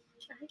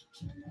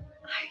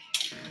 Ay.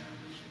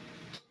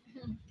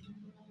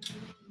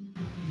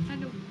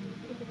 Ano?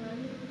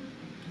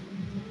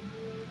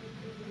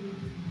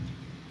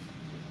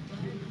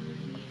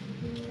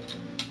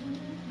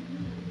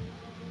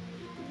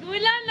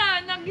 Wala na,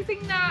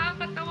 nagising na ang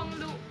katawang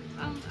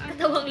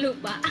Katawang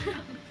lupa.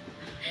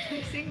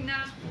 nagising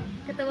na.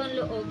 Katawang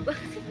loob.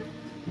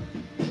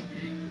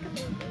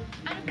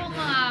 Ano pa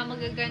mga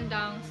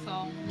magagandang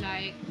song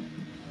like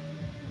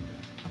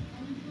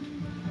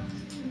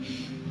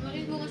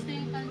Bukas na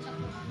yung tansya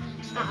ko.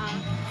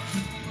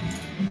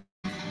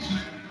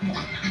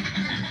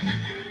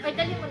 Ay,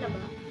 dali mo na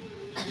ba?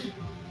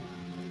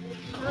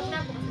 Huwag na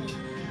bukas na.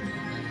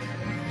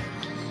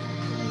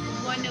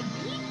 Wanna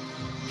Be?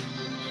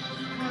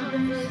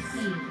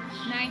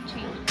 Night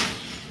Change.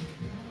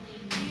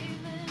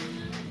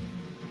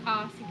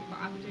 Sige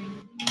pa, after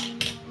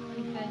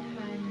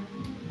Tadhana.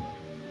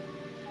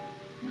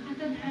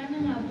 Nakatadhana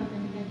nga ba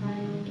talaga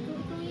tayo?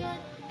 Ikaw yan.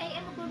 Ay,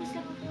 mag-chorus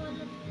lang ako.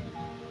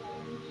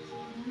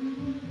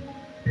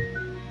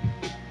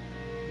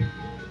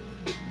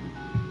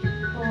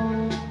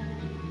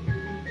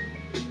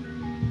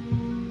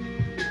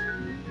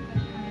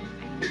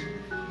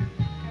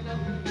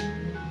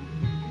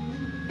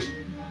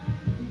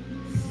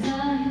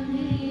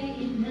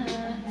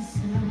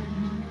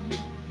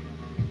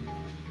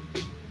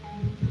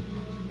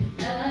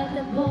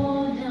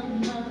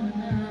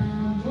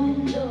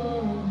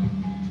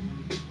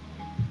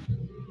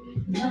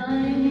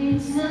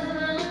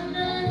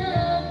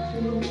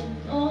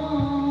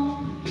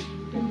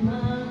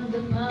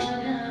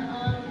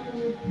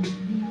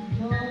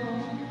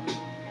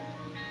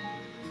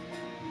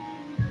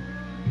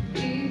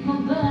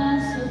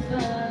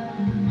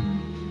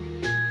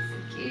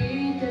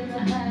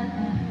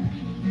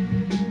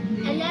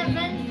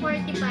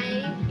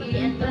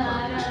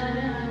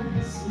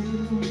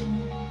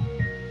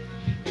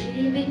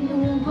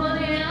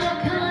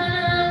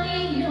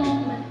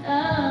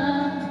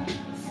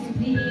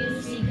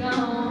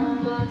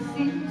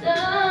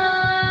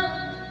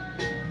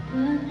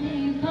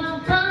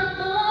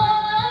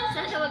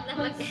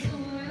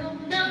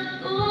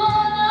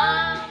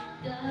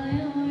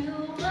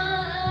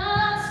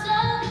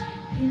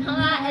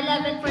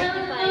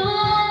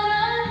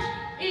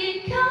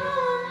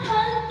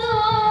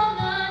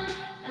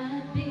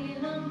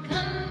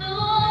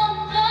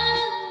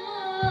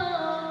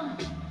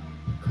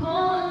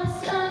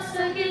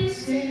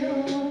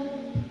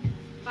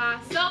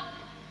 Pasok!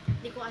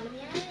 Hindi ko alam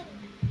yan.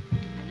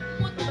 Alam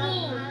mo to!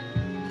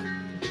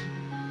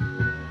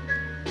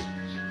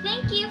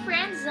 Thank you,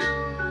 friend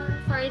zone,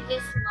 for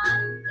this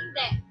month.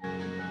 Hindi.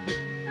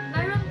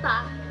 Meron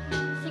pa.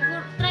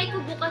 Siguro, try ko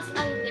bukas.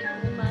 Ay, hindi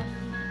bukas.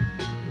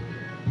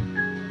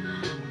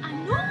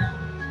 Ano?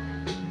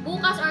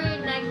 Bukas or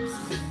next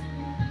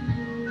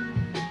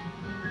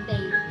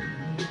day.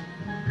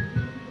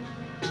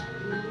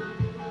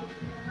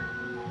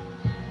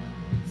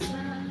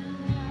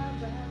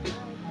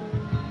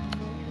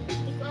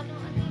 Hindi ko ano,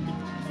 hindi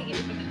ko. Sige,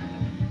 dito na.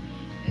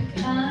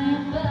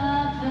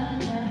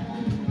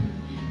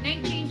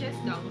 Night Changes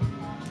daw.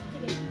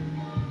 Sige.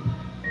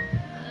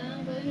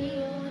 Ang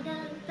baliw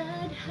ng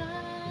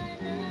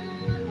tadhana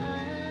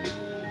ay...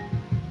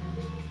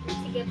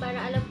 Sige, para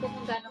alam ko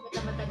kung gaano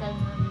kita matagal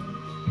na.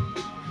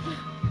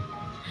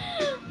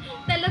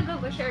 Talaga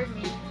ba,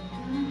 Charmaine?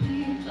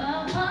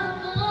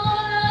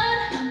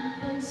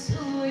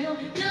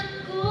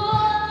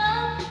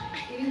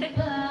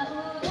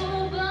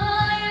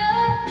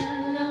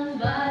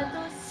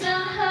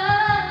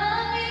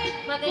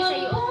 Bagay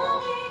sa'yo.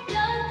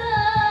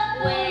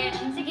 Weh,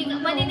 sige nga,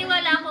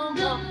 maniniwala ako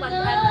pag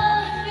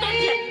ano.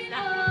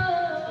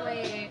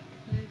 Weh.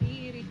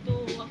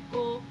 Naririto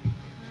ako,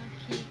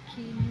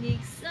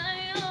 nakikinig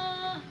sa'yo.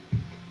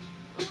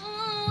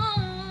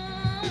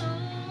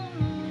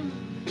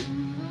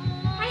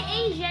 Hi,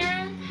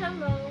 Asian!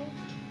 Hello!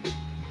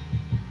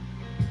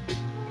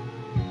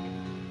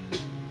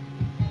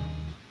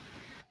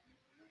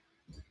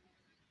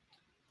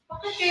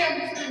 Bakit kaya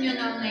gusto niyo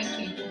ng Night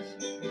Changes?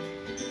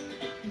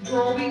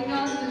 Going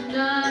out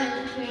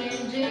tonight,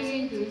 changing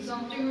into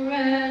something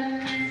red.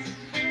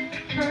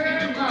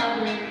 Her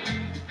mother.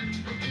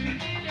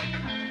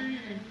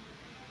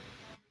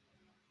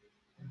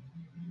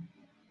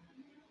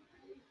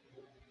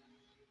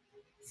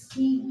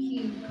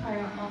 Sneaky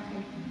karaoke.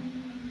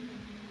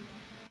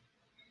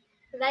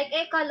 Like,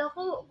 kala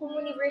ko kung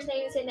universe na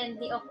yun si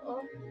Nandy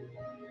Okko.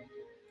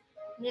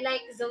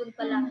 Nilike zone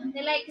pala.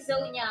 Nilike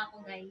zone niya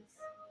ako, guys.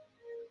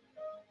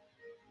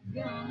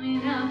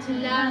 Going out Lang,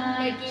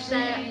 tonight, nakikita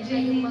na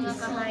changing yung into mga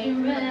kamay.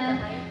 something red.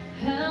 Kamay.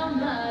 Her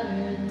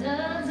mother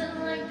doesn't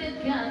like the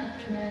kind of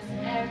dress.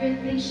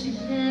 Everything she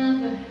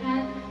never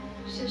had,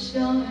 she's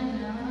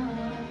showing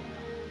off.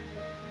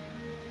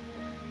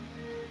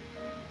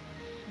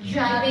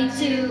 Driving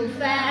too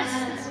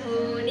fast,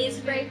 moon is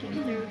breaking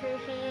through her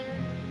hair.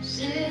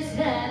 She's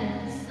had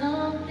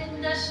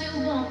something that she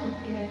won't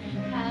forget.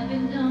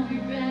 Having no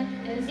regret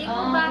is Hindi mo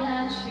all ba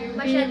that she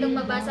masyadong really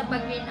mabasa wants.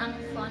 pag green ang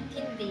font?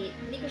 Hindi.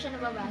 Hindi ko siya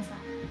nababasa.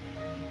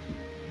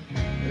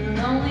 You're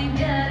only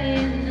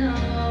getting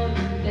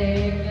older,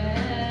 baby.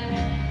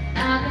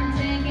 I've been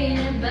thinking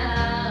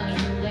about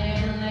you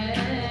lately.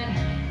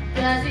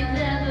 Does it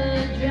never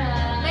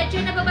dry? Medyo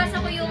nababasa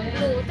ko yung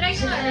blue. Try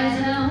ko nga rin.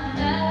 How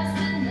fast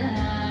the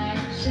night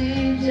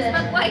changes.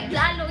 Pag white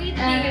lalo, hindi.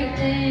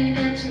 Everything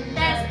that you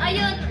Test,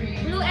 ayun,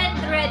 blue and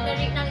red na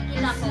rin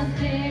nakikita ko.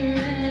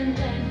 disappearing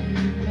when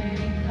you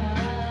wake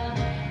up.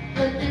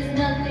 But there's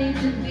nothing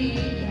to be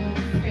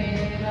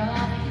afraid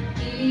of.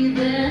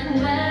 Even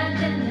when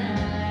the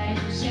night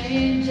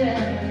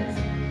changes,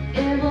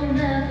 it will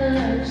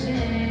never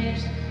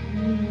change.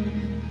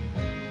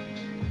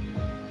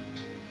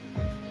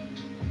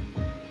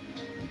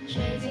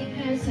 Chasing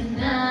her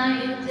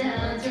tonight,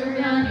 doubts are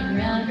running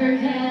round her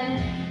head.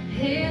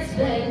 His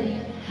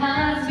baby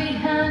hides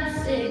behind a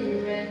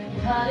cigarette.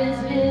 Heart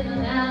is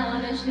living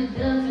out and she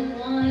doesn't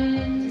want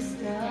it to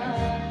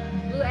stop.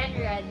 Blue and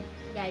red,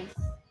 guys.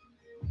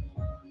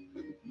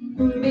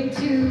 Moving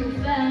too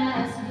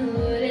fast,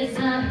 good is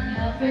not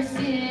of her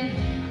skin.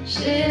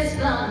 She's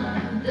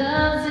fine,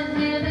 doesn't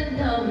even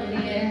know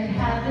it yet.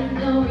 Having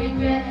no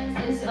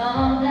regrets is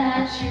all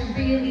that she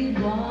really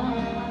wants.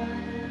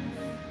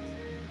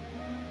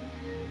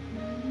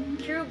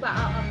 True ba?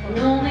 Ako.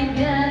 We're only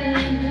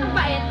getting Ang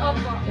pait,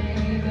 opo.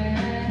 baby.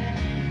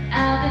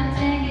 I've been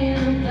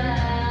thinking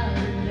about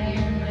it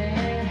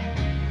lately.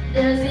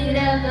 Does it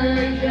ever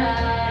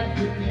drive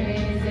you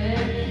crazy?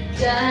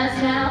 Just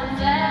how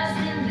fast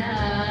the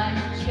night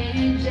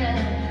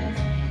changes.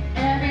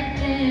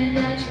 Everything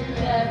that you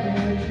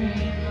ever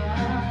dream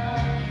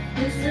of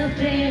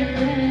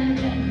disappearing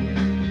when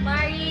you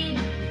Mari,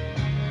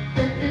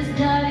 but there's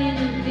nothing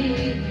to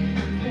be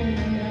afraid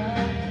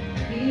of.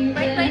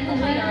 Bye-bye po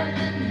Even kayo. when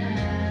the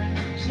night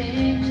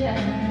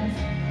changes,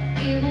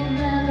 it will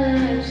never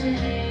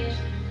change.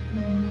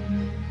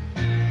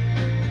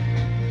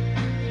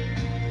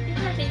 hindi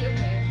natin yung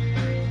hair.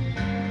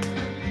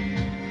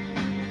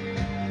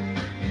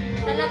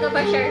 Talaga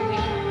ba,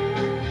 Sharpie?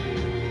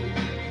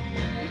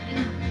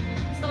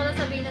 Gusto ko lang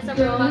sabihin na sa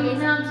mga bagay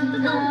sa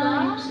totoo ba?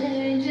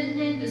 Changing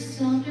into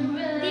something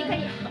Hindi real.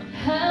 kaya.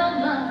 How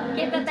much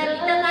Kaya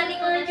itatali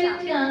ko na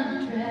siya.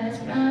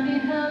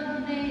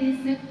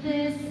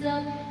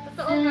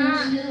 Totoo nga.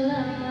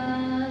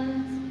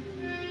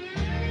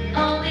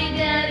 Only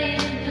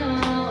getting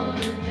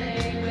older,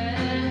 baby.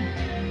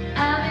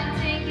 I've been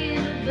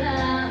thinking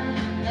about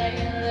you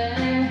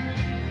lately.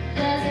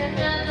 Does it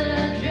ever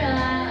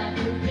drive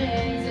you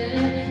crazy?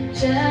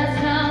 Just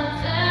how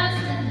fast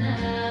the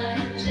night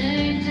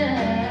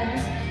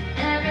changes.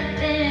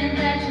 Everything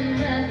that you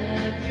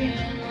ever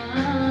dream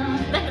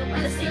of. Ano ba?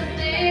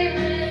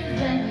 Disappearing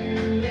when you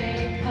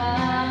wake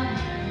up.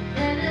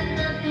 And there's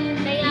nothing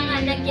to Kaya nga,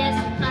 be nag-yes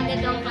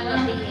agad ako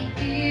kagabi eh.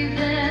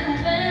 even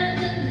when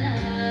the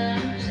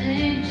night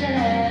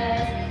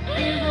changes,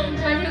 it will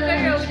Sugar never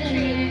road trip.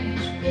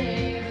 change,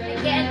 baby.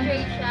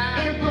 Nag-enjoy siya.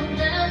 It will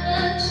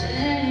never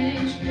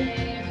change,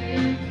 baby.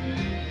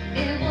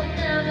 It will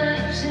never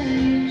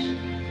change,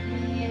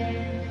 yeah.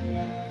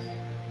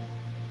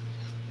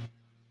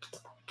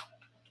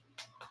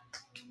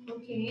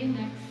 Okay,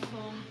 next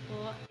song po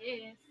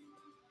is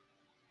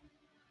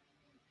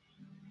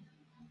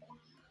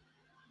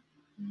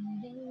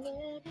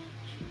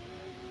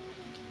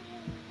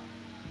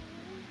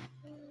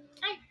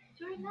Ay,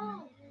 Your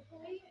Love.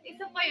 Ay,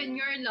 isa pa yun,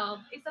 Your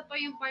Love. Isa pa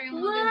yung parang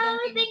Wow, magandang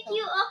thank theme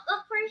you, song.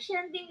 Ok, for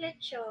sending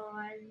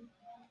lechon.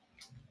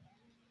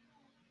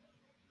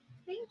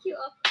 Thank you,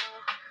 Ok.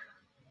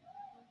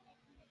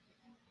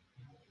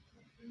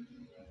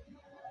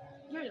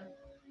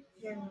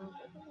 Your Love.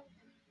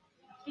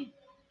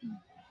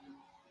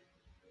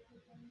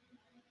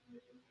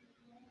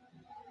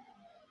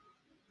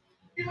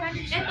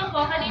 Ito po,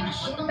 kanina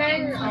po itong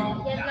theme Pero,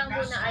 song. yan lang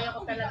muna. Ayaw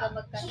ko talaga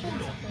mag-cash in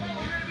sa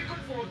Kumu.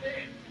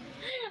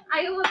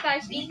 Ayaw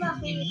mag-cash in.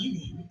 Bakit?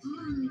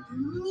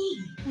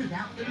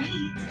 Without the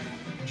meat.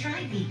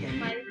 Try vegan.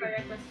 Smile for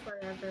request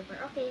forever.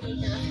 Okay,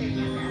 later after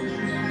that.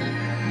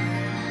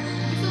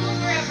 Gusto mo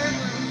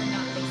Forevermore muna.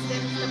 Thanks,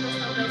 guys.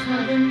 Tapos na,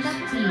 guys.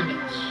 Tapos na, eh.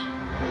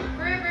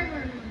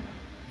 Forevermore muna.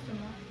 Gusto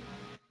mo?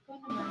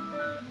 Ikaw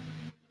naman.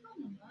 Ikaw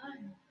naman.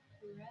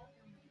 Forevermore.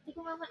 Hindi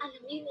ko mama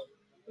alam yun eh.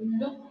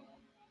 Ulo.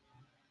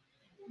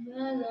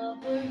 My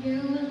love for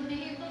you will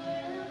be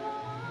forever.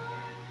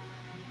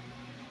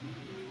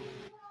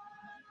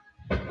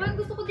 Parang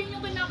gusto ko din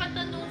yung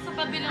kinakanta nung sa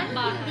kabilang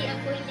Ano hindi bahay.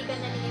 ako hindi ka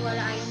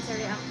naniniwala ayon sa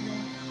react mo?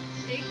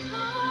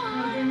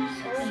 Ikaw.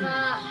 Oo nga.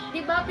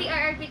 Di ba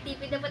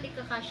PRRPTP dapat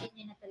ika-cash in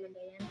niya na talaga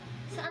yan?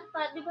 Saan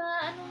pa? Di ba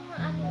ano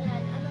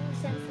yan? Anong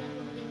sense yan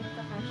kung hindi mo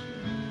ika-cash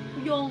in?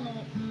 Yung.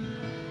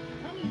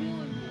 Ano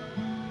yun?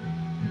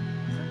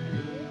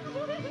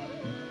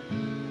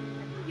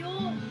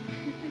 Yung.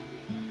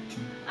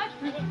 Ay,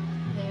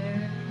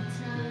 There are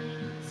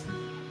times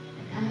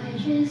I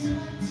just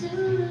want to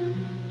look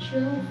at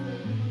your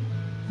face.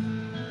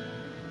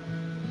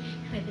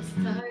 Pwede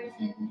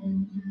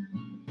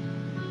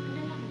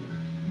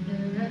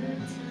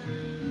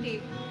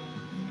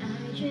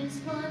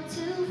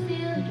to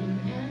feel your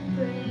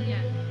embrace.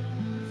 Yeah.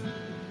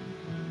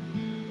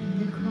 In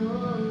the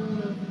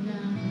cold of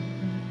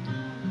night,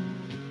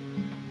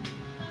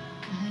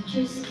 I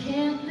just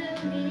can't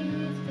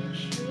believe that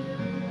you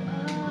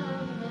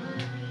are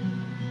mine.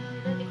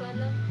 Hindi ko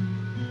alam.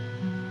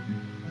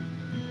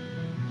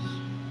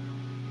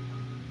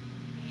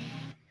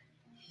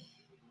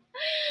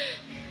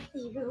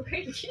 You were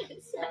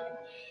just said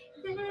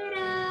that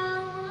I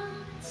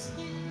once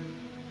knew.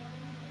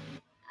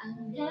 I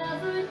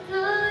never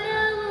thought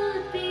I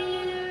would be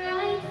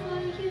right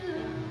for you.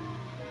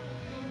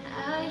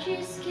 I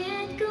just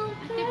can't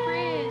Ate compare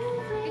Pris,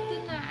 ito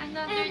with na,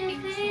 another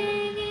theme song.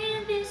 anything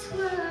in this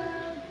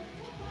world.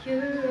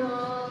 You're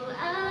all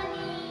I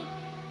need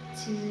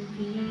to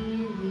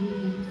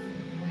believe.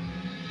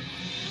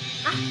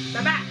 Ah,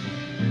 baba!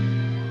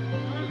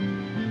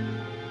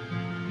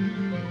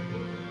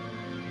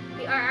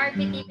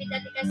 PRRPTV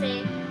dati kasi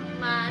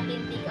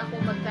matindig ako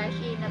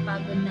pagka-shi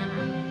napagod na.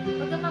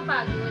 Huwag ka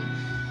mapagod.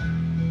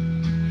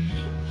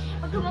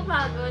 Huwag ka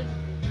mapagod.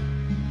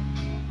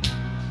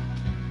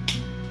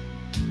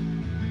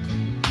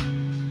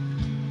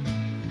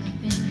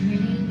 I've been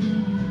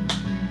dreaming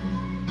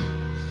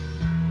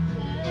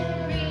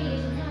every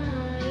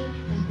night.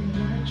 I've been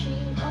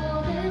watching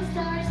all the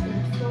stars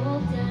that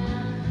fall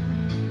down.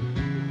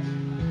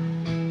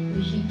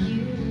 Wishing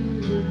you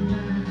would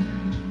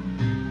mind.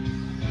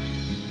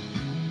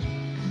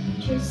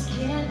 I just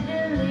can't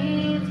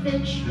believe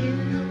that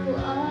you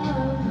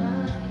are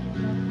mine.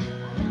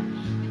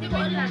 Hindi ba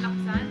yung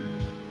lalaksan?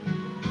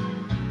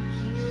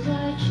 You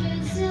are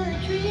just a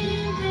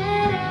dream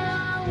that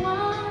I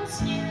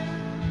once knew.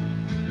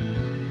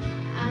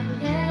 I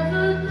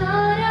never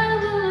thought I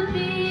would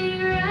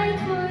be right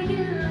for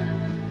you.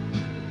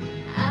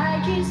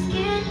 I just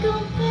can't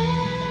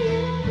compare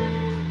you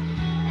with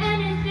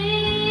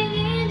anything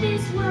in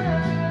this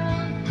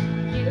world.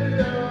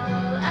 You're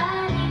all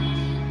I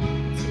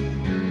need to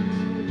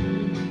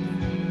believe.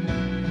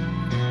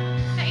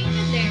 Sa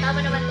inyo din. Tama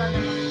naman to, ano?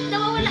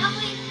 Nawawala ako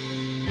eh.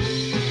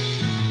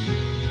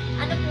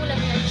 Ano po lang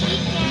yan?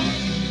 Chicken.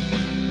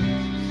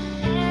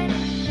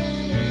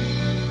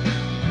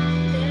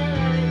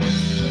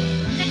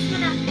 Next mo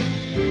na.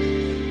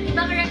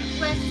 Ibang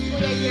request,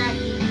 Kuya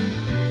Jackie.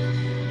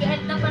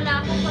 I-add na pala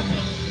ako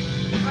pati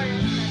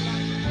orange na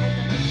lang.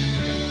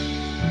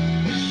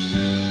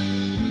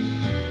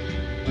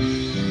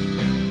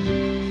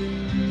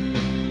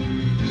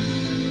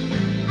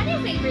 Ano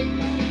yung favorite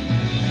mo?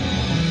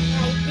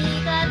 Ay, di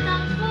ka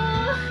tampo,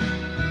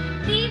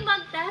 di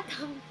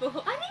magtatampo.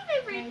 Ano yung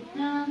favorite mo?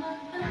 Na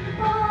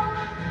magtampo,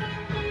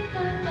 hindi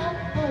ka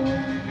takbo.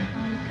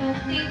 Ang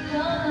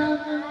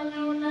katigang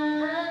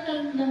aliwanag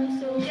ng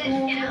suko.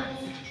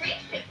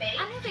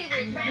 Ano yung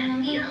favorite mo?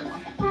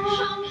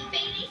 Show me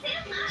baby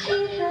Sisca.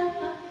 Chika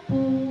takbo.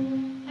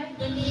 Ay,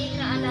 Hindi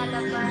naalala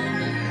pa.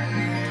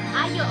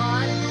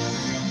 Ayon.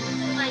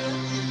 Ngayon.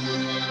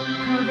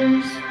 cover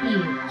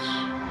speech.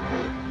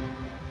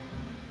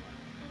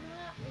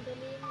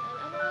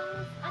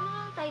 Ano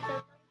ang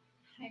title?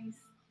 Thanks.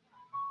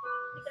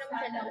 Hindi ko naman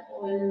siya alam.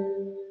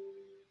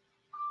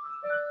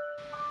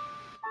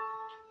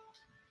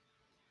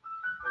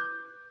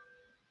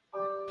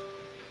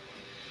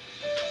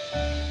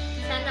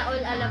 Sana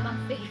all alam ang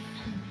faith.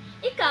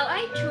 Ikaw,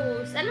 I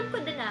choose. Alam ko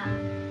din ah.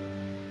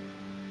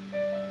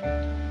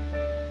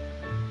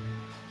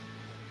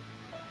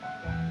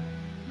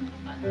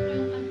 Ano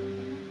yung kanta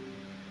ko na?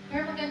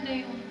 Pero maganda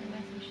yung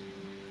message.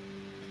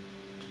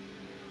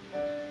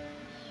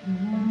 You're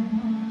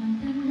one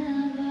that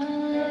never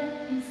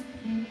let me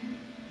stay.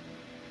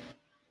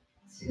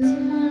 To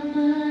my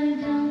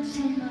mind, down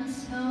to my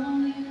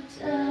soul, you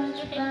touch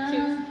my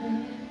lips.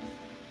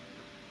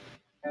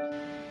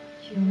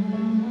 You're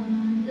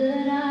one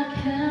that I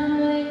can't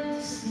wait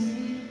to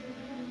see.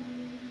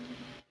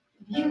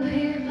 You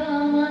here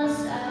by my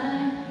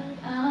side,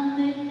 I'm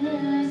in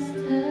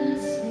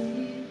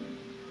ecstasy.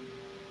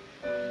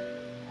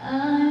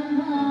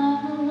 I'm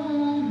all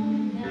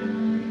alone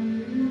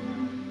without you.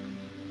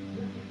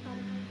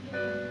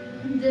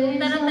 Days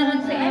Taran-taran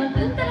si Em.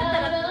 without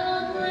Taran-taran.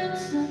 a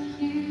glimpse of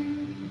you.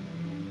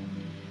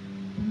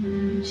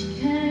 When you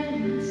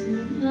came into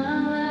my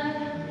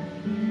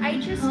life, I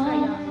choose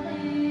kaya.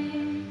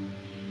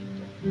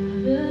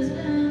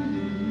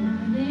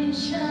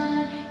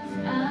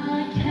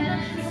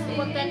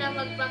 Huwag ka na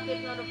magpakit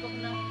marupok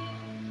na.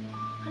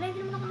 Hala, hindi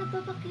naman ako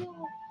nagpapakyo.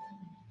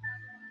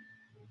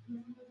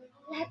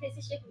 Lahat eh,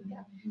 si Sheki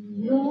ka.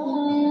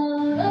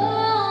 Your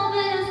love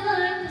is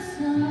like the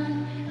sun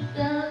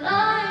that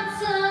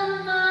lights up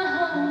my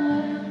whole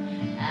world.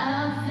 I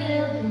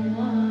feel the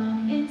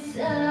warmth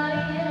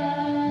inside.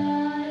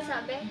 Ano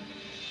sabi?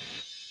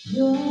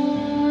 Your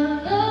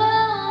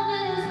love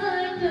is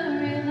like the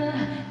river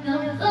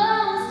that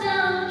flows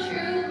down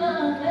through my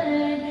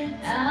veins.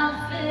 I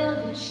feel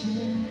the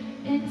chill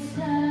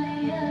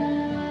inside.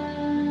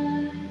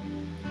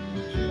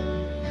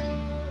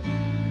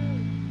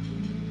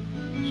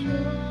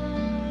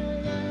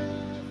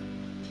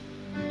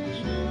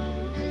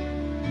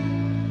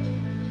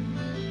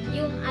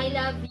 Yung I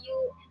love you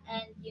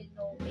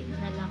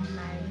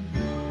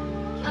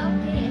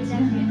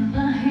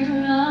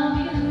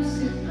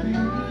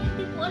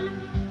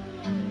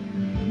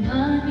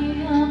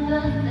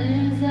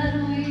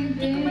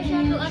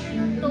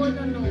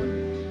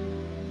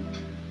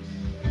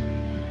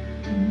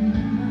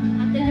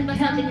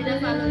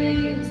follow your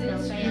dreams daw,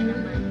 kaya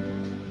naman.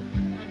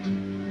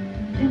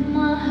 In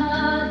my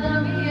heart, the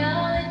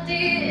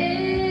reality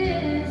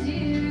is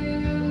you.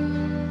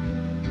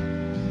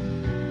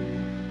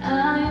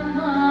 I am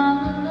all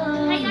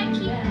alone without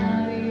you.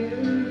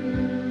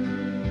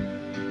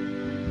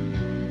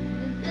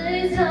 The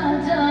days are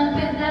dark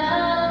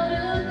without a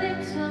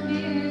glimpse of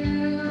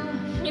you.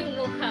 Yung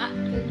mukha.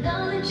 The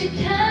knowledge you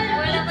can't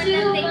Wala man do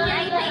lang thank you. my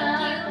Ay,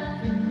 thank you.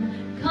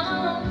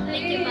 complete.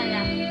 Thank you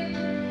pala.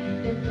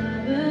 The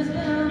flowers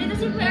bloom Dito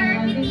si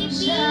PRP TV.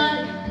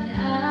 I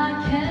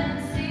can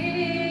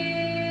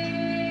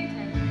see.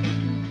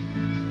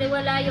 Hindi,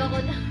 wala ayoko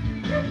na.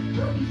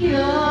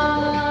 Your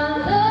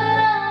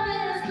love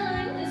is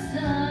like the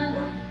sun,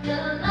 the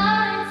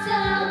lights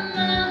of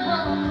my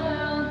whole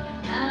world.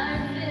 I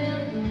feel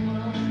the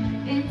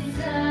warmth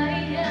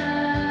inside.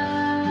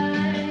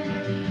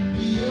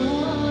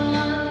 Your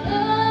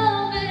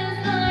love is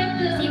like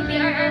the Si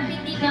PRP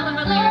TV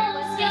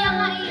makaka-request. Kaya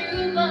nga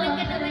through balik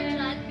ka my naman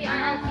dyan,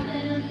 PRP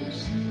TV.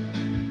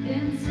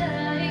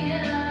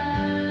 inside.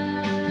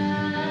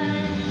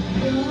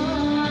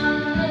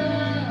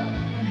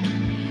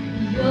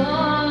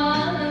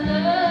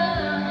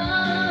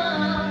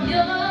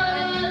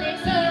 Hindi,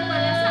 see you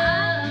pala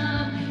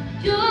saan?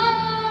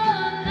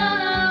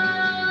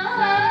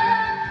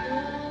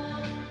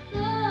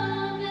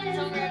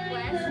 Song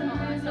request?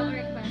 Oo, song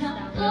request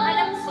daw. Yung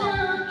alam ko.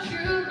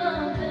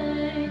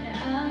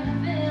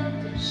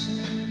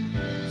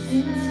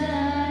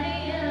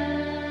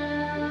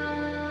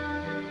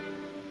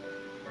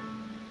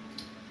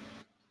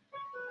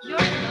 Your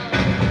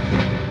love.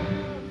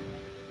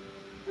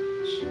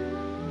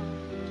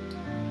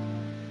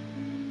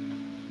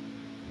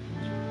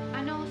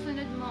 Anong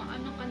sunod mo?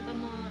 Anong kanta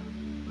mo,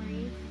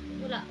 Maurice?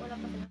 Wala pa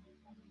sila.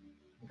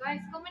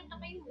 Guys, comment na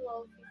kayo.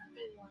 Wow,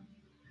 51.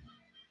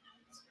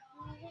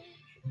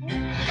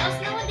 Tapos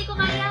naman, di ko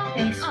kaya.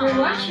 Thanks for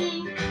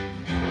watching.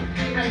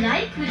 A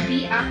like would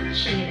be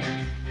appreciated.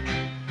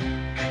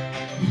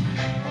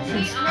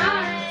 Okay,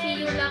 see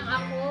you lang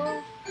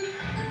ako.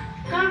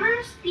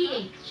 Covers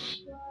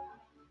PH.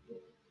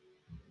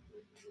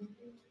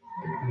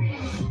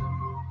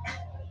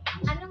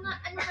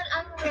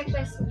 Anong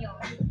request nyo?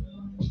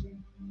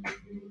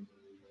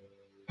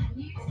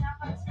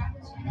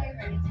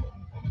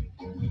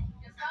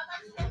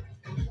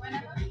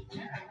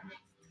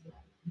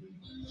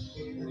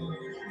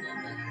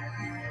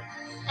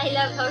 I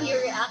love how you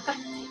react.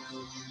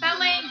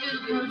 Tama yung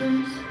Google.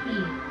 Covers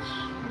PH.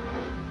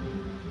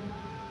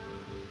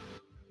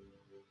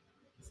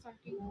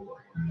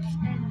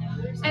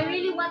 I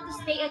really want to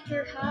stay at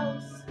your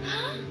house.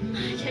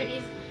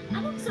 Charis,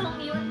 anong song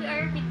yun?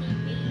 PRP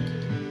TV.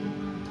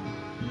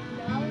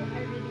 Now, I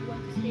really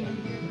want to stay at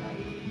your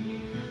house.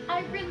 I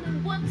really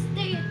want to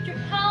stay at your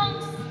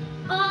house.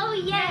 Oh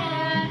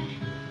yeah!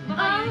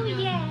 Baka Oh yun yun.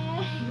 yeah!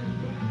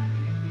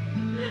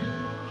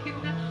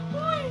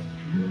 Uy!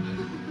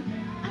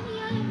 Ano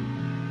yan?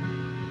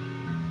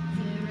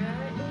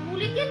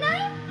 Umulit yan na?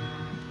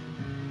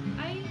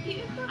 Ay,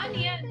 hindi ito. Ano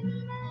yan?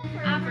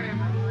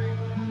 Forevermore.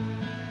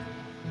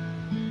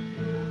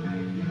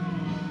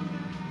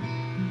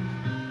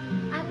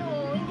 Ano?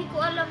 Hindi ko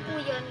alam po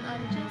yan.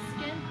 Just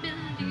can't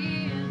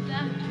believe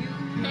that you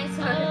Ay,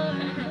 sorry.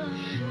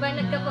 Ba,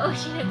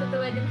 nagkapa-ocean,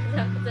 natutuwa din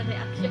ako sa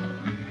reaction.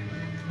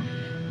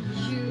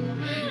 You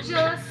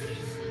just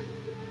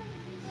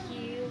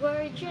You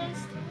were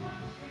just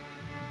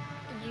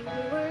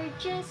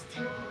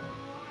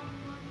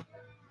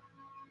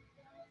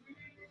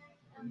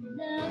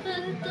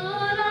Never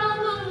thought I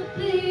would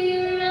be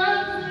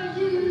around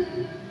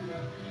you.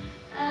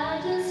 I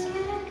just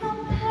can't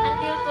compare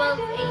until 12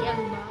 a.m.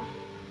 ba?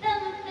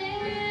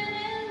 everything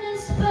in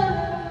this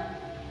world.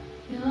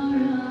 You're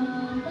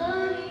all I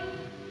need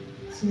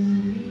to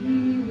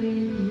be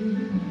with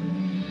you.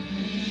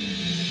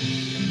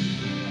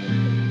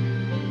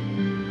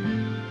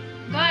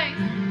 guys,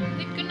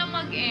 hindi ko na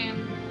mag-end.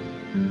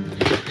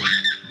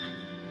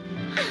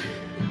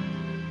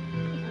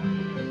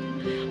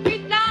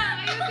 Wait lang!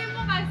 Ayusin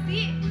mo kasi!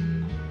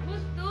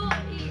 Gusto!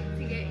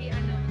 Sige,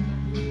 i-ano.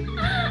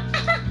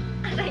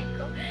 Aray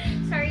ko.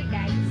 Sorry,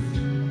 guys.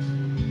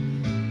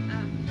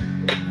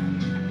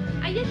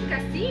 Ayan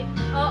kasi!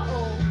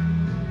 Oo.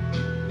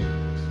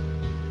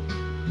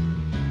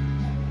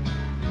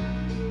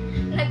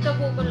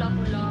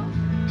 Nagkabukula-kula.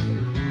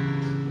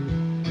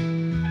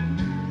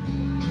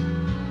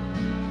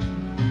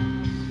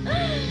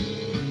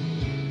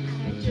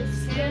 I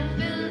just can't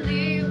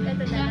believe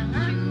Ito na lang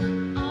nga.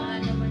 Wala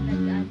naman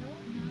nag-ano.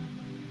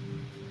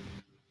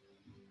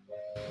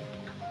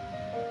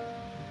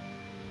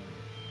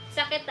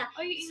 Sakit ah.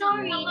 Ay,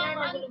 Sorry na,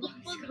 nakakaantok nagulo yung pa.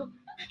 bangs ko.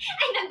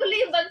 Ay, nagulo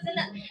yung bangs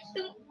na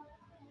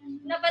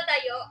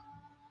napatayo.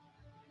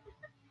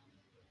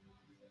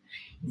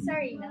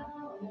 Sorry na.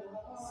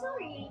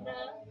 Sorry na.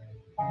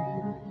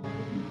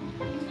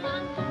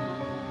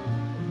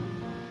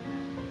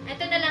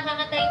 Ito na lang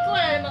kakatayin ko.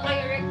 Wala naman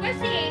kayo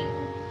request eh.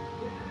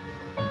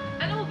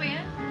 Ano mo ba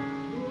yan?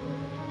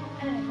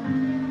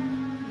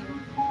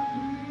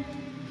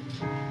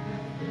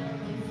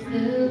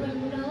 There were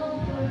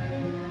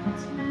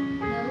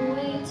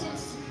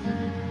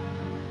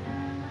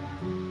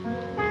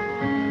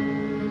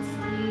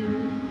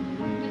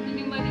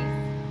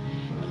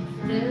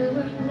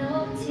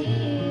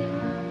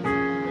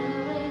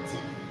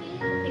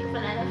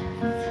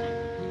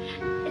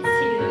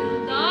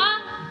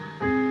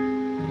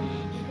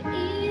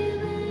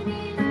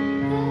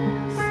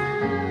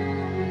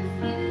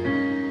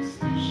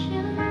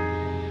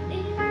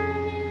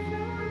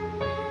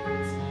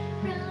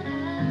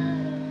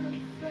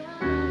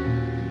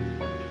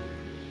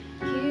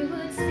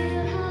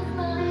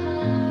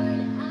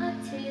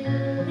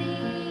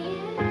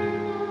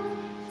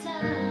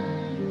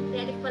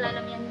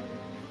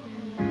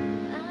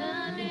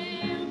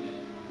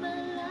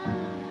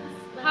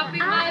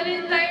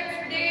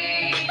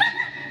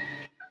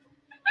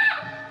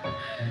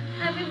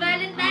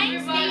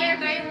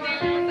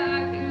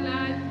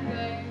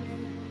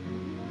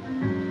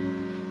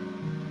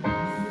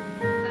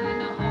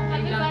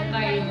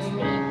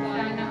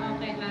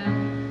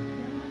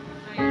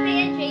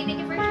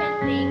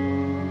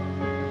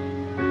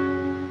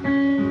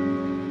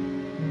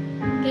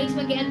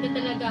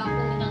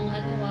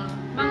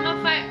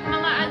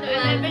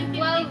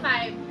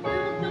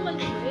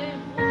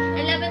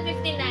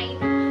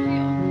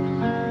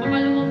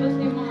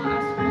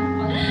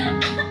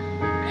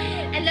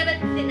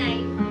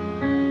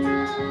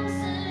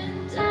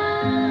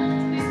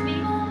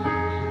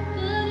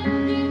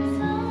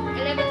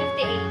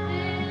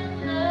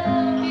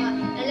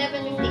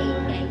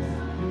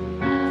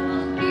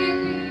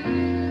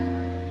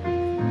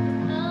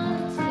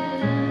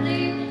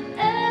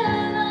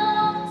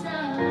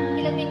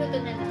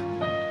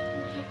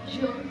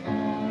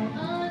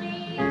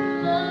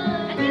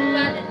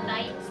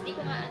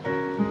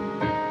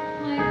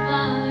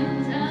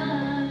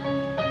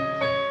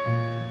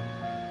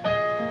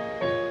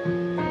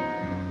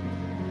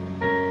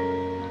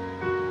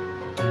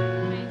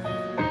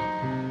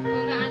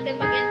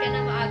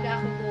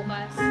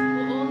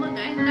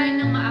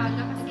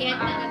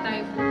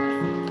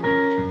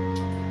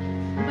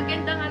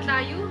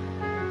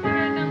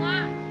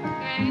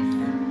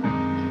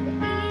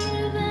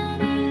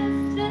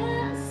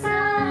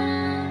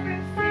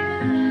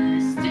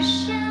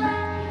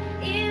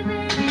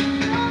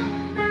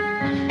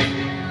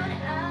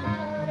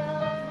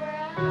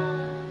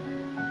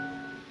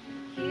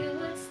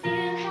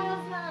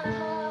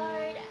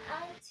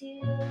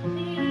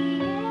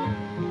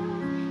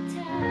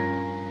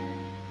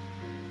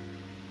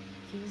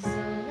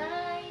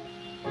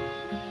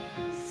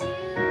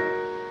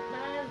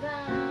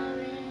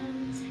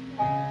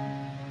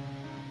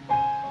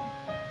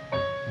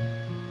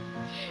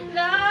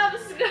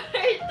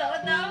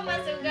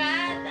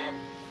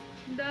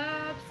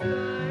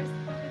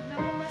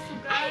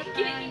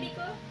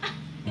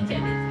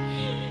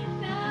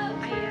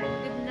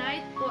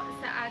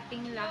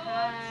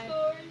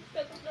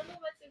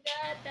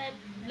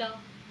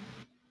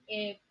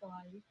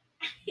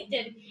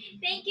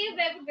Thank you,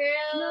 Beb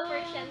Girl, for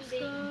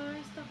sending.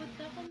 Scars, takot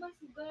ako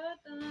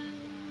masugatan.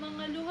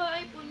 Mga luha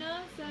ay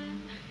punasan.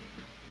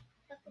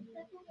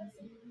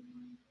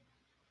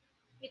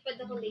 Lipad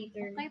ako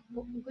later. Okay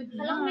po, good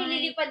Alam ko may night.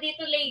 lilipad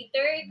dito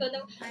later. Ikaw na,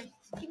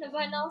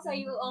 kinabahan ako sa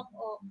iyo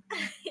ako.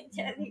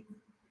 Sorry.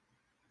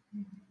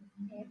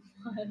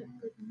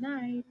 Good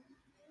night.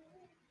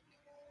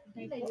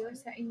 Night po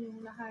sa inyong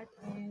lahat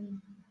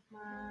and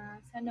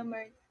sana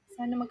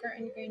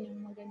magkaroon kayo ng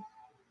maganda.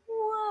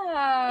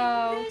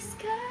 Wow!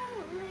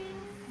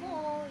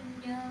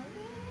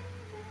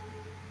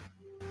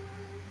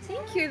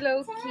 Thank you,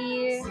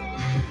 Loki.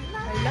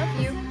 I love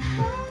you.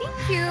 Thank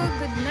you.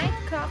 Good night,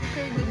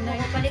 Cocker. Good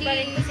night,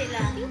 Balik-balik ko sila.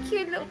 Thank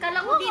you, Loki. Akala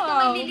ko dito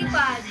may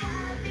lilipad.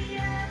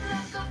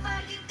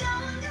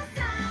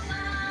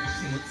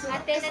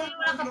 Ate,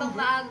 naniniwala ka bang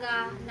maaga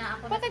na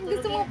ako Bakit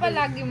gusto mo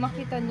palagi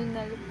makita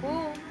nunal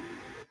ko?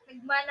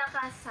 Nagmana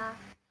ka sa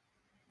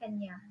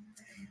kanya.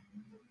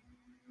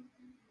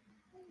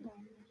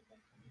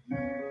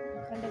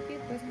 Kalapit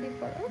po,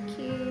 slipper.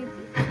 Okay.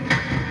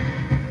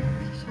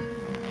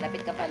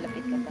 Lapit ka pa.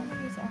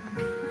 Sa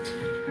akin.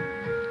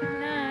 Good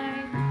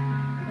night.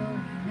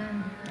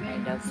 I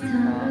love you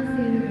all.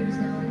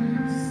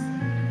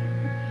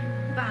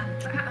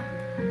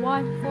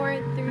 1,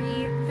 4,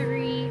 3,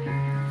 3.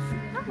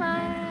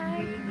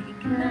 Bye-bye.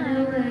 Good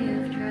night.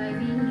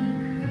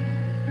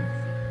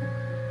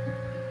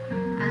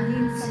 I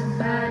need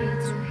somebody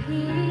to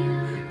heal,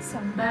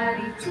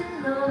 somebody to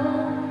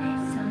know,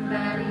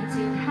 somebody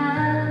to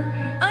have,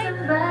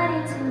 somebody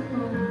to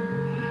hold.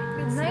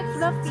 Good night,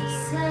 Fluffy.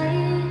 Say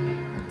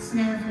it's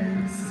never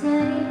the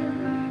same.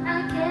 I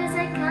guess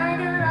I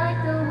kinda like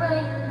the way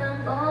you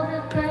numb all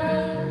the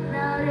pain.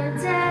 Now the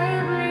day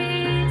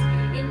bleeds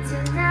into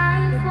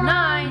nightfall.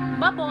 Night.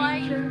 Bye-bye.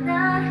 You're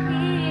not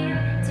here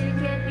to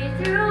get me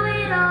through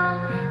it all.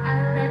 I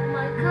let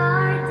my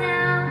guard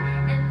down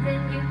and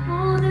then you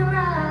pulled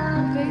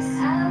around. Guys.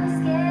 I was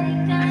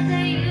getting kinda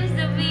used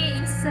to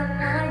being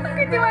someone.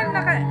 Bakit di man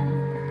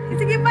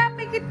Sige pa,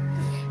 pikit.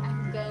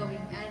 I'm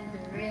going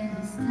under in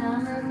this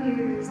time of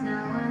years.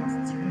 Now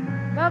I'm through.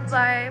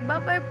 Bye-bye.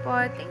 Bye-bye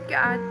po. Thank you,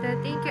 ate.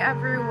 Thank you,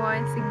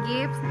 everyone, sa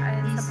gifts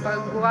and sa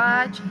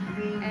pag-watch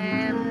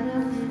and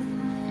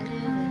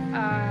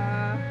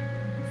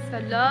sa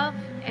love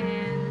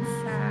and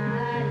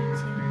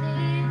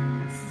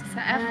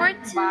sa effort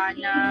ba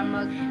na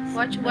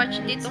mag-watch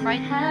dito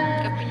kahit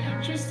gabi na.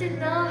 Just to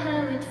know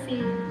how it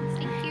feels.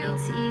 Thank you.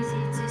 It's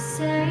easy to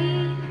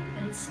say,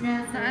 but it's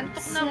never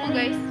Naantok the na ako, same.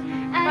 guys.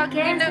 I Pag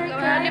guess I ginagawa,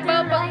 kinda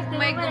halimbawa pag like the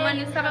may way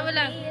gumano you sa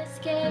wala. help me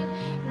escape.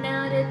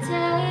 Now the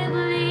day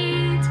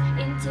bleeds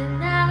into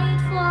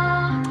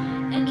nightfall.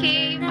 And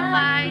Okay, you're not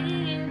bye-bye.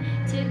 here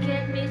to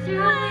get me through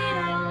it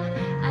all.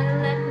 I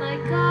let my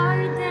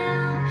guard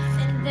down,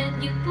 and then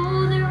you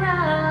pulled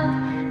around.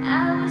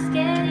 I was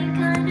getting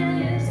kinda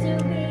used to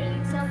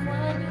being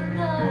someone you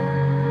love.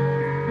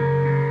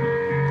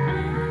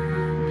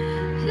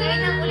 Ngayon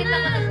lang ulit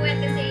ako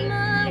nagkwento sa